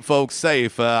trying to keep folks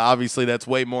safe. Obviously, that's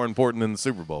way more important than the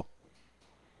Super Bowl.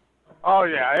 Oh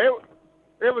yeah,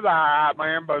 it was all right,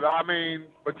 man. But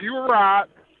but you were right.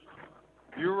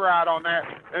 You were right on that.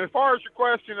 And as far as your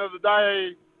question of the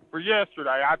day for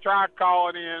yesterday, I tried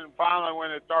calling in, and finally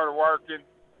when it started working,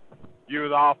 you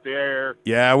was off the air.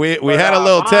 Yeah, we had a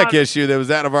little tech issue that was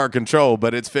out of our control,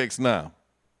 but it's fixed now.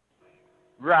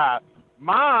 Right.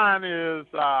 Mine is,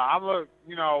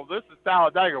 this is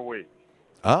Talladega week.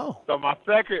 Oh. So my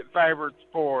second favorite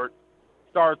sport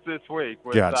starts this week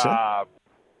with Daytona.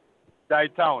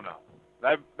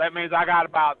 That means I got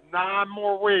about 9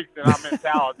 more weeks and I'm in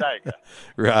Talladega.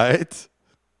 Right.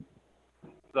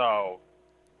 So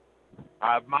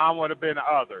mine would have been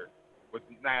other with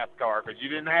NASCAR because you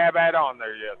didn't have that on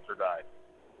there yesterday.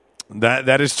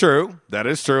 That is true. That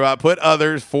is true. I put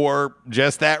others for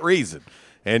just that reason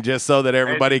and just so that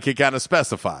everybody could kind of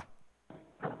specify.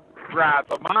 Right.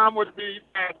 So mine would be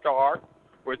NASCAR,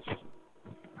 which,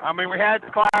 we had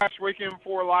the Clash weekend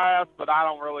before last, but I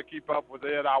don't really keep up with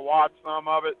it. I watched some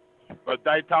of it, but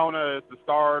Daytona is the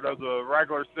start of the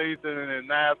regular season in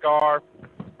NASCAR.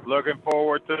 Looking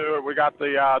forward to it. We got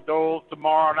the duels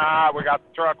tomorrow night. We got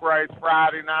the truck race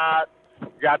Friday night. We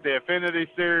got the Affinity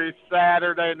Series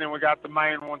Saturday, and then we got the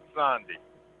main one Sunday.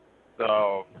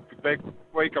 So, big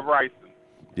week of racing.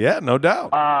 Yeah, no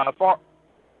doubt. As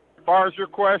far as your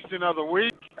question of the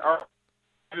week or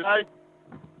today,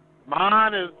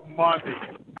 mine is Monday.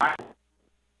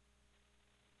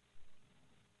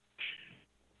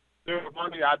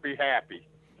 Monday, I'd be happy.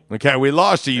 Okay, we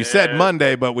lost you. You said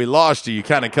Monday, but we lost you. You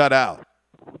kind of cut out.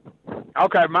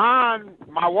 Okay, my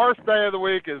worst day of the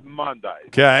week is Monday.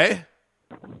 Okay.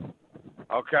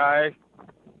 Okay.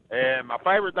 And my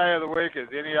favorite day of the week is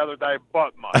any other day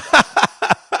but Monday.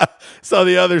 So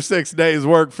the other 6 days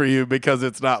work for you because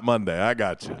it's not Monday. I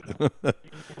got you.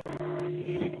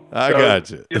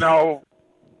 Got you.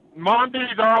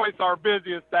 Mondays are always our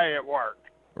busiest day at work.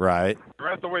 Right. The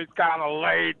rest of the week's kind of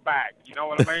laid back. You know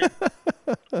what I mean?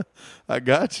 I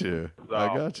got you.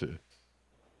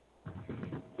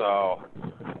 So,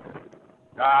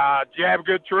 did you have a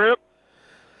good trip?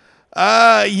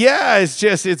 Yeah,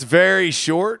 it's very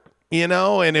short, and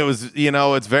it was,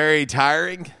 it's very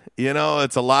tiring.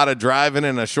 It's a lot of driving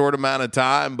in a short amount of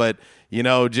time, but,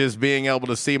 just being able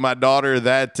to see my daughter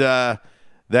that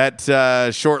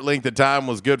short length of time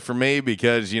was good for me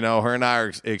because, her and I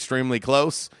are extremely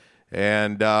close.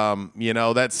 And,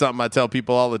 that's something I tell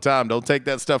people all the time. Don't take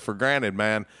that stuff for granted,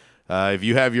 man. If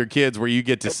you have your kids where you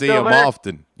get to see them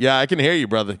often. Yeah, I can hear you,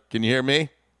 brother. Can you hear me?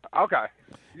 Okay.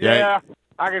 Yeah.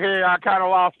 I can hear you. I kind of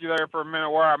lost you there for a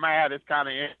minute where I'm at. It's kind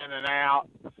of in and out.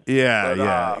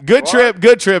 Yeah. Good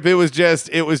trip. It was just,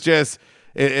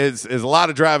 it's a lot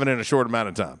of driving in a short amount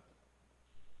of time.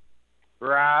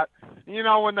 Right. You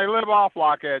know, when they live off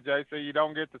like that, JC, you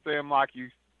don't get to see them like you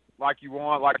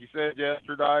want, like you said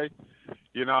yesterday.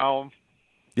 You know.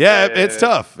 Yeah, it's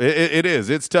tough. It is.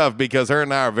 It's tough because her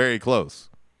and I are very close.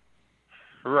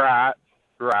 Right.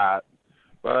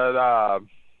 But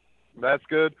that's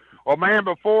good. Well, man,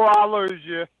 before I lose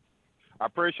you, I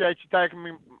appreciate you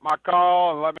taking my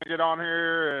call and let me get on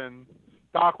here and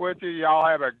talk with you. Y'all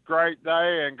have a great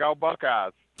day and go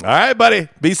Buckeyes. All right, buddy.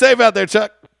 Be safe out there,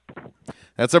 Chuck.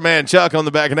 That's our man Chuck on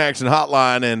the Back in Action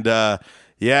hotline. And,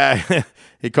 yeah,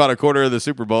 he caught a quarter of the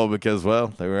Super Bowl because, well,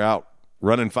 they were out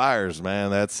running fires,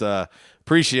 man. That's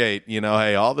appreciate,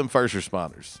 hey, all them first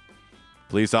responders,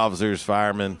 police officers,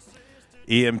 firemen,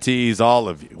 EMTs, all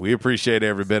of you. We appreciate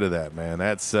every bit of that, man.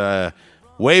 That's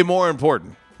way more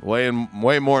important, way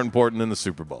more important than the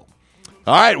Super Bowl.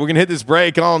 All right, we're going to hit this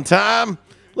break on time.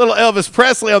 Little Elvis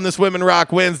Presley on this Women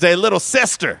Rock Wednesday. Little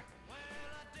Sister.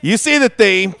 You see the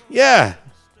theme. Yeah,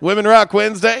 Women Rock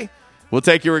Wednesday. We'll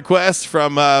take your requests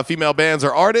from female bands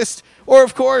or artists, or,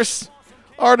 of course,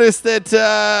 artists that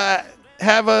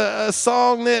have a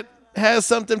song that has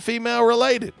something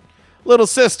female-related. Little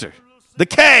Sister. The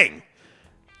King.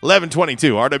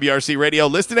 1122 RWRC Radio,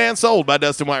 listed and sold by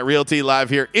Dustin White Realty, live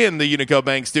here in the Unico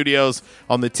Bank Studios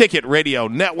on the Ticket Radio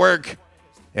Network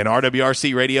and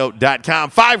RWRCradio.com.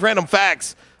 5 random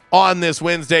facts on this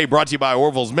Wednesday, brought to you by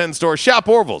Orville's Men's Store. Shop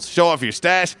Orville's. Show off your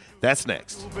stash. That's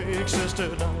next. Big sister,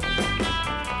 every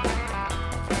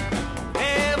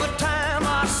time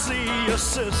I see your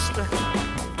sister,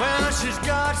 well, she's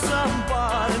got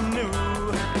somebody new.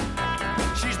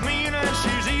 She's mean and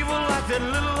she's evil like that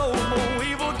little old Mo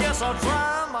Evil. Guess I'll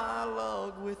try my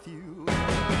luck with you.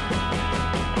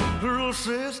 Little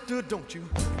sister, don't you?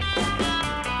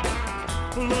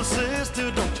 Little sister,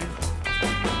 don't you?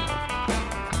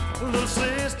 Little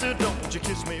sister, don't you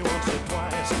kiss me once or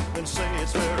twice, then say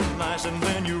it's very nice, and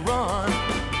then you run.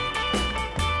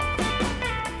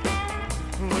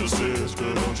 Little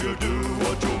sister, don't you do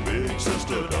what your big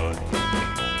sister done.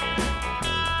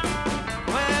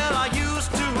 Well, I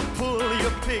used to pull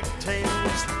your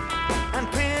pigtails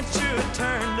and pinch your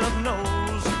turned up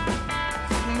nose,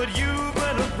 but you've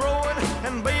been a-growing,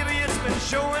 and baby, it's been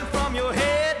showing from your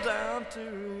head down to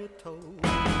your toes.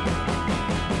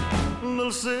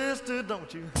 Little sister,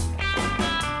 don't you?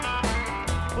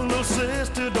 Little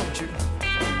sister, don't you?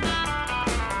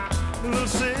 Little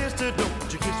sister,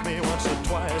 don't you kiss me once or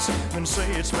twice and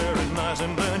say it's very nice,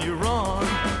 and then you run.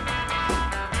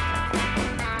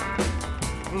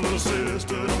 Little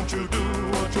sister, don't you do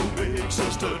what your big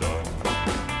sister done.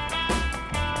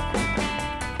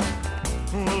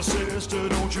 Little sister,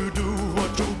 don't you do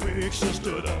what your big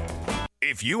sister done.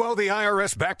 If you owe the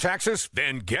IRS back taxes,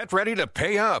 then get ready to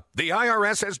pay up. The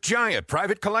IRS has giant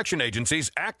private collection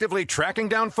agencies actively tracking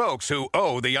down folks who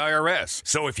owe the IRS.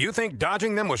 So if you think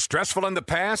dodging them was stressful in the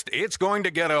past, it's going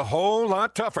to get a whole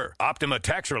lot tougher. Optima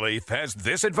Tax Relief has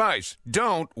this advice.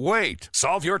 Don't wait.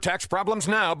 Solve your tax problems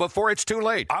now before it's too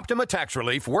late. Optima Tax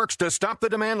Relief works to stop the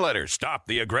demand letters, stop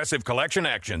the aggressive collection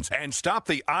actions, and stop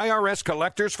the IRS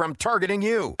collectors from targeting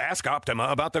you. Ask Optima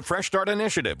about the Fresh Start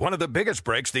Initiative, one of the biggest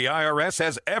breaks the IRS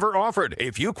has ever offered.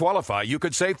 If you qualify, you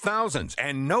could save thousands,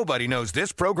 and nobody knows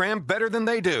this program better than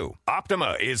they do.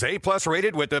 Optima is A+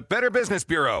 rated with the Better Business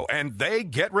Bureau, and they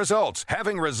get results,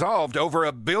 having resolved over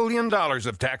 $1 billion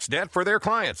of tax debt for their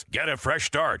clients. Get a fresh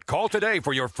start. Call today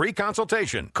for your free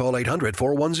consultation. Call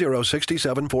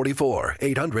 800-410-6744.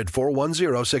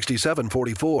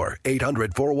 800-410-6744.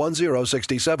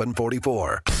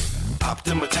 800-410-6744.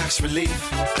 Optima Tax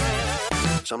Relief.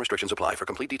 Some restrictions apply. For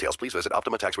complete details, please visit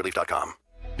OptimaTaxRelief.com.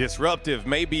 Disruptive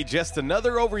may be just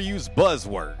another overused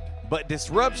buzzword, but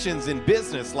disruptions in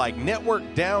business like network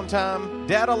downtime,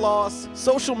 data loss,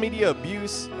 social media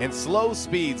abuse, and slow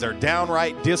speeds are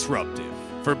downright disruptive.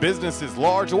 For businesses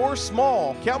large or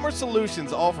small, Calmer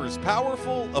Solutions offers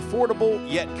powerful, affordable,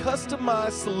 yet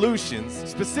customized solutions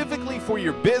specifically for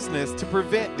your business to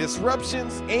prevent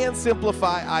disruptions and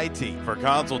simplify IT. For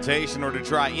consultation or to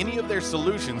try any of their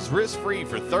solutions risk-free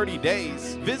for 30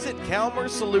 days, visit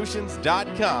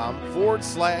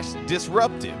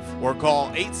calmersolutions.com/disruptive or call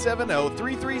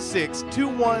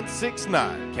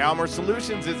 870-336-2169. Calmer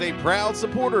Solutions is a proud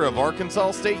supporter of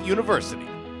Arkansas State University.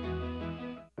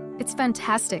 It's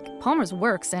fantastic. Palmer's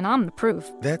works, and I'm the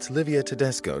proof. That's Livia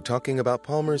Tedesco talking about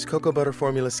Palmer's Cocoa Butter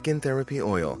Formula Skin Therapy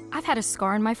Oil. I've had a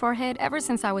scar on my forehead ever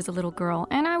since I was a little girl,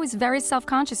 and I was very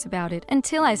self-conscious about it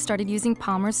until I started using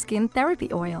Palmer's Skin Therapy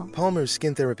Oil. Palmer's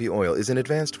Skin Therapy Oil is an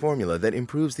advanced formula that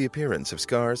improves the appearance of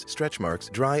scars, stretch marks,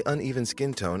 dry, uneven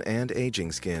skin tone, and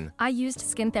aging skin. I used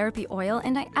Skin Therapy Oil,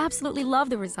 and I absolutely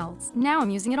love the results. Now I'm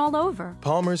using it all over.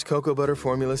 Palmer's Cocoa Butter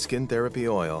Formula Skin Therapy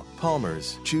Oil.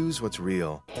 Palmer's. Choose what's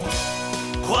real.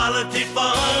 Quality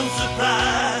Farm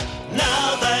Supply.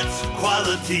 Now that's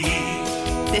quality.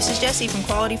 This is Jessie from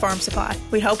Quality Farm Supply.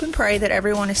 We hope and pray that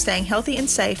everyone is staying healthy and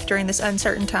safe during this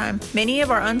uncertain time. Many of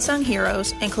our unsung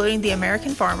heroes, including the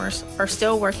American farmers, are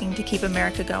still working to keep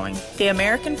America going. The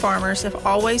American farmers have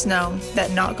always known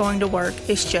that not going to work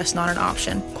is just not an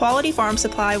option. Quality Farm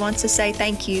Supply wants to say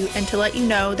thank you and to let you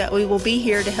know that we will be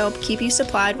here to help keep you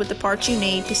supplied with the parts you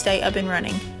need to stay up and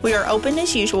running. We are open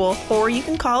as usual, or you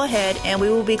can call ahead and we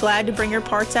will be glad to bring your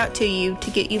parts out to you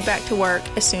to get you back to work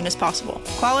as soon as possible.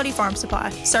 Quality Farm Supply,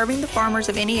 serving the farmers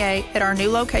of NEA at our new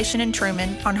location in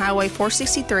Truman on Highway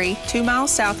 463, 2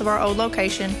 miles south of our old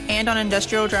location, and on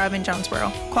Industrial Drive in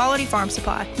Jonesboro. Quality Farm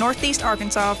Supply, Northeast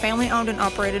Arkansas, family owned and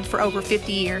operated for over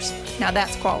 50 years. Now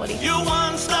that's quality. Your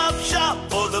one-stop shop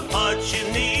for the parts you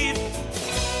need.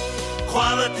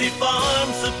 Quality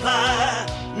Farm Supply.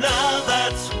 Now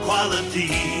that's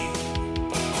quality.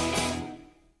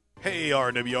 Hey,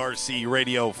 RWRC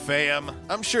Radio fam.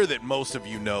 I'm sure that most of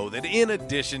you know that in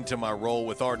addition to my role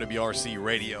with RWRC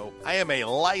Radio, I am a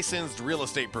licensed real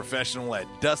estate professional at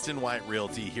Dustin White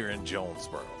Realty here in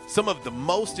Jonesboro. Some of the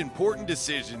most important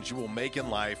decisions you will make in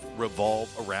life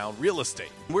revolve around real estate.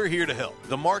 We're here to help.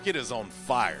 The market is on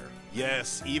fire.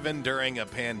 Yes, even during a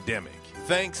pandemic,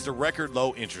 thanks to record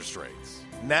low interest rates.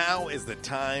 Now is the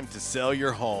time to sell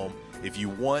your home if you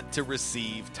want to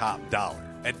receive top dollar.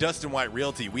 At Dustin White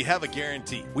Realty, we have a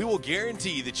guarantee. We will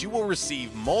guarantee that you will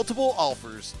receive multiple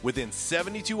offers within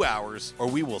 72 hours, or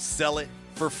we will sell it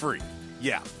for free.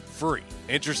 Yeah, free.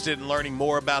 Interested in learning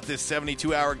more about this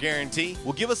 72-hour guarantee?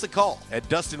 Well, give us a call at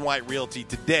Dustin White Realty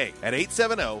today at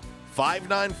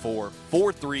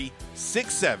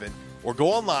 870-594-4367 or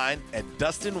go online at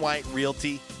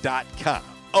DustinWhiteRealty.com.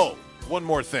 Oh, one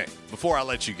more thing before I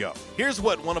let you go. Here's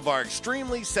what one of our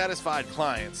extremely satisfied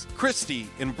clients, Christy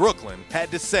in Brooklyn,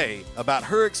 had to say about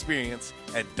her experience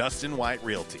at Dustin White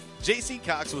Realty. JC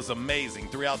Cox was amazing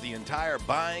throughout the entire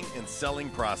buying and selling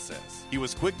process. He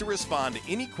was quick to respond to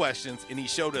any questions, and he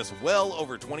showed us well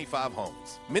over 25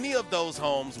 homes. Many of those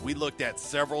homes we looked at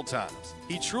several times.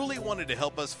 He truly wanted to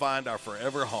help us find our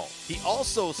forever home. He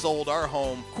also sold our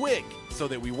home quick so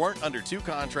that we weren't under 2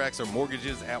 contracts or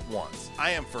mortgages at once.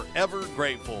 I am forever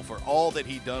grateful for all that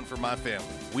he done for my family.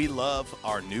 We love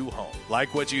our new home.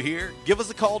 Like what you hear? Give us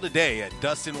a call today at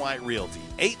Dustin White Realty,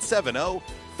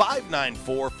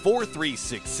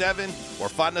 870-594-4367, or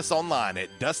find us online at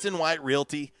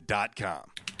DustinWhiteRealty.com.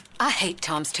 I hate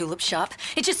Tom's Tulip Shop.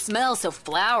 It just smells so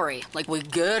flowery. Like we're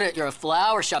good at your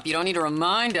flower shop. You don't need to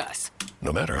remind us.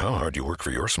 No matter how hard you work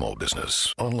for your small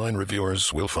business, online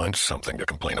reviewers will find something to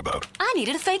complain about. I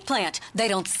needed a fake plant. They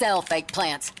don't sell fake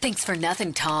plants. Thanks for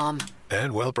nothing, Tom.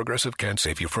 And while Progressive can't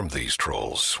save you from these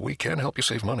trolls, we can help you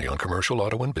save money on commercial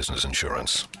auto and business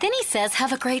insurance. Then he says,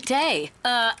 have a great day.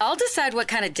 I'll decide what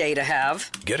kind of day to have.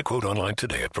 Get a quote online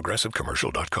today at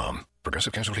progressivecommercial.com.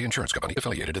 Progressive Casualty Insurance Company,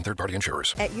 affiliated and third-party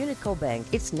insurers. At Unico Bank,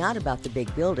 it's not about the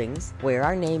big buildings, where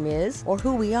our name is, or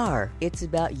who we are. It's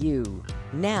about you,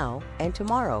 now and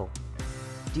tomorrow.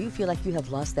 Do you feel like you have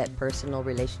lost that personal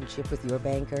relationship with your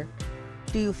banker?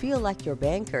 Do you feel like your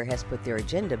banker has put their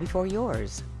agenda before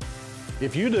yours?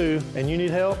 If you do and you need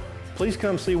help, please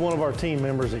come see one of our team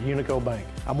members at Unico Bank.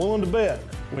 I'm willing to bet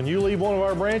when you leave one of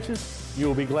our branches, you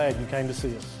will be glad you came to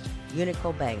see us.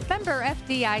 Unico Bank. Member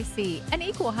FDIC, an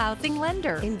equal housing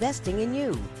lender. Investing in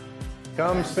you.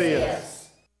 Come see us.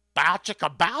 Bow chicka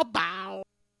bow bow.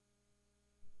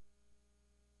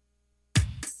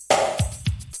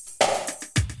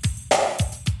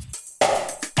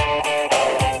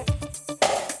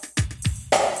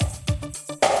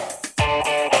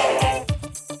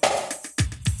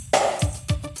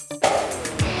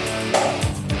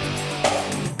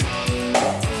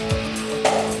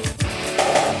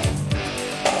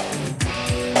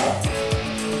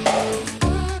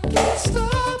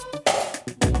 Stop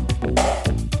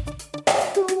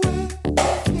the way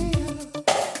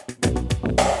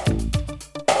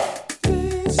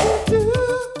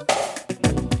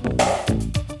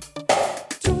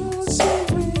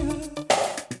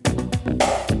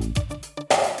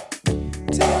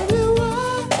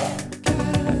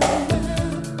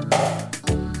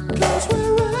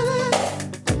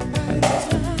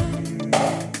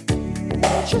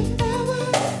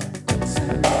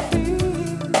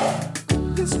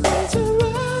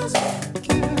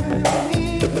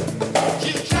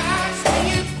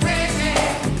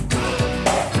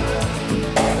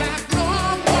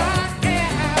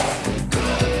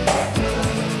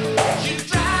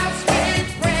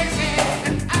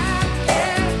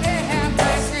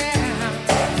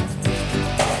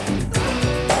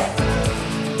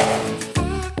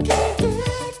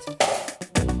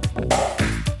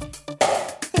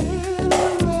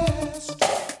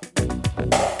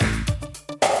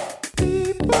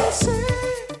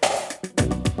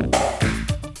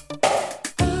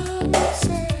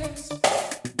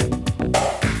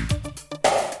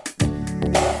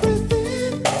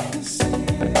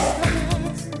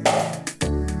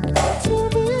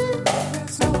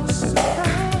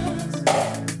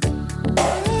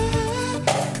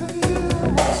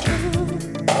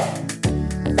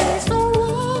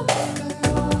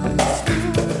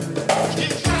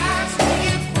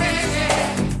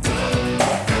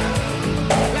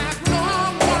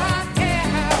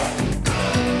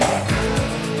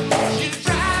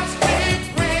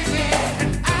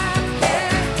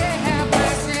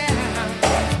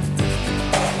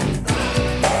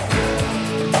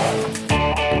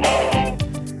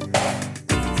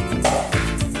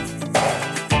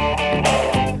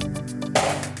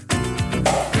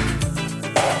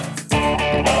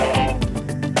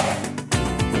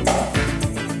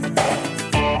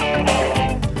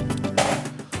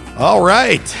All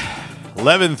right.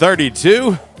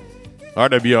 1132.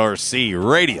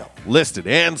 RWRC Radio. Listed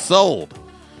and sold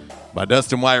by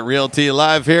Dustin White Realty,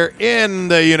 live here in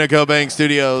the Unico Bank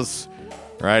Studios.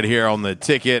 Right here on the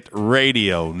Ticket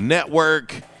Radio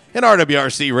Network and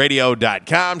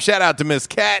RWRCradio.com. Shout out to Miss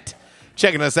Cat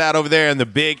checking us out over there in the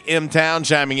big M-Town,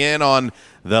 chiming in on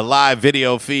the live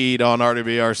video feed on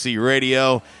RWRC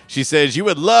Radio. She says, you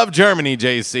would love Germany,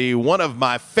 JC. One of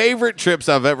my favorite trips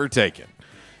I've ever taken.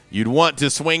 You'd want to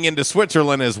swing into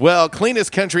Switzerland as well.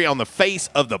 Cleanest country on the face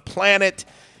of the planet.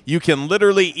 You can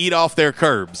literally eat off their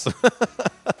curbs.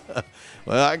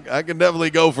 Well, I can definitely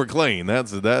go for clean.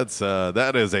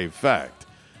 That is a fact.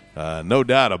 No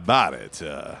doubt about it.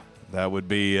 That would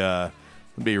be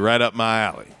right up my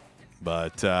alley.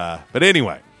 But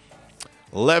anyway,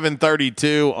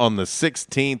 11:32 on the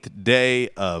 16th day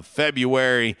of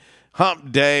February,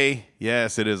 Hump Day.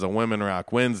 Yes, it is a Women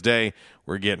Rock Wednesday.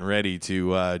 We're getting ready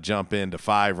to jump into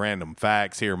 5 random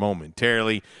facts here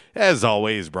momentarily. As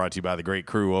always, brought to you by the great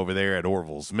crew over there at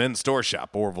Orville's Men's Store. Shop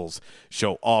Orville's,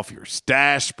 show off your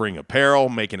stash. Spring apparel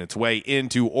making its way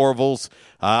into Orville's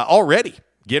already.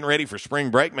 Getting ready for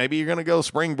spring break. Maybe you're going to go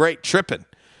spring break tripping.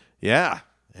 Yeah.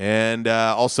 And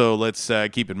also, let's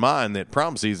keep in mind that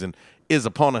prom season is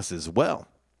upon us as well.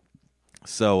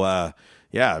 So,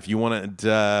 yeah, if you want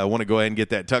to go ahead and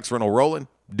get that tux rental rolling,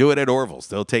 do it at Orville's.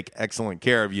 They'll take excellent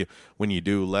care of you. When you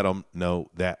do, let them know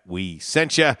that we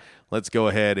sent you. Let's go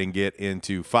ahead and get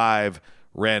into 5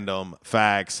 random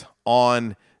facts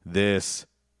on this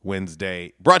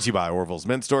Wednesday. Brought to you by Orville's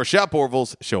Men's Store. Shop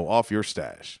Orville's. Show off your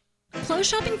stash. Clothes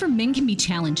shopping for men can be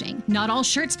challenging. Not all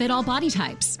shirts fit all body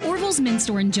types. Orville's Men's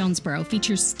Store in Jonesboro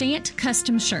features Stant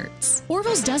custom shirts.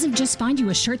 Orville's doesn't just find you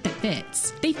a shirt that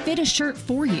fits. They fit a shirt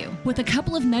for you. With a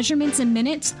couple of measurements and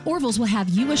minutes, Orville's will have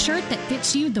you a shirt that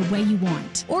fits you the way you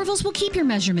want. Orville's will keep your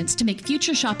measurements to make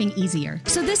future shopping easier.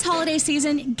 So this holiday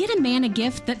season, get a man a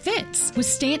gift that fits with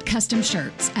Stant custom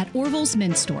shirts at Orville's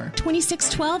Men's Store,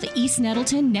 2612 East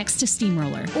Nettleton, next to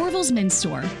Steamroller. Orville's Men's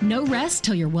Store. No rest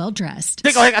till you're well dressed.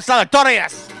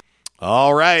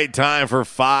 All right, time for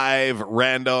 5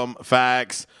 random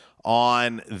facts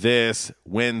on this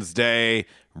Wednesday.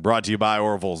 Brought to you by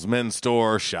Orville's Men's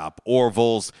Store. Shop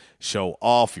Orville's. Show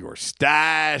off your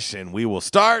stash. And we will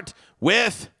start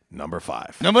with number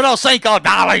 5. Numero 5,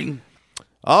 darling.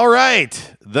 All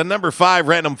right, the number 5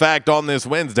 random fact on this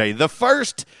Wednesday. The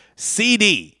first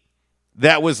CD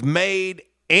that was made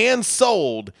and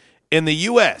sold in the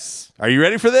U.S. Are you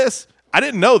ready for this? I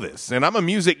didn't know this, and I'm a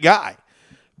music guy.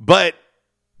 But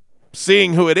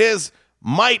seeing who it is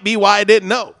might be why I didn't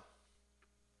know.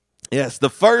 Yes, the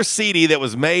first CD that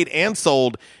was made and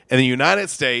sold in the United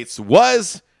States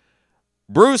was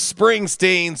Bruce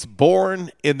Springsteen's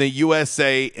Born in the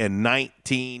USA in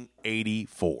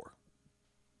 1984.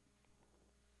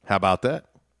 How about that?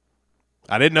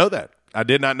 I didn't know that. I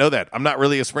did not know that. I'm not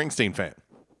really a Springsteen fan.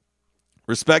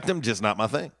 Respect him, just not my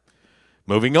thing.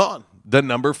 Moving on. The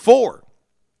number 4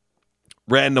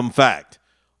 random fact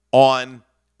on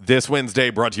this Wednesday,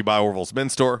 brought to you by Orville's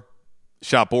Men's Store.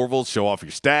 Shop Orville's, show off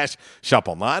your stash. Shop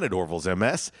online at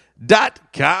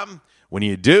orvillesms.com. When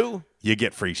you do, you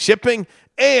get free shipping,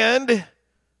 and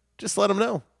just let them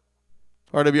know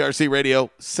RWRC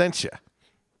Radio sent you.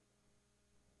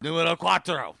 Numero 4.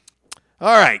 All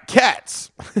right, cats.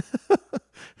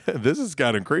 This is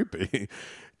kind of creepy.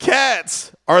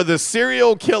 Cats are the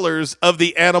serial killers of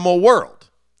the animal world.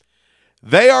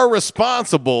 They are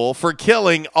responsible for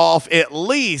killing off at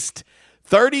least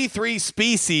 33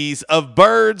 species of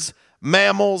birds,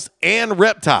 mammals, and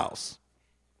reptiles.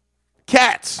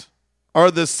 Cats are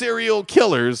the serial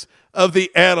killers of the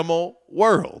animal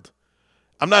world.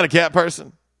 I'm not a cat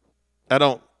person. I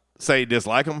don't say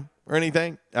dislike them or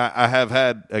anything. I have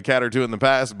had a cat or two in the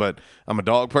past, but I'm a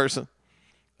dog person.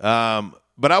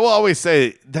 But I will always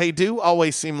say they do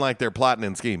always seem like they're plotting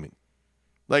and scheming.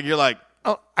 Like you're like,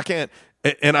 oh, I can't.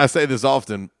 And I say this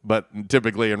often, but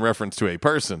typically in reference to a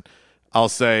person, I'll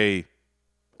say,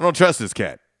 I don't trust this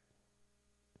cat.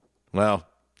 Well,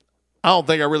 I don't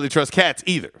think I really trust cats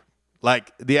either,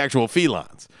 like the actual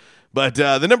felines. But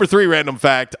the number 3 random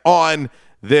fact on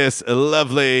this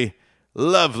lovely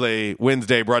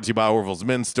Wednesday, brought to you by Orville's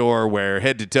Men's Store, where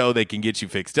head to toe they can get you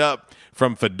fixed up.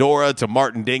 From fedora to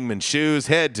Martin Dingman shoes,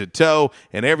 head to toe,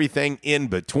 and everything in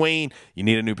between. You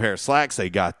need a new pair of slacks, they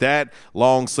got that.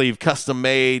 Long sleeve, custom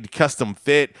made, custom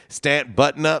fit, Stant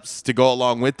button-ups to go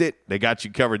along with it. They got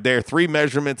you covered there. 3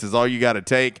 measurements is all you got to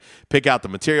take. Pick out the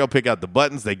material, pick out the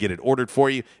buttons. They get it ordered for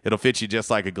you. It'll fit you just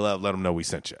like a glove. Let them know we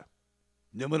sent you.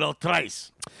 Numero 3.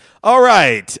 All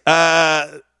right.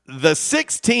 The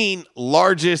 16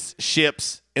 largest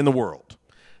ships in the world.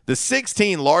 The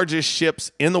 16 largest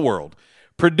ships in the world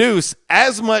produce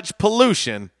as much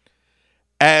pollution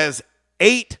as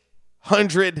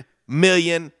 800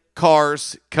 million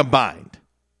cars combined.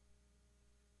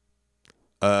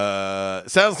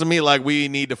 Sounds to me like we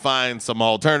need to find some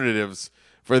alternatives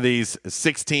for these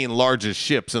 16 largest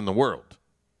ships in the world.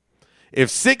 If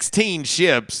 16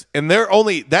 ships, and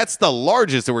that's the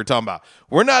largest that we're talking about.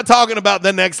 We're not talking about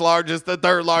the next largest, the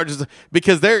third largest,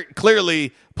 because they're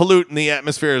clearly polluting the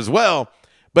atmosphere as well.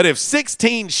 But if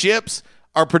 16 ships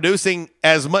are producing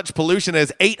as much pollution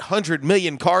as 800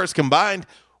 million cars combined,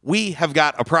 we have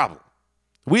got a problem.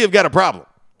 We have got a problem.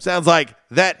 Sounds like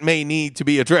that may need to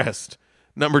be addressed.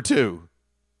 Number 2.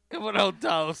 Come on,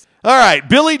 Toast. All right,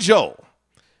 Billy Joel.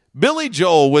 Billy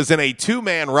Joel was in a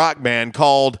two-man rock band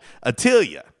called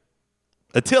Attila,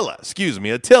 in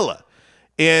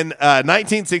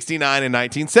 1969 and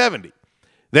 1970.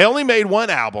 They only made one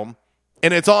album,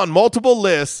 and it's on multiple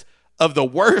lists of the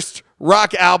worst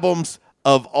rock albums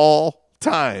of all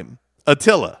time.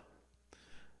 Attila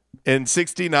in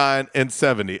 69 and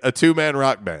 70, a two-man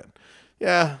rock band.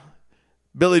 Yeah,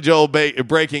 Billy Joel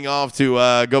breaking off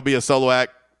to go be a solo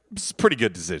act. It's a pretty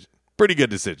good decision. Pretty good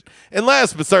decision. And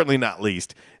last but certainly not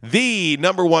least, the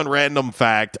number one random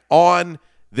fact on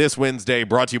this Wednesday,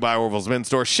 brought to you by Orville's Men's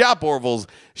Store. Shop Orville's,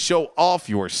 show off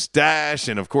your stash,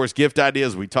 and of course, gift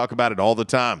ideas. We talk about it all the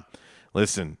time.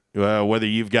 Listen, whether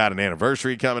you've got an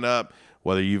anniversary coming up,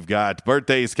 whether you've got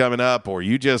birthdays coming up, or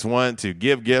you just want to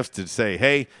give gifts to say,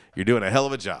 hey, you're doing a hell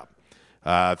of a job.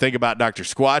 Think about Dr.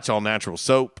 Squatch, all-natural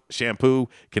soap, shampoo,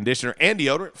 conditioner, and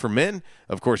deodorant for men.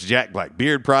 Of course, Jack Black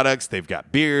beard products. They've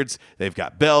got beards. They've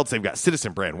got belts. They've got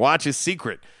Citizen brand watches,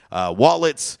 secret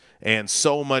wallets, and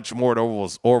so much more at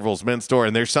Orville's Men's Store.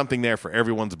 And there's something there for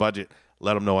everyone's budget.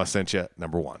 Let them know I sent you.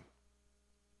 Number 1.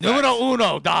 Numero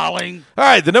uno, darling. All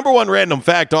right, the number one random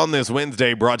fact on this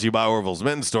Wednesday, brought to you by Orville's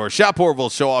Men's Store. Shop Orville,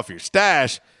 show off your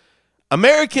stash.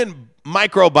 American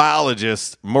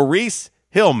microbiologist Maurice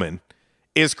Hillman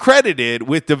is credited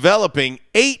with developing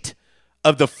 8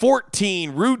 of the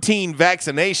 14 routine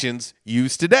vaccinations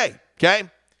used today,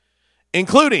 okay?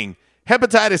 Including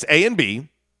hepatitis A and B,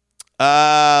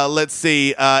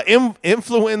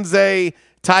 influenza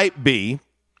type B,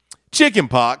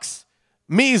 chickenpox,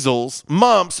 measles,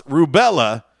 mumps,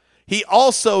 rubella. He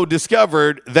also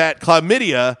discovered that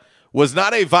chlamydia was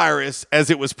not a virus as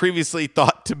it was previously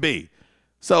thought to be.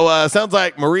 So sounds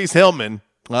like Maurice Hillman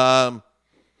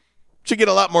should get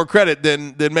a lot more credit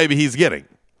than maybe he's getting.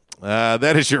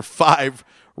 That is your 5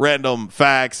 random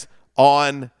facts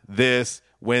on this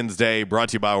Wednesday, brought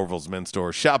to you by Orville's Men's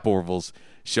Store. Shop Orville's,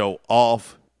 show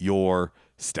off your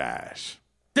stash.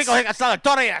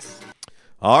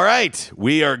 All right,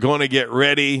 we are going to get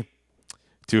ready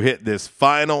to hit this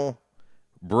final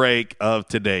break of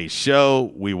today's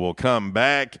show. We will come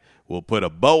back. We'll put a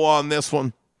bow on this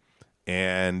one,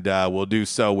 and we'll do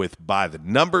so with By the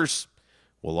Numbers.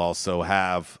 We'll also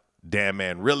have Damn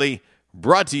Man Really,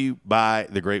 brought to you by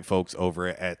the great folks over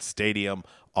at Stadium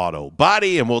Auto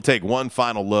Body. And we'll take one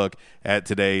final look at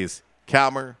today's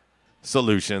Calmer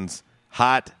Solutions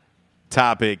hot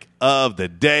topic of the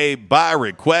day by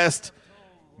request.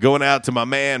 Going out to my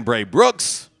man, Bray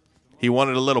Brooks. He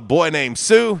wanted a little boy named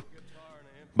Sue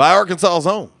by Arkansas's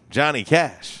own Johnny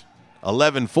Cash.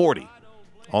 11:40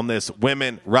 on this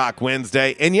Women Rock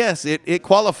Wednesday. And yes, it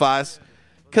qualifies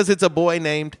because it's a boy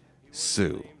named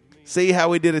Sue. See how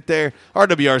we did it there?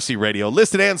 RWRC Radio,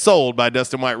 listed and sold by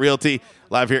Dustin White Realty,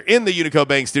 live here in the Unico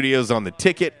Bank Studios on the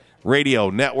Ticket Radio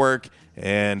Network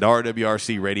and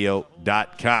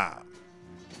RWRCradio.com.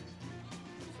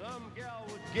 Some gal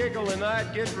would giggle and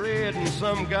I'd get red, and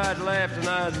some guy'd laugh and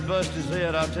I'd bust his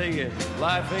head. I'll tell you,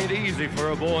 life ain't easy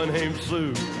for a boy named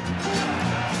Sue.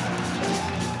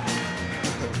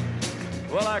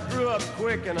 Well, I grew up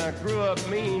quick and I grew up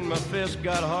mean. My fists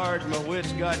got hard, my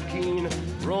wits got keen.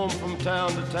 Roamed from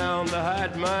town to town to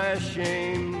hide my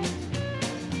shame.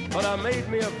 But I made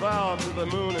me a vow to the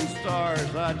moon and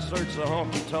stars, I'd search the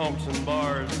honky-tonks and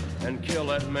bars and kill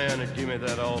that man that gave me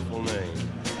that awful name.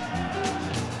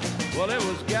 Well, it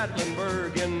was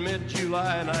Gatlinburg in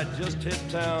mid-July, and I'd just hit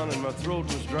town and my throat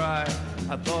was dry.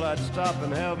 I thought I'd stop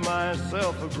and have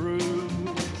myself a brew.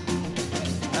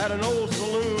 At an old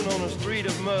saloon on a street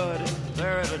of mud,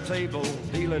 there at a table,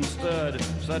 dealing stud,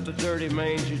 sat the dirty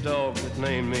mangy dog that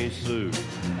named me Sue.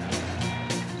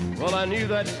 Well, I knew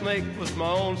that snake was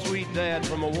my own sweet dad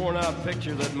from a worn-out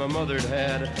picture that my mother'd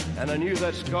had, and I knew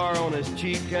that scar on his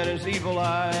cheek and his evil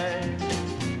eye.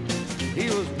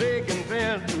 He was big and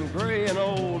bent and gray and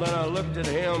old, and I looked at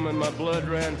him and my blood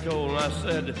ran cold, and I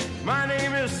said, "My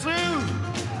name is Sue.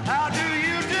 How do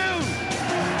you do?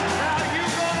 How you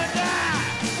gonna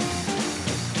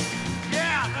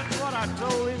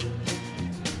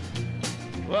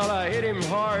Well, I hit him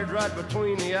hard right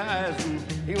between the eyes, and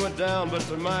he went down, but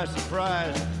to my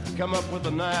surprise, he come up with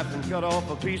a knife and cut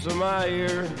off a piece of my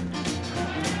ear.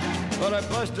 But I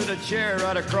busted a chair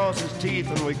right across his teeth,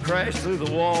 and we crashed through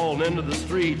the wall and into the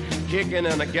street, kicking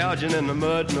and gouging in the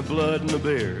mud and the blood and the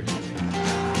beer.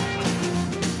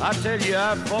 I tell you,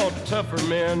 I've fought tougher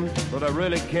men, but I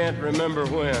really can't remember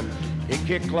when. He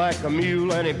kicked like a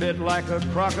mule and he bit like a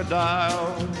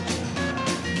crocodile.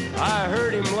 I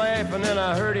heard him laugh and then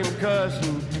I heard him cuss,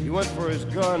 and he went for his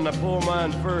gun. I pulled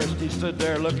mine first. He stood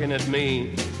there looking at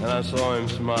me, and I saw him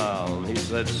smile. And he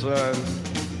said, son,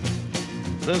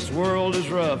 this world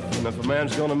is rough, and if a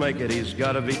man's gonna make it, he's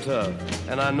gotta be tough.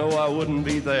 And I know I wouldn't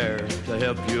be there to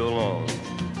help you along.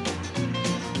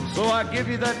 So I give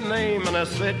you that name, and I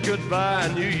said goodbye.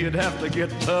 I knew you'd have to get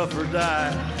tough or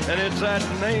die, and it's that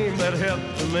name that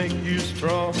helped to make you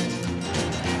strong.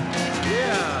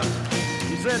 Yeah,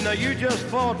 he said, now you just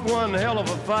fought one hell of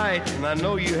a fight, and I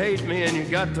know you hate me and you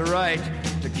got the right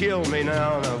to kill me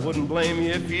now, and I wouldn't blame you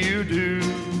if you do.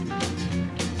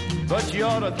 But you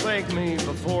ought to thank me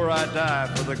before I die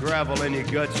for the gravel in your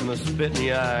guts and the spit in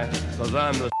your eye, because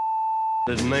I'm the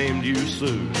that named you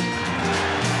Sue.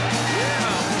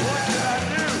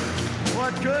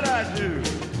 What could I do?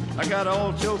 I got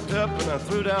all choked up and I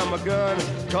threw down my gun,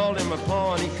 called him a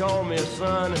paw and he called me a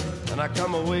son, and I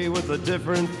come away with a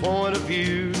different point of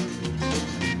view.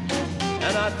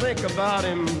 And I think about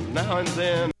him now and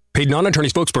then. Paid non-attorney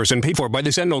spokesperson paid for by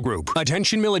the Sentinel Group.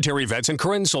 Attention military vets and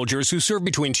current soldiers who served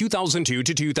between 2002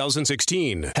 to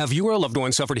 2016. Have you or a loved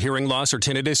one suffered hearing loss or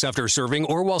tinnitus after serving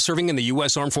or while serving in the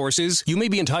U.S. Armed Forces? You may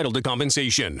be entitled to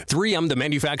compensation. 3M, the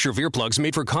manufacturer of earplugs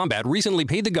made for combat, recently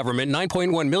paid the government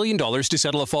 $9.1 million to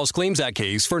settle a False Claims Act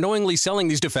case for knowingly selling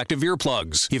these defective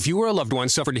earplugs. If you or a loved one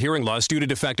suffered hearing loss due to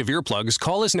defective earplugs,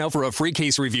 call us now for a free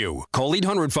case review. Call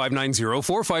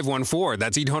 800-590-4514.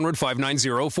 That's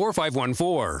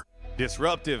 800-590-4514.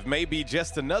 Disruptive may be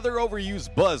just another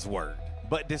overused buzzword,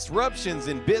 but disruptions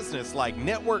in business like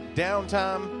network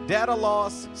downtime, data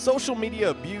loss, social media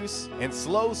abuse, and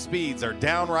slow speeds are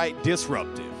downright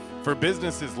disruptive. For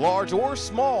businesses large or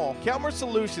small, Calmer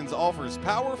Solutions offers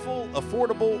powerful,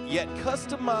 affordable, yet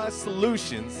customized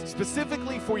solutions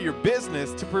specifically for your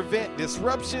business to prevent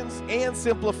disruptions and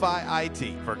simplify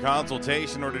IT. For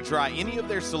consultation or to try any of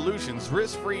their solutions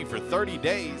risk-free for 30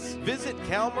 days, visit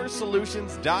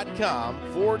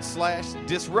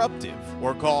calmersolutions.com/disruptive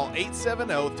or call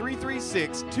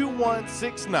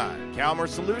 870-336-2169. Calmer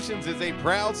Solutions is a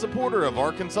proud supporter of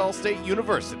Arkansas State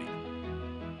University.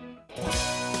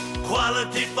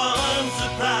 Quality Farm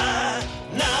Supply,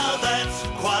 now that's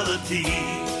quality.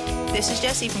 This is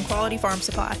Jessie from Quality Farm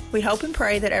Supply. We hope and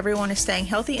pray that everyone is staying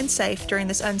healthy and safe during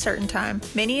this uncertain time.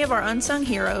 Many of our unsung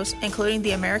heroes, including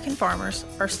the American farmers,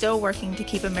 are still working to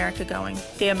keep America going.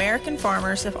 The American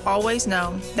farmers have always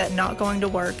known that not going to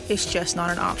work is just not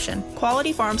an option.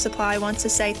 Quality Farm Supply wants to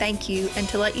say thank you and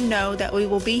to let you know that we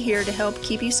will be here to help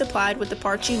keep you supplied with the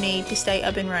parts you need to stay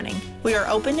up and running. We are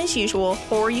open as usual,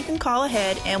 or you can call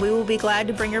ahead and we will be glad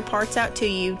to bring your parts out to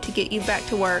you to get you back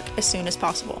to work as soon as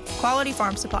possible. Quality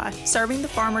Farm Supply, serving the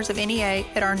farmers of NEA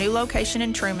at our new location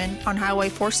in Truman on Highway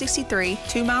 463,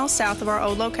 2 miles south of our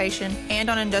old location, and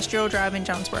on Industrial Drive in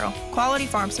Jonesboro. Quality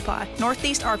Farm Supply,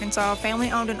 Northeast Arkansas,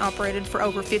 family owned and operated for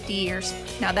over 50 years.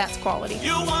 Now that's quality.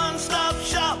 Your one-stop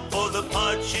shop for the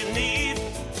parts you need.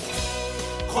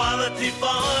 Quality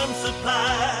Farm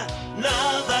Supply,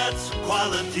 now that's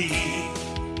quality.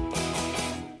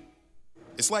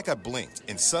 It's like I blinked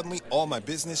and suddenly all my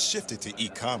business shifted to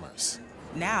e-commerce.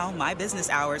 Now, my business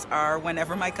hours are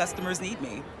whenever my customers need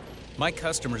me. My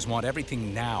customers want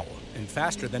everything now and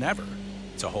faster than ever.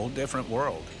 It's a whole different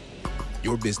world.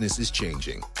 Your business is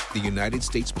changing. The United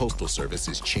States Postal Service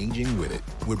is changing with it.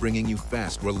 We're bringing you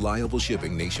fast, reliable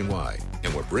shipping nationwide,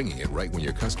 and we're bringing it right when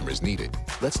your customers need it.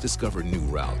 Let's discover new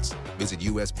routes. Visit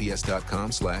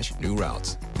USPS.com/new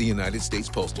routes. The United States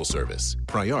Postal Service.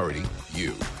 Priority,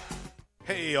 you.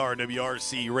 Hey,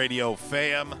 RWRC Radio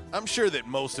fam. I'm sure that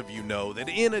most of you know that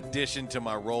in addition to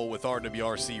my role with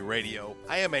RWRC Radio,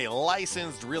 I am a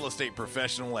licensed real estate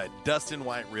professional at Dustin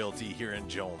White Realty here in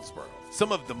Jonesboro.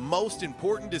 Some of the most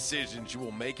important decisions you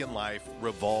will make in life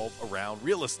revolve around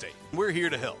real estate. We're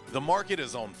here to help. The market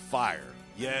is on fire.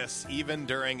 Yes, even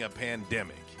during a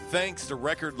pandemic, thanks to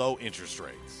record low interest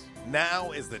rates.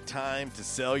 Now is the time to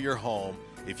sell your home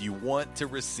if you want to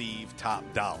receive top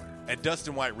dollar. At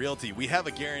Dustin White Realty, we have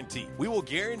a guarantee. We will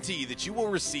guarantee that you will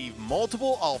receive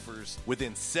multiple offers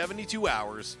within 72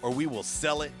 hours, or we will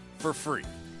sell it for free.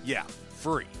 Yeah,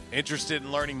 free. Interested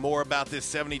in learning more about this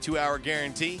 72-hour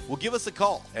guarantee? Well, give us a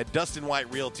call at Dustin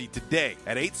White Realty today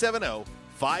at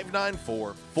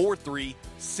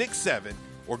 870-594-4367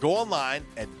 or go online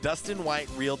at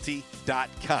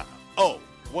DustinWhiteRealty.com. Oh,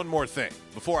 one more thing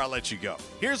before I let you go.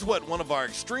 Here's what one of our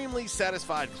extremely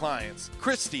satisfied clients,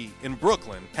 Christy in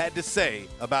Brooklyn, had to say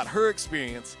about her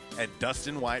experience at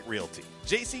Dustin White Realty.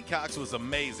 JC Cox was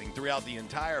amazing throughout the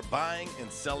entire buying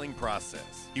and selling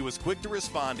process. He was quick to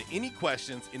respond to any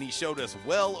questions, and he showed us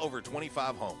well over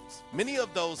 25 homes. Many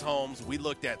of those homes we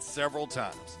looked at several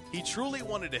times. He truly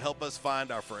wanted to help us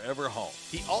find our forever home.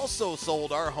 He also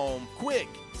sold our home quick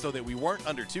so that we weren't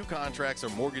under 2 contracts or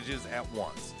mortgages at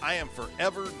once. I am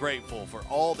forever grateful for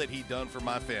all that he done for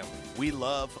my family. We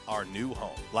love our new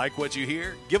home. Like what you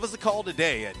hear? Give us a call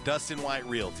today at Dustin White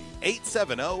Realty,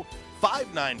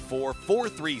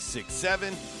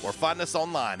 870-594-4367, or find us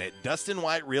online at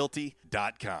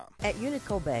DustinWhiteRealty.com. At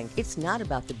Unico Bank, it's not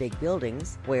about the big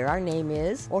buildings, where our name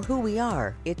is, or who we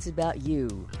are. It's about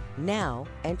you, now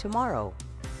and tomorrow.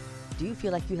 Do you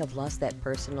feel like you have lost that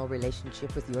personal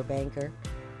relationship with your banker?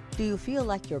 Do you feel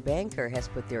like your banker has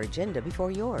put their agenda before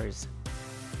yours?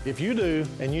 If you do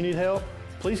and you need help,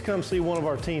 please come see one of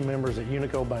our team members at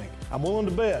Unico Bank. I'm willing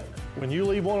to bet when you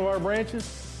leave one of our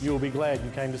branches, you will be glad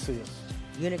you came to see us.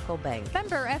 Unico Bank.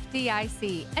 Member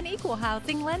FDIC, an equal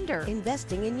housing lender.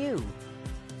 Investing in you.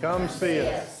 Come see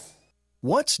us.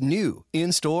 What's new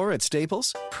in store at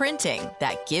Staples? Printing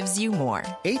that gives you more.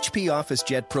 HP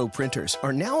OfficeJet Pro printers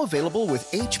are now available with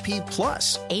HP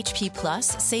Plus. HP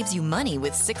Plus saves you money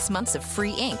with 6 months of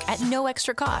free ink at no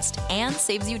extra cost and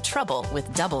saves you trouble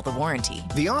with double the warranty.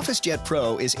 The OfficeJet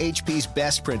Pro is HP's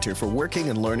best printer for working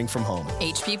and learning from home.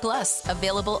 HP Plus,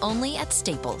 available only at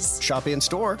Staples. Shop in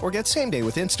store or get same day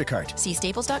with Instacart. See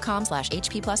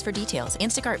staples.com/HP Plus for details.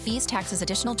 Instacart fees, taxes,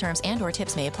 additional terms, and or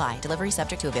tips may apply. Delivery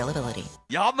subject to availability.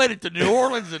 Y'all made it to New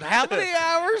Orleans in how many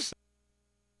hours?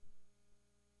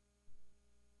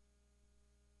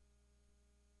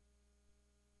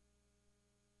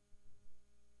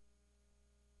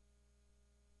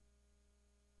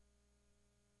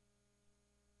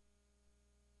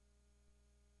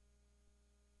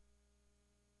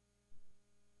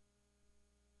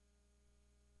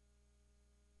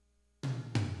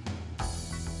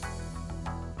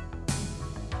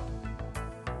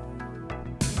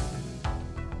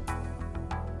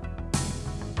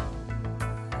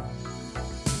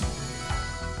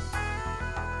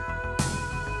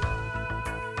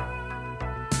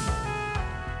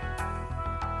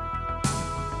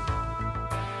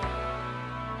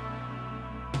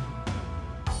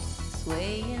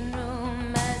 Swaying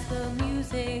room as the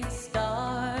music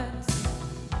starts.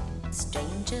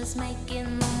 Strangers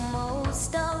making the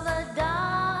most of the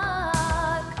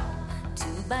dark. 2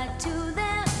 by 2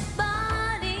 their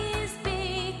bodies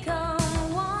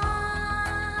become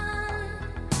one.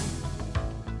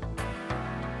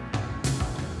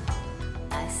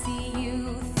 I see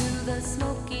you through the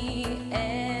smoky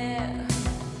air.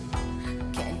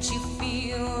 Can't you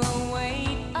feel the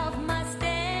weight of my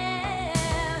stare?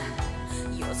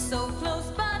 You're so close,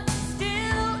 but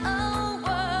still a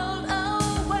world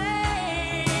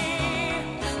away.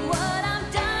 What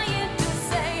I'm dying to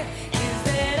say is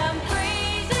that I'm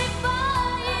crazy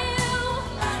for you.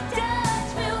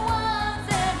 Touch me once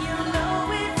and you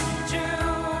know it's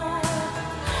true.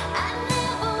 I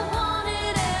never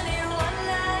wanted anyone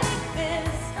like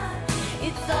this.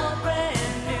 It's all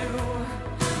brand new.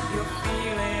 You're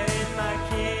feeling in my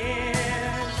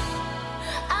kiss.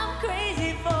 I'm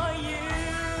crazy for you.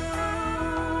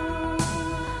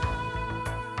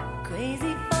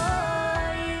 Crazy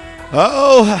for you.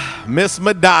 Oh, Miss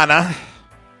Madonna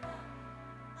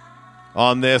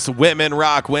on this Women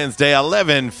Rock Wednesday,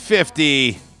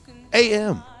 11:50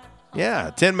 a.m.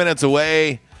 Yeah, 10 minutes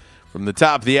away from the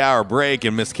top of the hour break,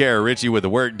 and Miss Kara Ritchie with the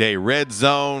Workday Red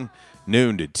Zone,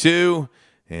 noon to 2.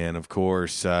 And, of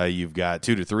course, you've got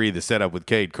 2 to 3, the setup with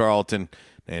Cade Carlton,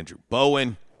 Andrew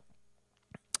Bowen.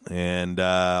 And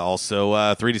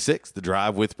also 3 to 6, the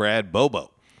drive with Brad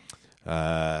Bobo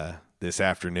this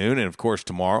afternoon. And, of course,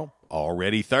 tomorrow,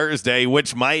 already Thursday,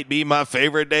 which might be my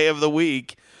favorite day of the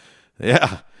week.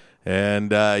 Yeah.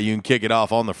 And you can kick it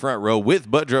off on the front row with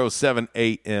Budrow, 7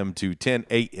 a.m. to 10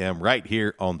 a.m. right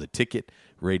here on the Ticket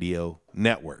Radio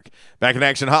Network. Back in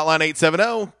action,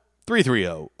 hotline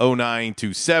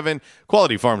 870-330-0927.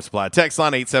 Quality Farm Supply text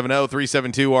line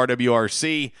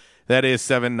 870-372-RWRC. That is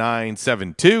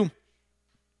 7972.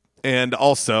 And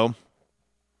also,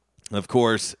 of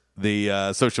course,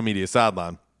 the social media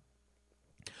sideline.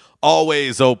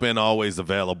 Always open, always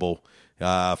available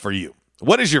for you.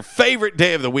 What is your favorite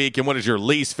day of the week and what is your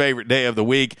least favorite day of the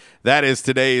week? That is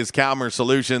today's Calmer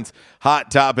Solutions hot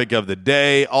topic of the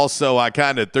day. Also, I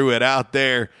kind of threw it out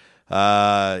there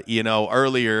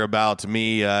earlier about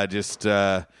me just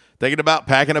thinking about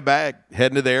packing a bag,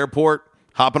 heading to the airport,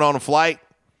 hopping on a flight,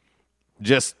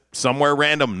 just somewhere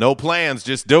random, no plans,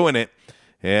 just doing it.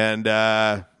 And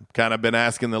kind of been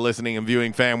asking the listening and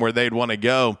viewing fan where they'd want to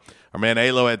go. Our man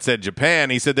Alo had said Japan.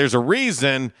 He said there's a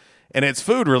reason, and it's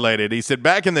food related. He said,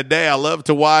 back in the day, I loved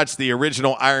to watch the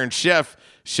original Iron Chef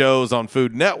shows on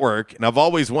Food Network, and I've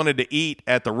always wanted to eat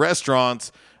at the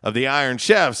restaurants of the Iron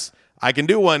Chefs. I can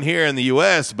do one here in the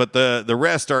U.S., but the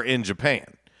rest are in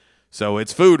Japan. So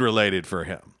it's food related for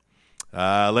him.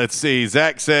 Let's see.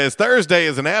 Zach says Thursday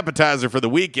is an appetizer for the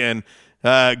weekend.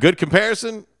 Good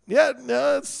comparison? Yeah,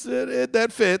 no, that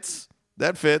fits.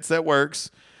 That fits. That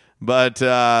works. But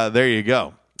there you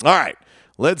go. All right.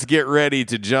 Let's get ready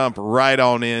to jump right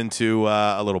on into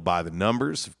a little by the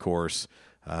numbers. Of course,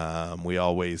 we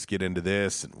always get into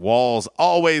this. Walls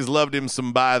always loved him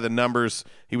some by the numbers.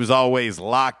 He was always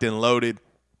locked and loaded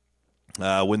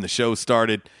when the show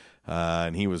started,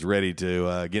 and he was ready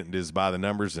to get into his by the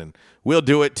numbers, and we'll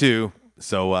do it too.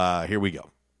 So here we go.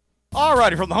 All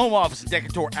righty, from the home office in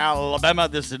Decatur, Alabama,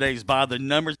 this is today's By the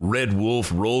Numbers. Red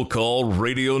Wolf Roll Call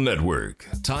Radio Network.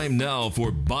 Time now for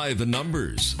By the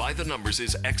Numbers. By the Numbers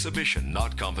is exhibition,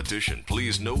 not competition.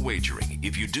 Please, no wagering.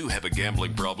 If you do have a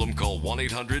gambling problem, call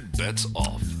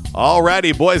 1-800-BETS-OFF. All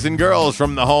righty, boys and girls,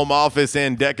 from the home office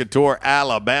in Decatur,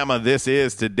 Alabama, this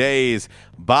is today's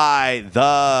By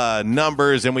the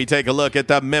Numbers, and we take a look at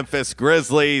the Memphis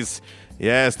Grizzlies.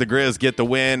 Yes, the Grizz get the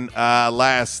win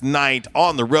last night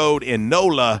on the road in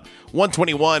NOLA,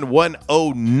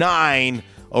 121-109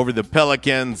 over the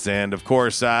Pelicans. And, of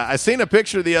course, I seen a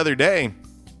picture the other day,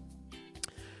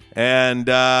 and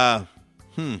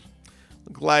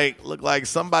look like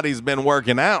somebody's been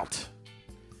working out.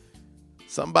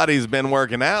 Somebody's been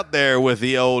working out there with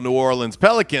the old New Orleans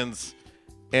Pelicans,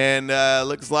 and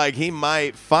looks like he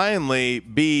might finally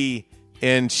be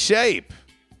in shape.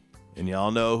 And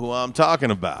y'all know who I'm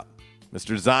talking about,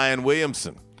 Mr. Zion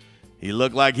Williamson. He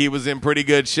looked like he was in pretty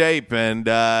good shape, and,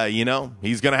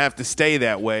 he's going to have to stay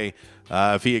that way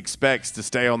if he expects to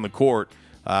stay on the court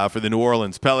for the New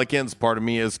Orleans Pelicans. Part of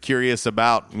me is curious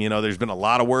about, there's been a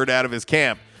lot of word out of his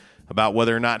camp about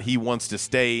whether or not he wants to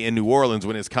stay in New Orleans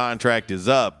when his contract is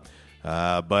up.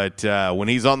 But when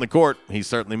he's on the court, he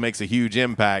certainly makes a huge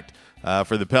impact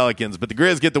for the Pelicans. But the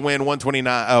Grizz get the win,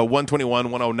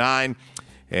 121-109.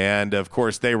 And, of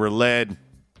course, they were led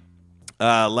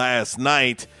last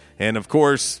night. And, of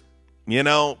course, did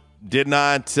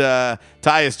not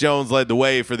Tyus Jones led the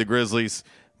way for the Grizzlies.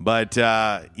 But,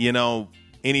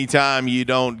 anytime you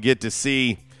don't get to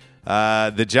see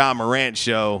the Ja Morant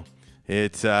show,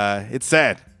 it's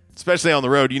sad, especially on the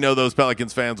road. Those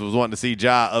Pelicans fans was wanting to see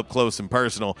Ja up close and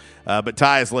personal. But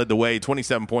Tyus led the way,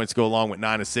 27 points go along with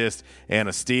 9 assists and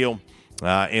a steal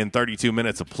in 32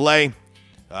 minutes of play.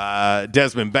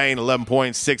 Desmond Bain, 11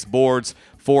 points, 6 boards,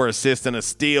 4 assists, and a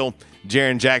steal.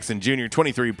 Jaren Jackson Jr.,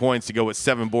 23 points to go with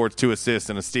 7 boards, 2 assists,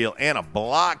 and a steal, and a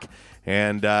block.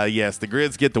 And, yes, the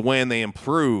Grizz get the win. They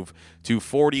improve to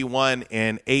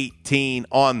 41-18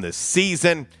 on the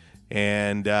season.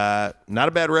 And not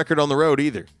a bad record on the road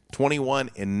either.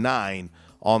 21-9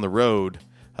 on the road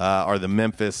are the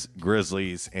Memphis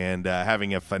Grizzlies, and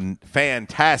having a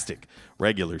fantastic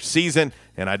regular season,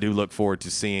 and I do look forward to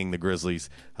seeing the Grizzlies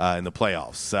in the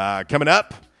playoffs. Coming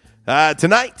up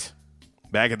tonight,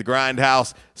 back at the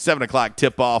Grindhouse, 7 o'clock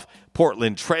tip-off,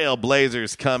 Portland Trail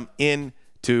Blazers come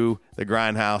into the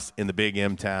Grindhouse in the Big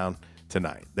M Town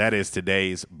tonight. That is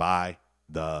today's By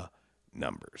the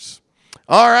Numbers.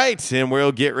 All right, and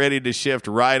we'll get ready to shift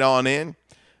right on in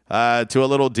to a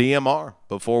little DMR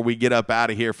before we get up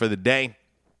out of here for the day.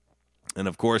 And,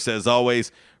 of course, as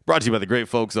always, brought to you by the great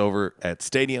folks over at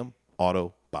Stadium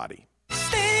Auto Body.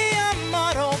 Stadium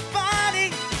Auto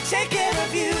Body, take care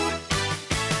of you.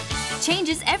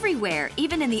 Changes everywhere,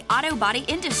 even in the auto body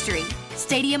industry.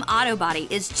 Stadium Auto Body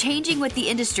is changing with the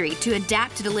industry to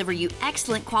adapt to deliver you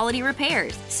excellent quality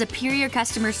repairs, superior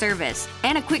customer service,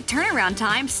 and a quick turnaround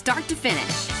time start to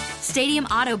finish. Stadium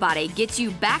Auto Body gets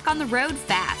you back on the road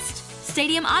fast.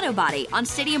 Stadium Auto Body on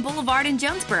Stadium Boulevard in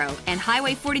Jonesboro and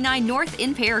Highway 49 North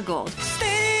in Paragould.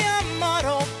 Stadium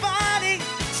Auto Body,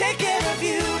 take care of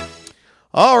you.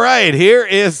 All right, here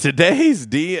is today's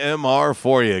DMR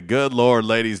for you. Good Lord,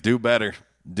 ladies, do better.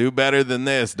 Do better than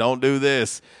this. Don't do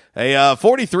this. A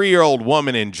 43-year-old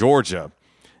woman in Georgia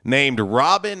named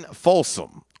Robin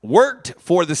Folsom worked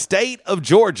for the state of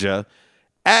Georgia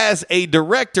as a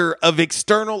director of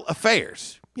external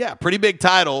affairs. Yeah, pretty big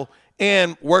title,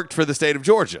 and worked for the state of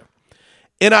Georgia.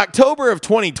 In October of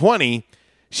 2020,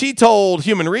 she told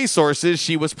Human Resources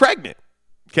she was pregnant,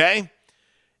 okay?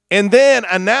 and then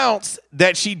announced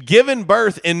that she'd given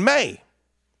birth in May.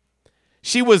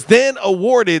 She was then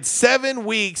awarded 7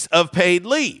 weeks of paid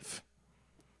leave.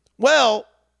 Well,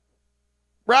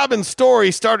 Robin's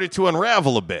story started to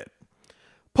unravel a bit,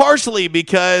 partially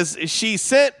because she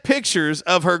sent pictures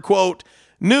of her, quote,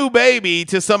 new baby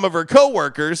to some of her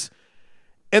coworkers,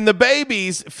 and the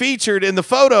babies featured in the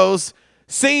photos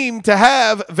seemed to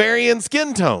have varying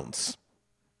skin tones.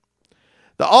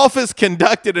 The office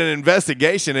conducted an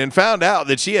investigation and found out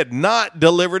that she had not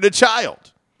delivered a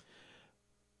child.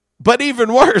 But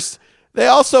even worse, they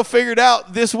also figured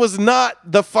out this was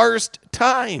not the first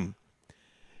time.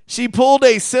 She pulled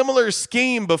a similar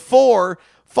scheme before,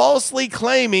 falsely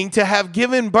claiming to have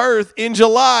given birth in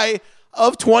July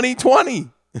of 2020.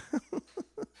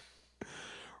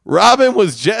 Robin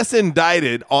was just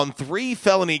indicted on 3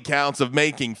 felony counts of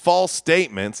making false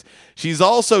statements. She's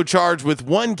also charged with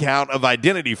 1 count of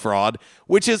identity fraud,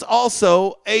 which is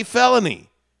also a felony.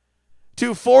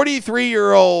 To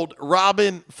 43-year-old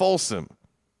Robin Folsom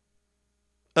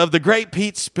of the great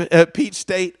Peach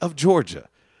State of Georgia.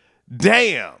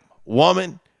 Damn,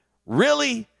 woman.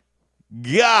 Really?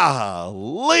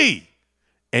 Golly.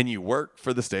 And you work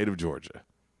for the state of Georgia.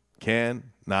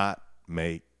 Cannot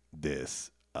make this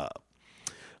up.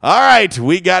 All right,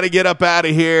 we got to get up out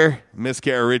of here. Miss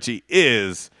Kara Ritchie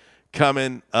is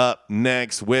coming up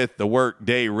next with the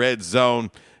Workday Red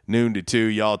Zone, noon to 2.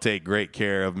 Y'all take great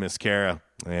care of Miss Kara,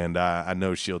 and I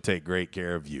know she'll take great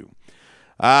care of you.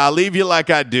 I'll leave you like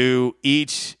I do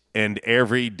each and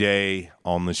every day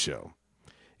on the show.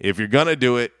 If you're going to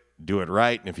do it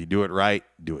right. And if you do it right,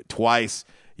 do it twice.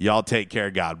 Y'all take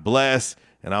care. God bless.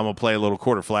 And I'm going to play a little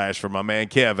quarter flash for my man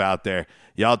Kev out there.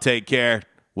 Y'all take care.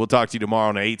 We'll talk to you tomorrow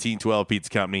on the 1812 Pizza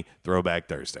Company Throwback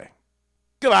Thursday.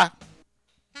 Goodbye.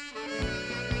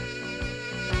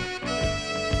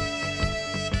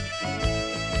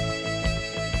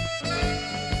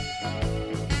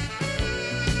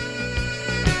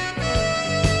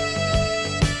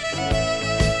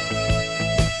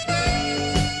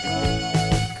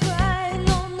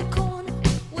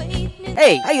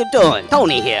 Hey, how you doing?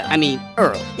 Tony here.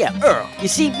 Earl. Yeah, Earl. You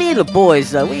see, me and the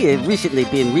boys, we have recently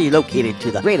been relocated to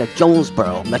the greater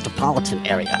Jonesboro metropolitan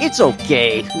area. It's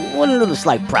okay. One little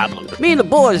slight problem. Me and the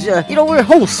boys, we're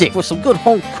homesick for some good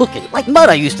home cooking, like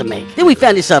Mother used to make. Then we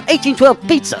found this 1812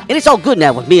 pizza, and it's all good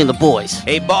now with me and the boys.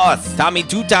 Hey, boss, Tommy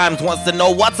 2 Times wants to know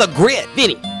what's a grit.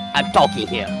 Vinny, I'm talking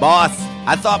here. Boss,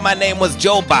 I thought my name was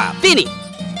Joe Bob. Vinny!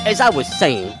 As I was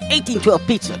saying, 1812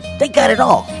 Pizza, they got it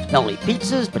all. Not only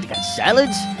pizzas, but they got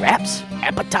salads, wraps,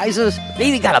 appetizers. They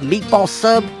even got a meatball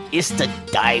sub. It's to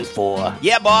die for.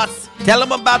 Yeah, boss. Tell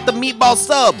them about the meatball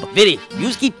sub. Vinny, you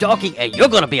just keep talking and you're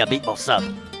gonna be a meatball sub.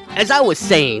 As I was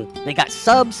saying, they got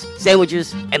subs,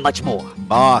 sandwiches, and much more.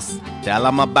 Boss, tell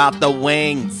them about the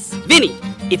wings. Vinny,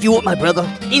 if you want my brother,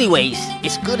 anyways,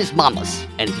 it's good as mama's.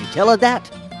 And if you tell her that,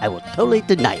 I will totally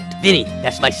deny it. Vinny,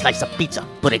 that's my slice of pizza.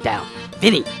 Put it down.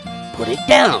 Vinny, put it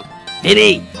down.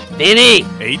 Vinny!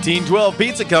 1812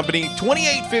 Pizza Company,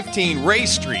 2815 Ray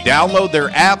Street. Download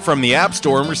their app from the App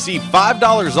Store and receive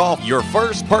 $5 off your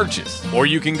first purchase. Or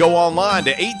you can go online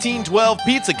to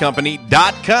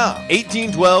 1812pizzacompany.com.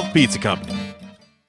 1812 Pizza Company.